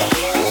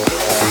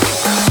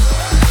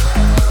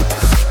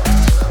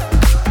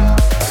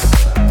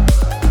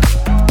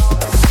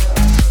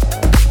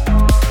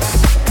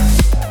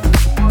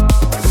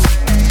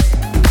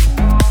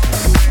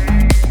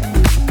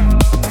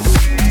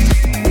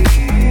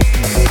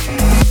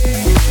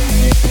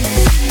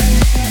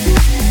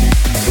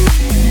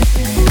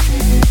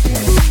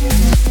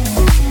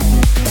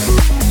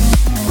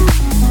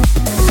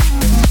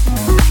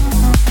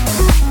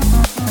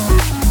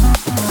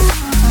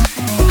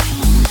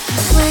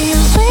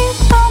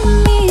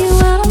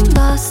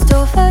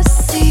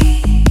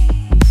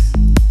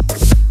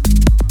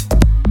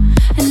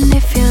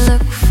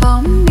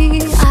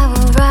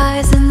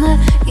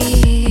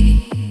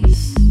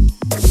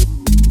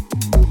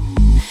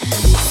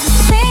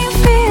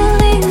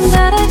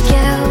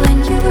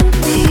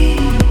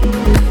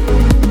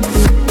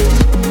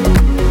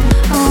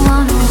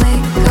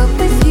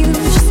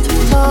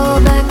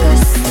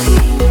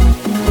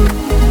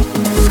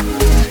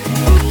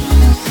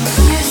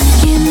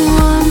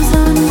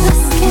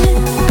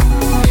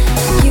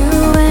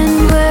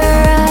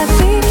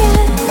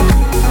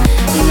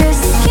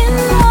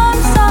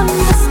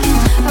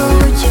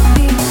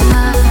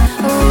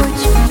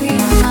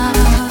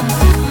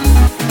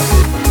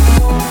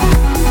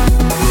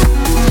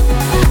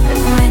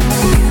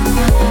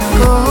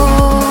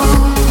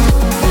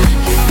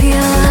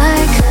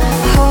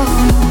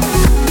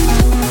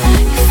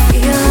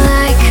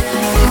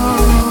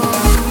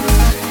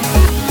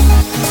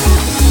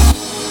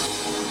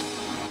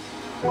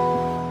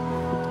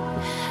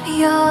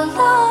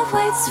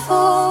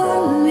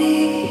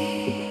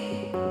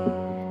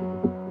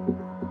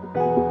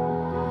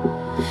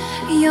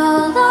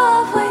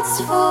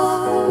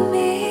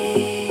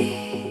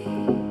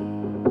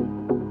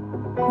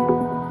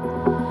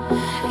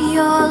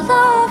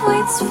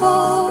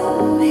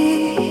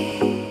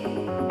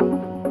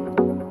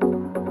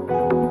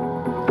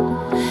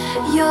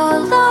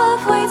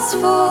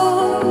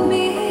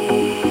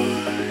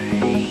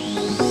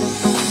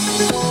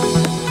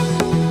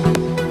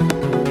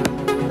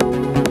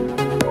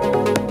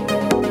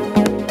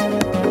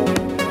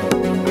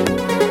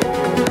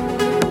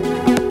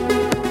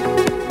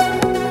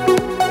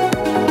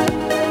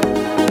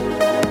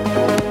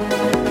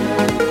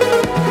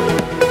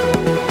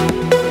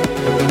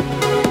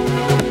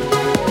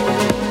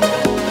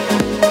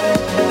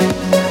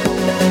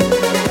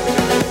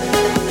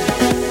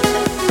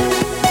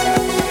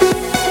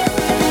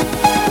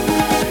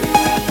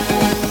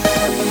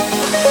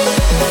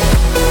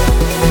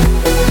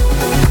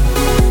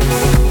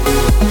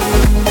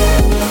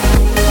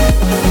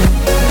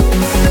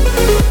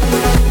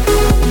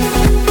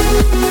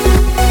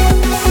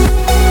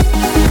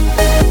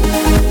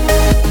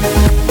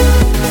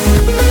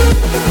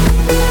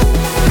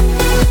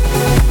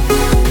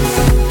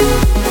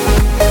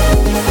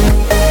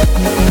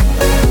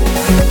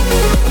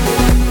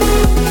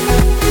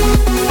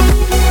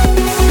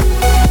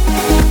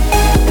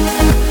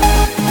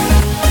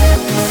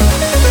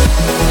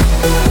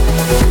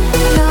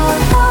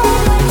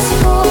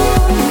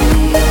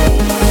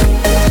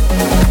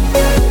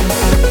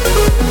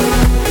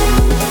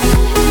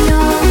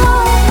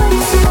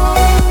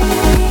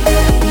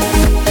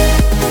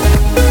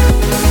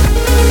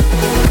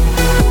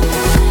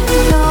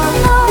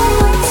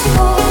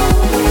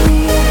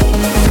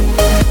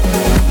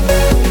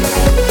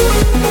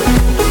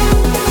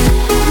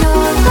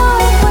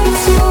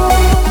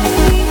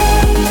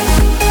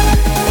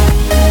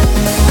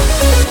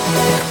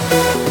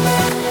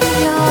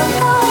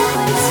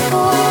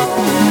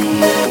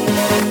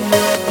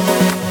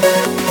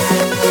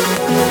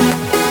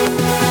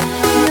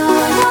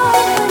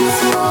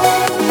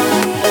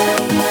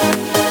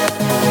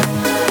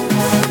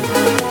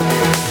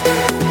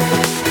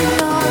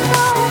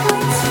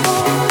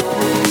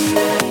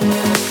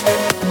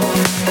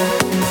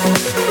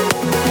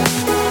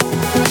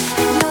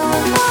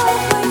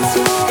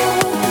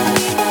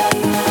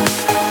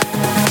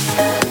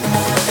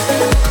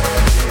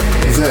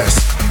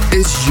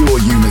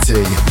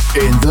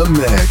 In the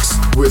mix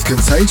with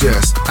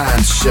Contagious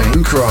and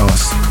Shane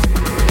Cross.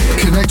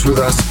 Connect with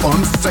us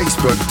on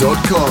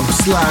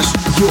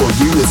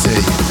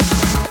facebook.com/yourunity.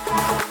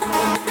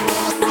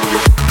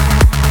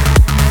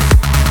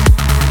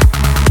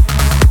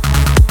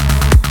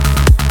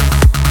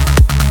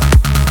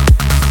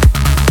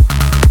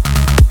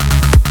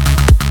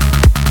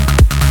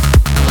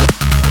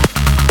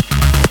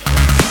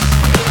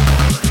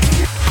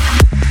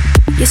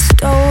 You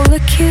stole a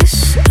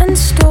kiss and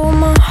stole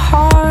my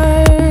heart.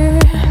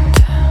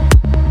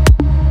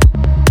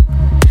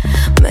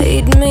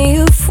 Made me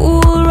a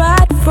fool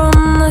right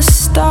from the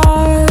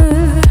start.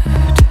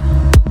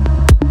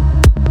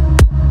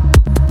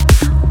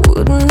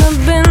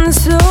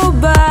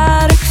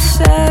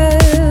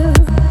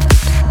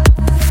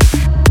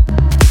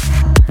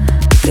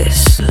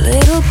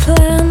 little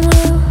plan,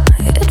 well,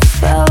 it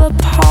fell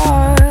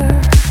apart.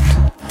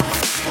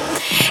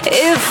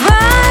 If I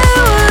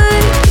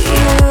were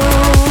you,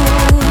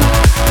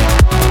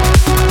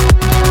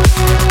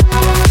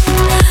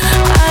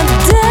 I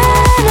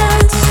dare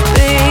not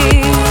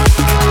speak.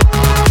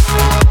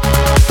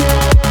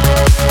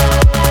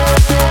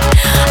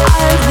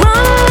 I'd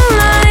run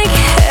like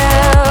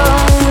hell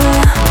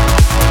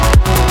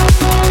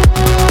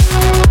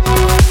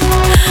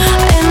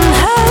and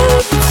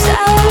hopes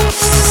I'll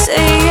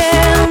see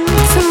him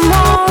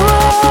tomorrow.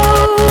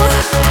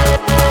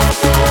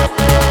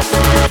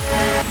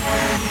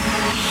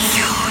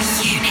 Your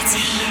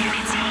unity.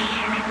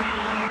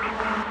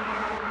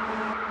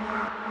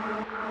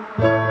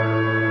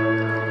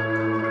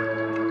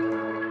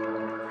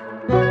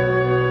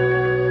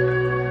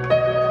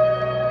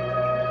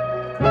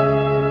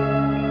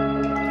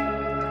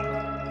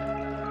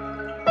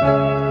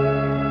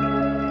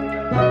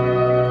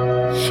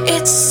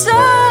 It's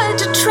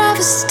such a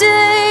travesty,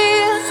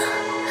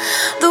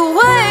 the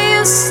way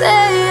you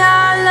say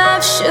our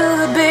love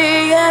should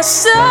be. Yeah,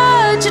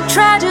 such a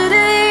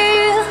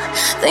tragedy.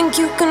 Think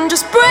you can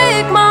just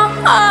break my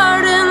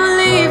heart and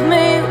leave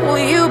me? Well,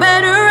 you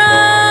better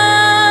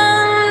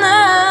run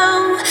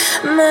now,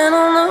 man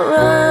on the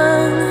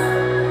run,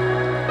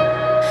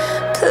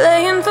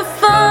 playing for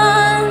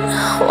fun.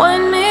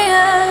 Wind me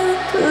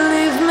up,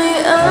 leave me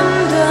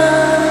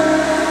undone.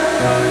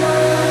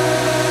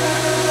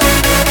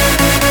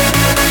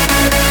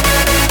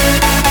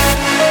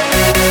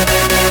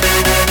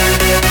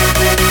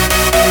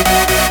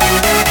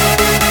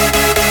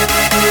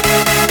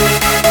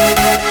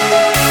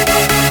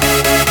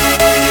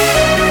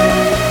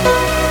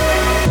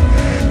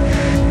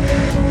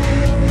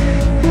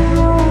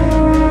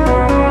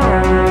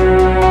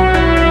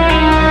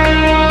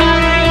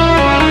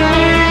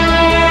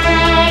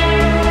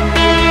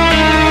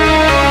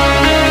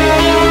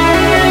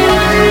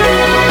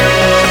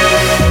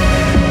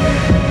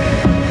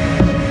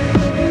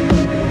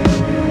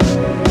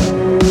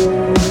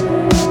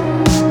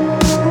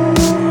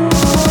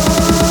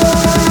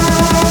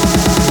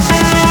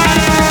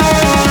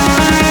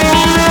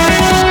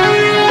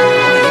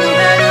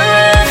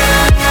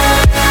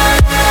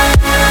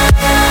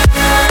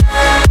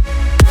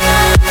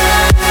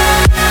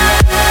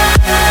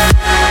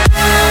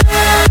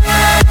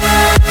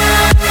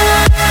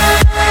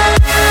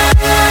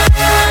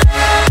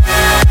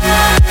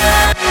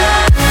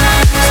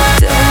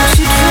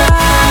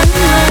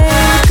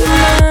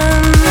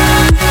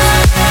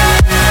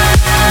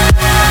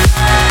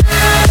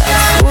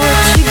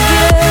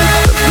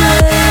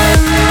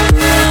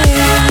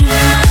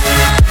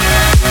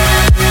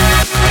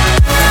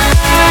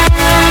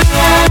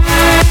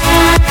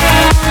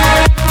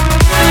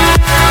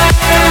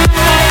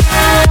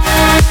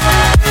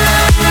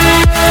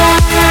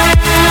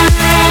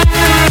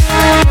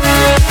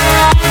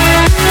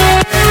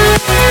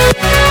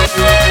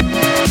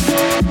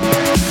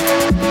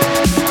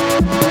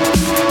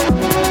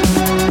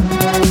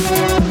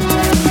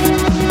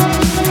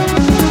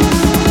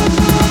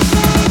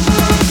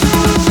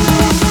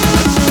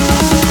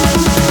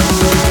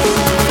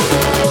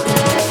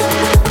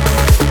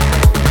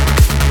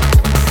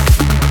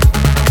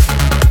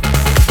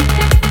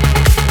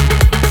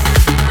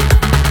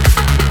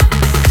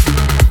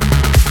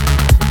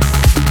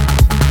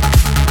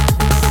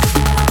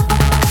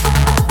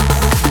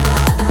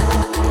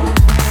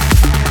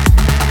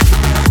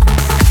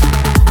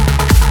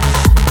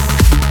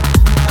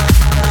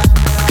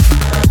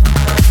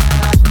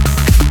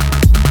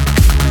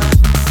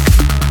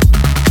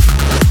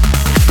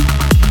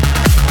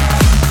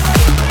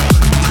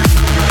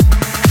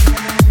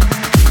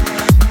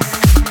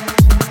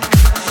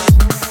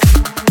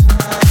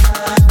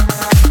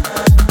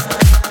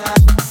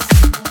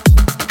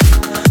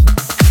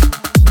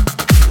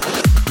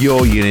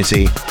 Your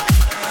unity.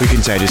 We're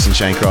Contagious and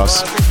Shane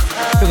Cross.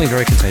 Feeling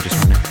very contagious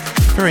right now.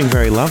 Feeling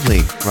very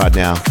lovely right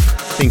now.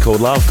 Thing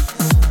called love.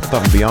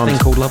 Above and beyond. Thing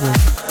called lovely.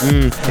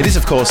 It is,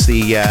 of course,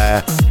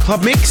 the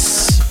Club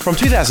Mix from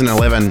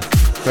 2011.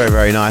 Very,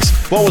 very nice.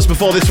 What was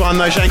before this one,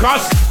 though, Shane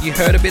Cross? You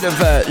heard a bit of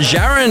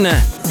Jaren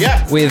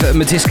Yeah. with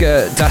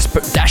Matiska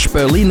Dash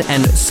Berlin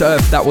and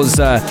Surf. That was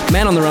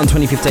Man on the Run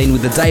 2015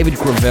 with the David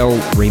Gravel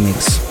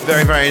remix.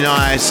 Very, very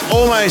nice.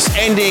 Almost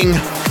ending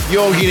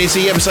Your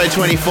Unity, episode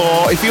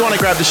 24. If you want to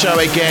grab the show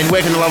again,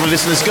 where can the lovely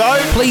listeners go?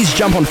 Please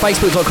jump on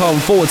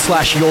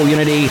facebook.com/Your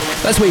Unity.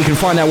 That's where you can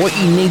find out what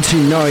you need to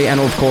know.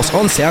 And of course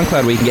on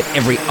SoundCloud where you can get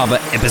every other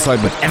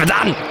episode we've ever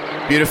done.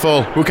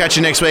 Beautiful. We'll catch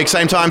you next week.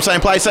 Same time,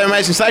 same place, same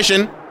amazing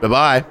station.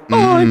 Bye-bye.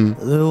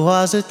 There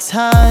was a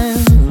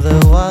time, there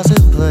was a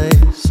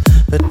place,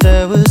 but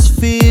there was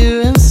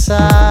fear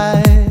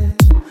inside.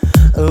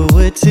 A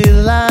witty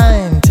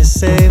line to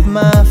save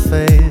my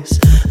face,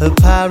 a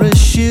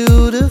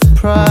parachute of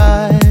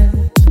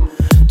pride.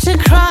 To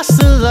cross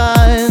the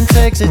line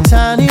takes a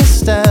tiny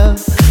step,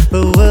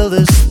 but will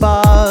the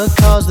spark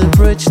cause the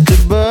bridge to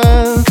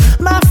burn?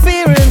 My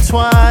fear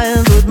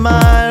entwined with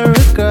my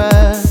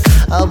regret,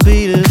 I'll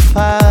beat a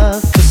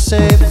path for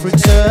safe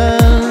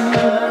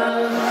return.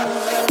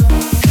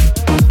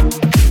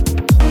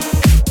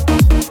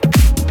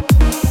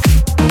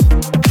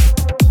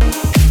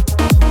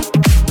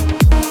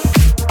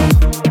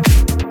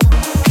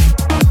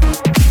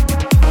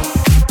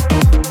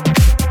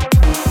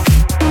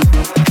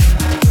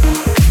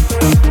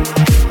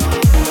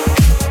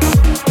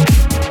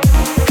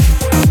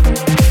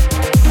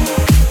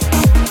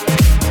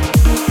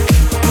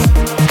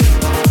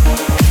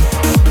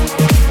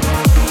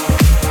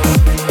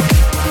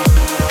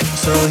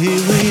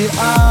 here we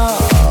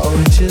are,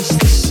 we're just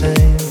the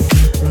same,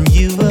 and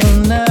you will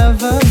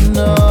never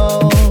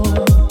know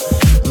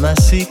my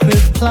secret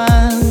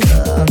plan,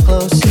 how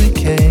close we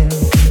came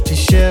to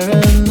share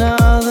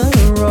another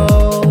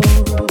road.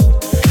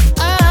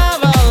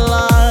 Have I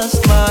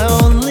lost my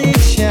only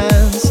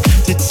chance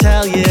to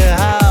tell you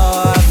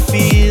how I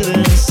feel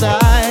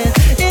inside?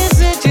 Is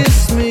it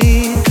just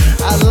me?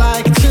 I'd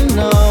like to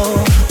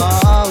know.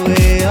 Are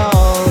we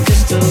all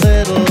just a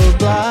little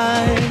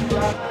blind?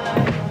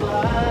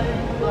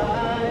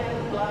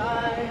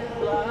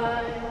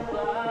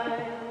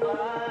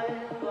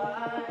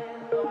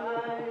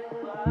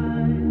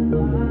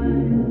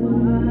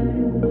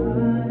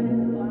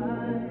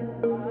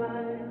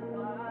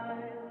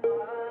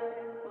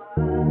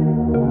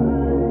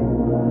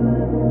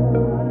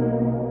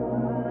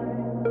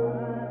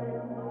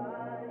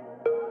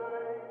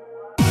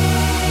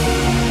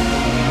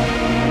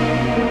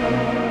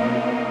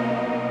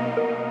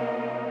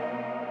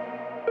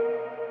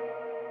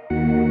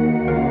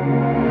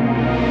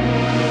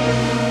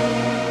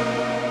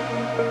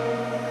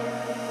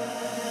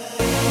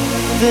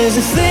 There's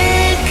a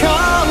thing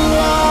called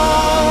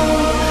love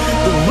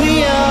that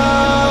we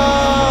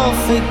all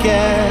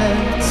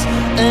forget,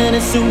 and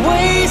it's a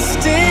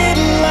wasted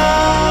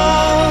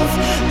love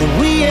that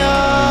we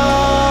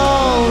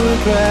all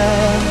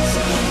regret.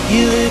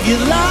 You live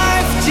your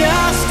life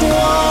just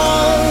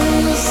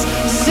once,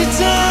 sit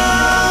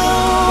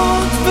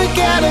down,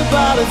 forget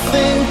about a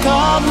thing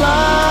called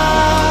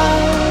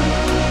love.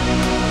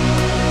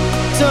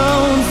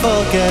 Don't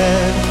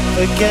forget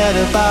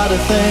about a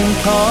thing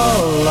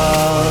called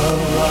love.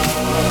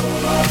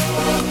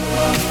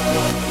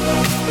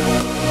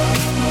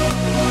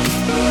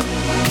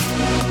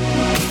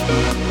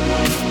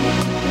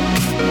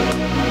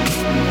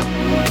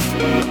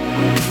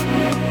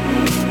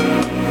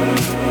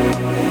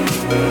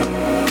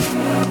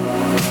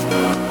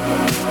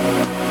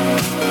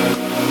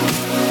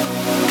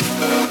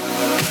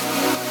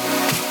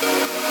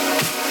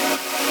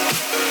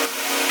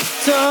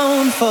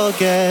 Don't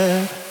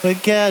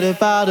forget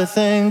about a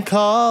thing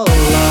called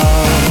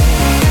love.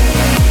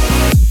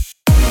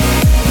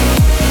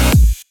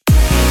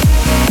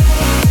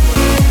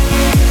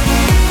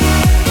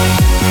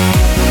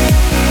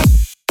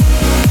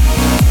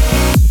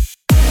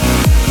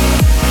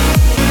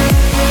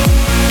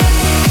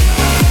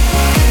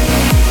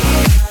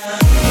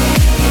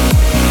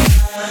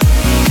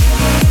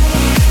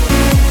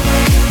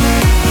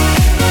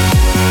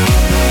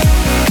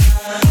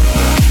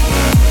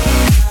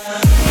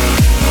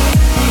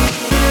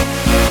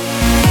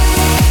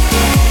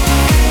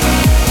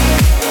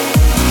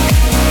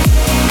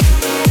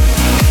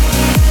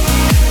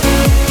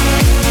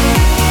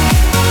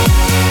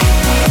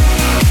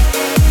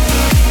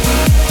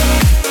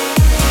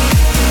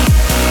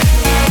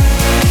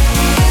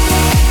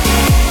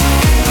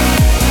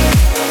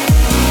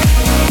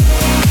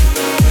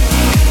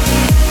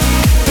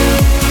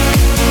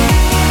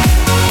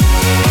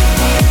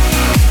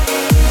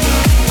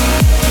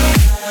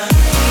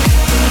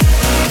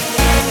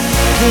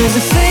 There's a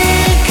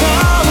thing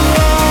called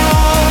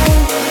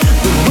love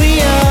that we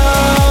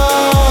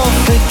all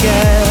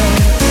forget,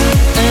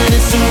 and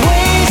it's a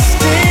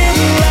wasted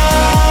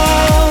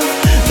love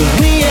that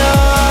we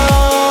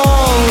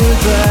all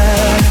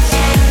regret.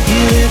 You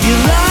live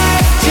your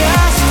life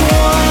just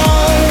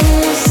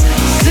once,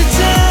 sit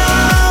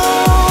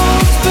down,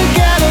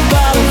 forget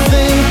about a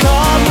thing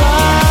called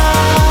love.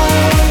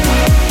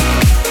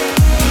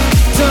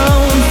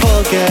 Don't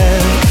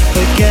forget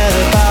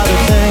about a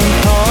thing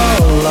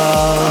called love.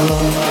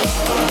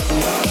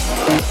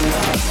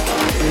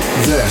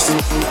 This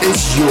is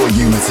your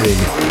Unity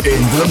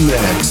in the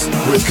mix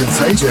with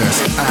Contagious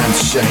and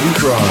Shane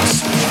Cross.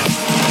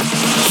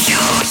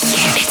 Your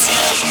Unity.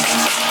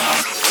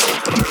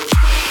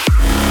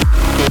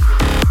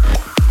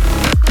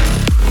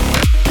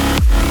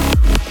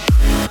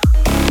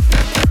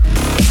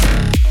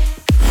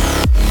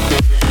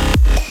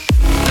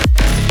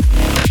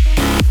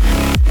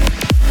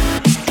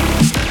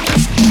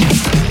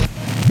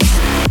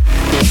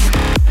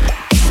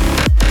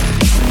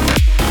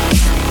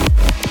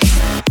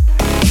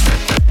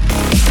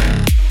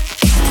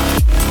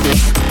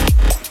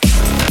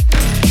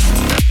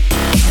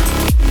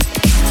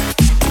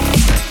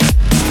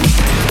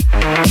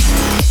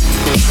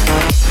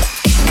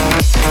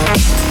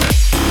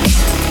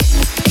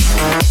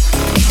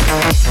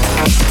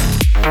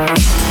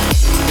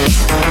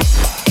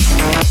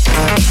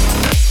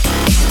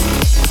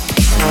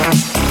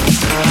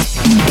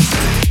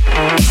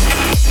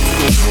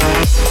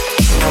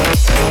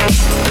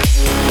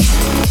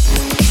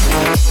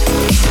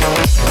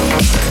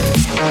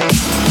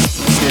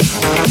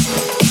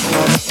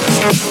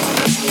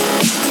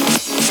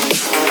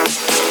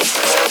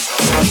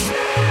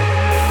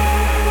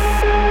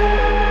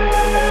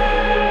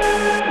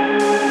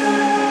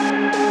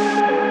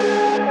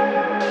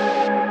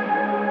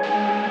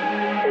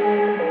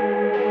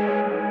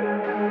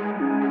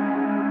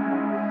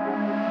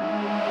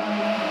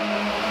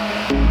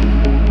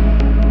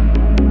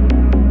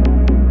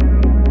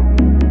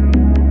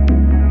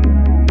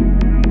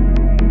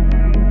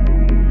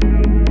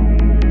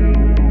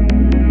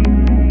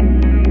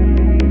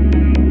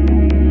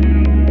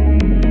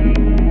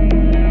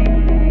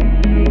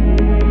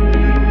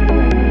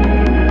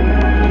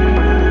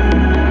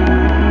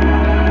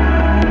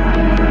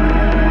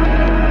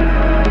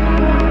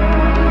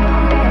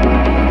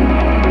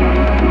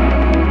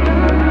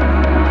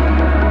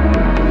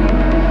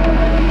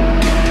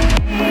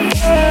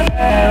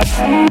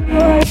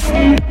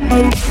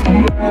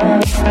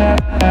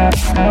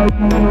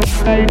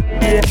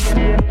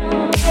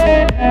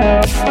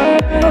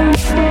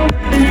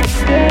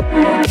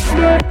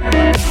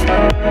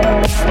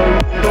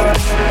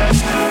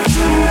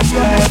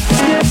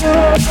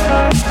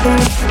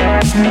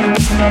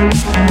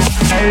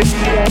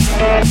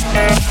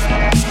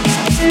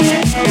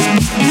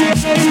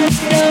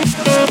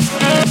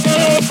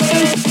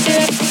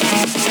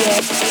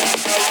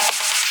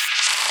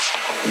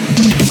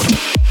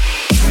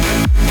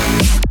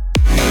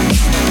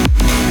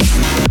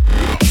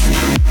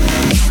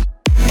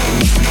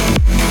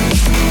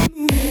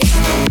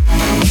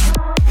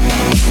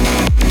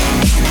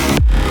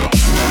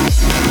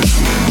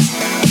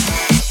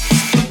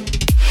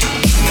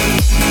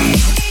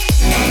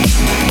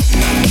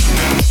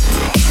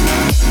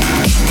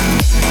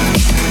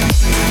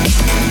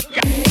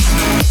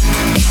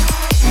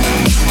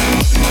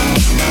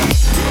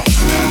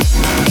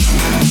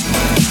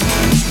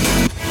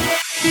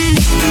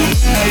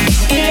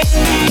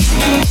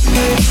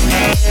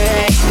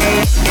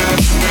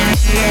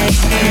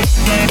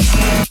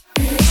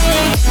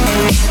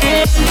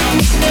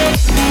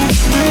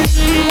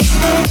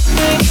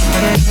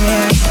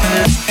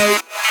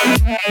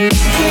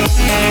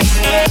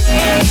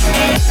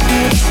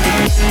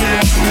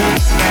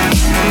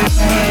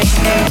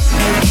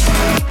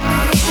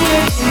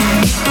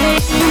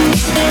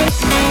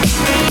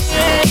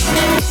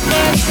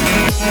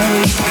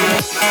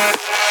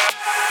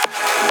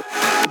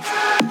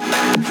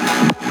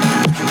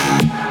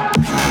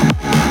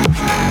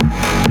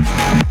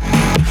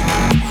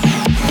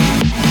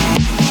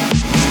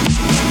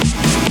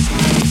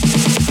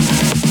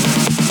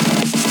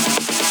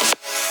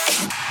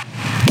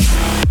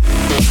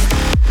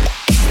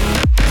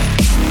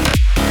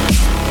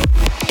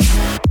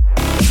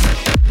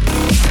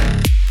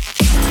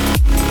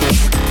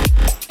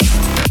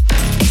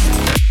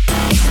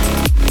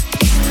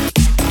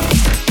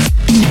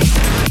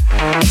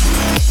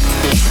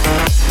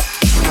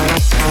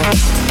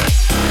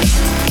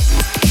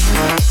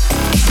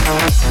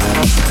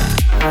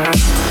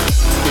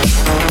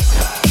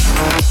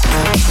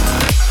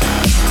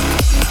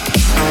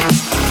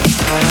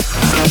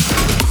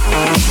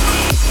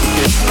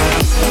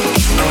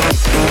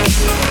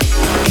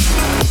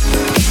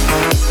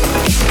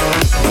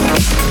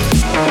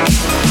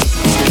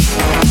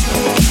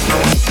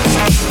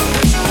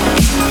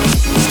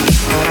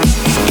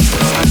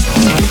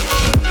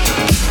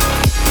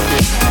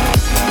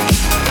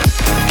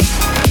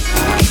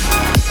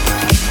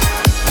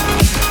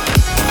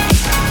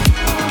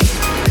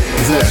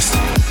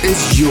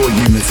 It's your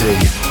unity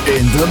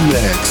in the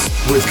mix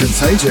with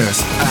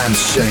Contagious and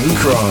Shane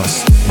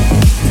Cross.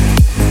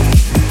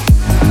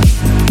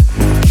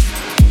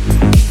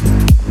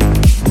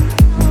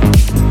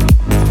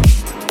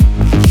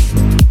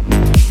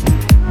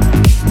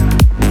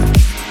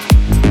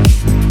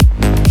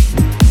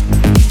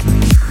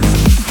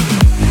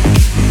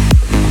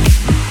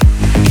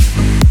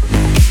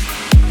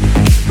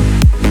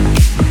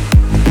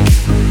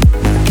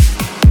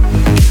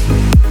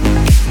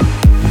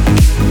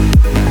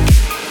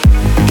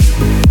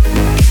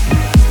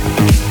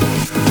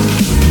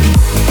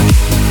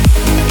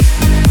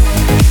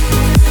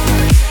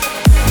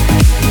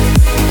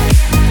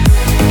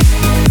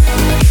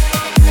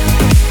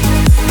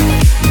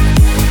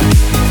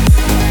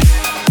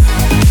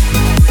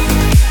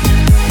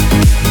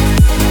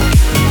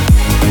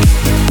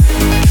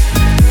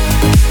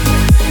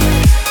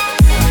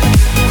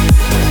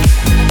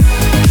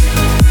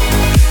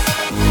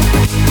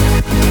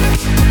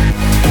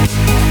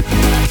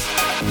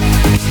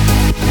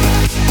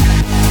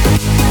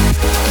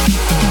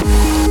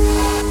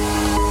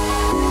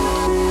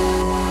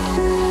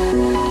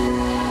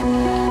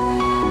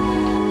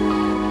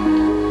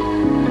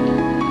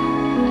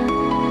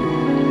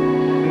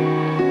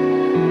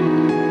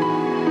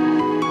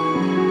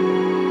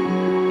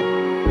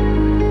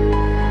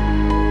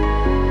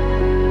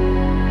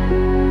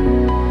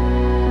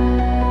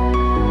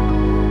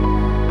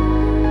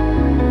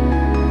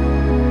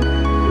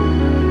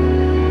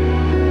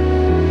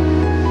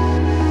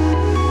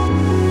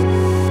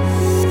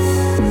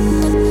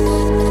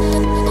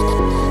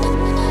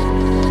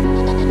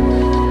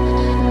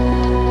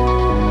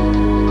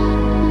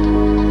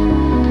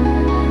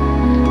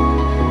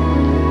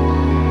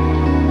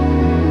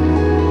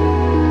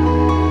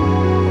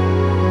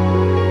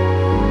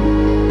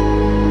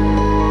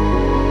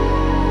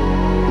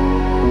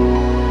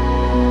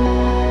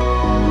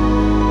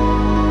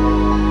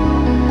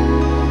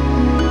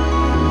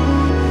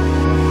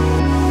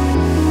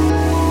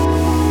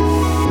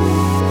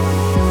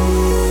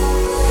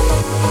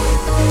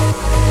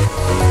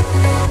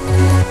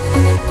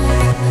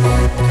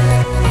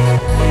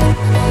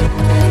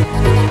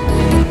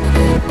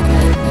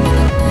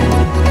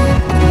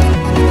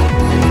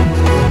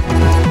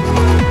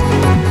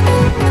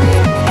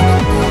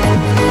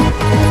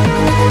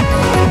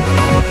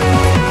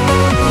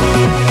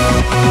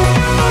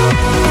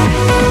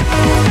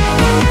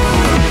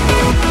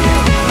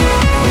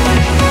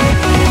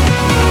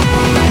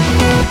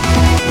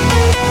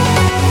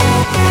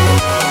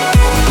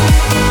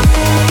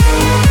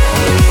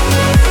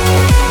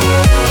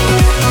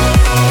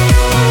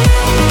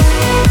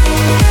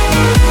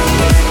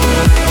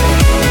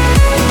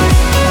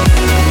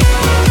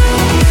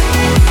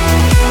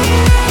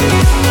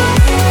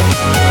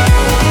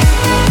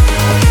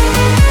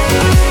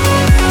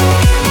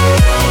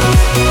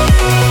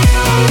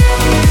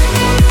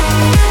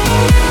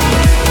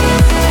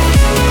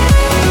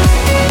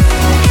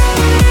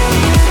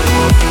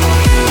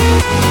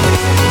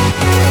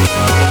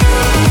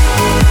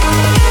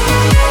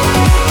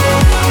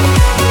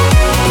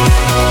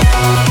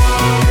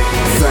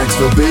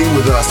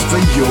 just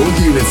for your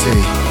unity.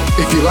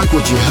 If you like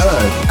what you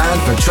heard and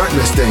for track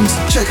listings,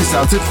 check us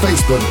out at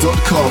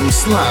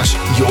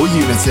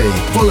facebook.com/yourunity.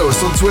 Follow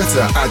us on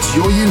Twitter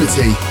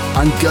 @yourunity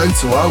and go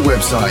to our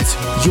website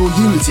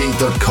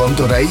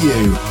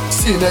yourunity.com.au.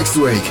 See you next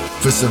week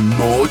for some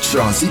more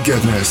trancey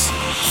goodness.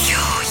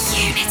 Your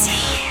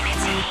Unity.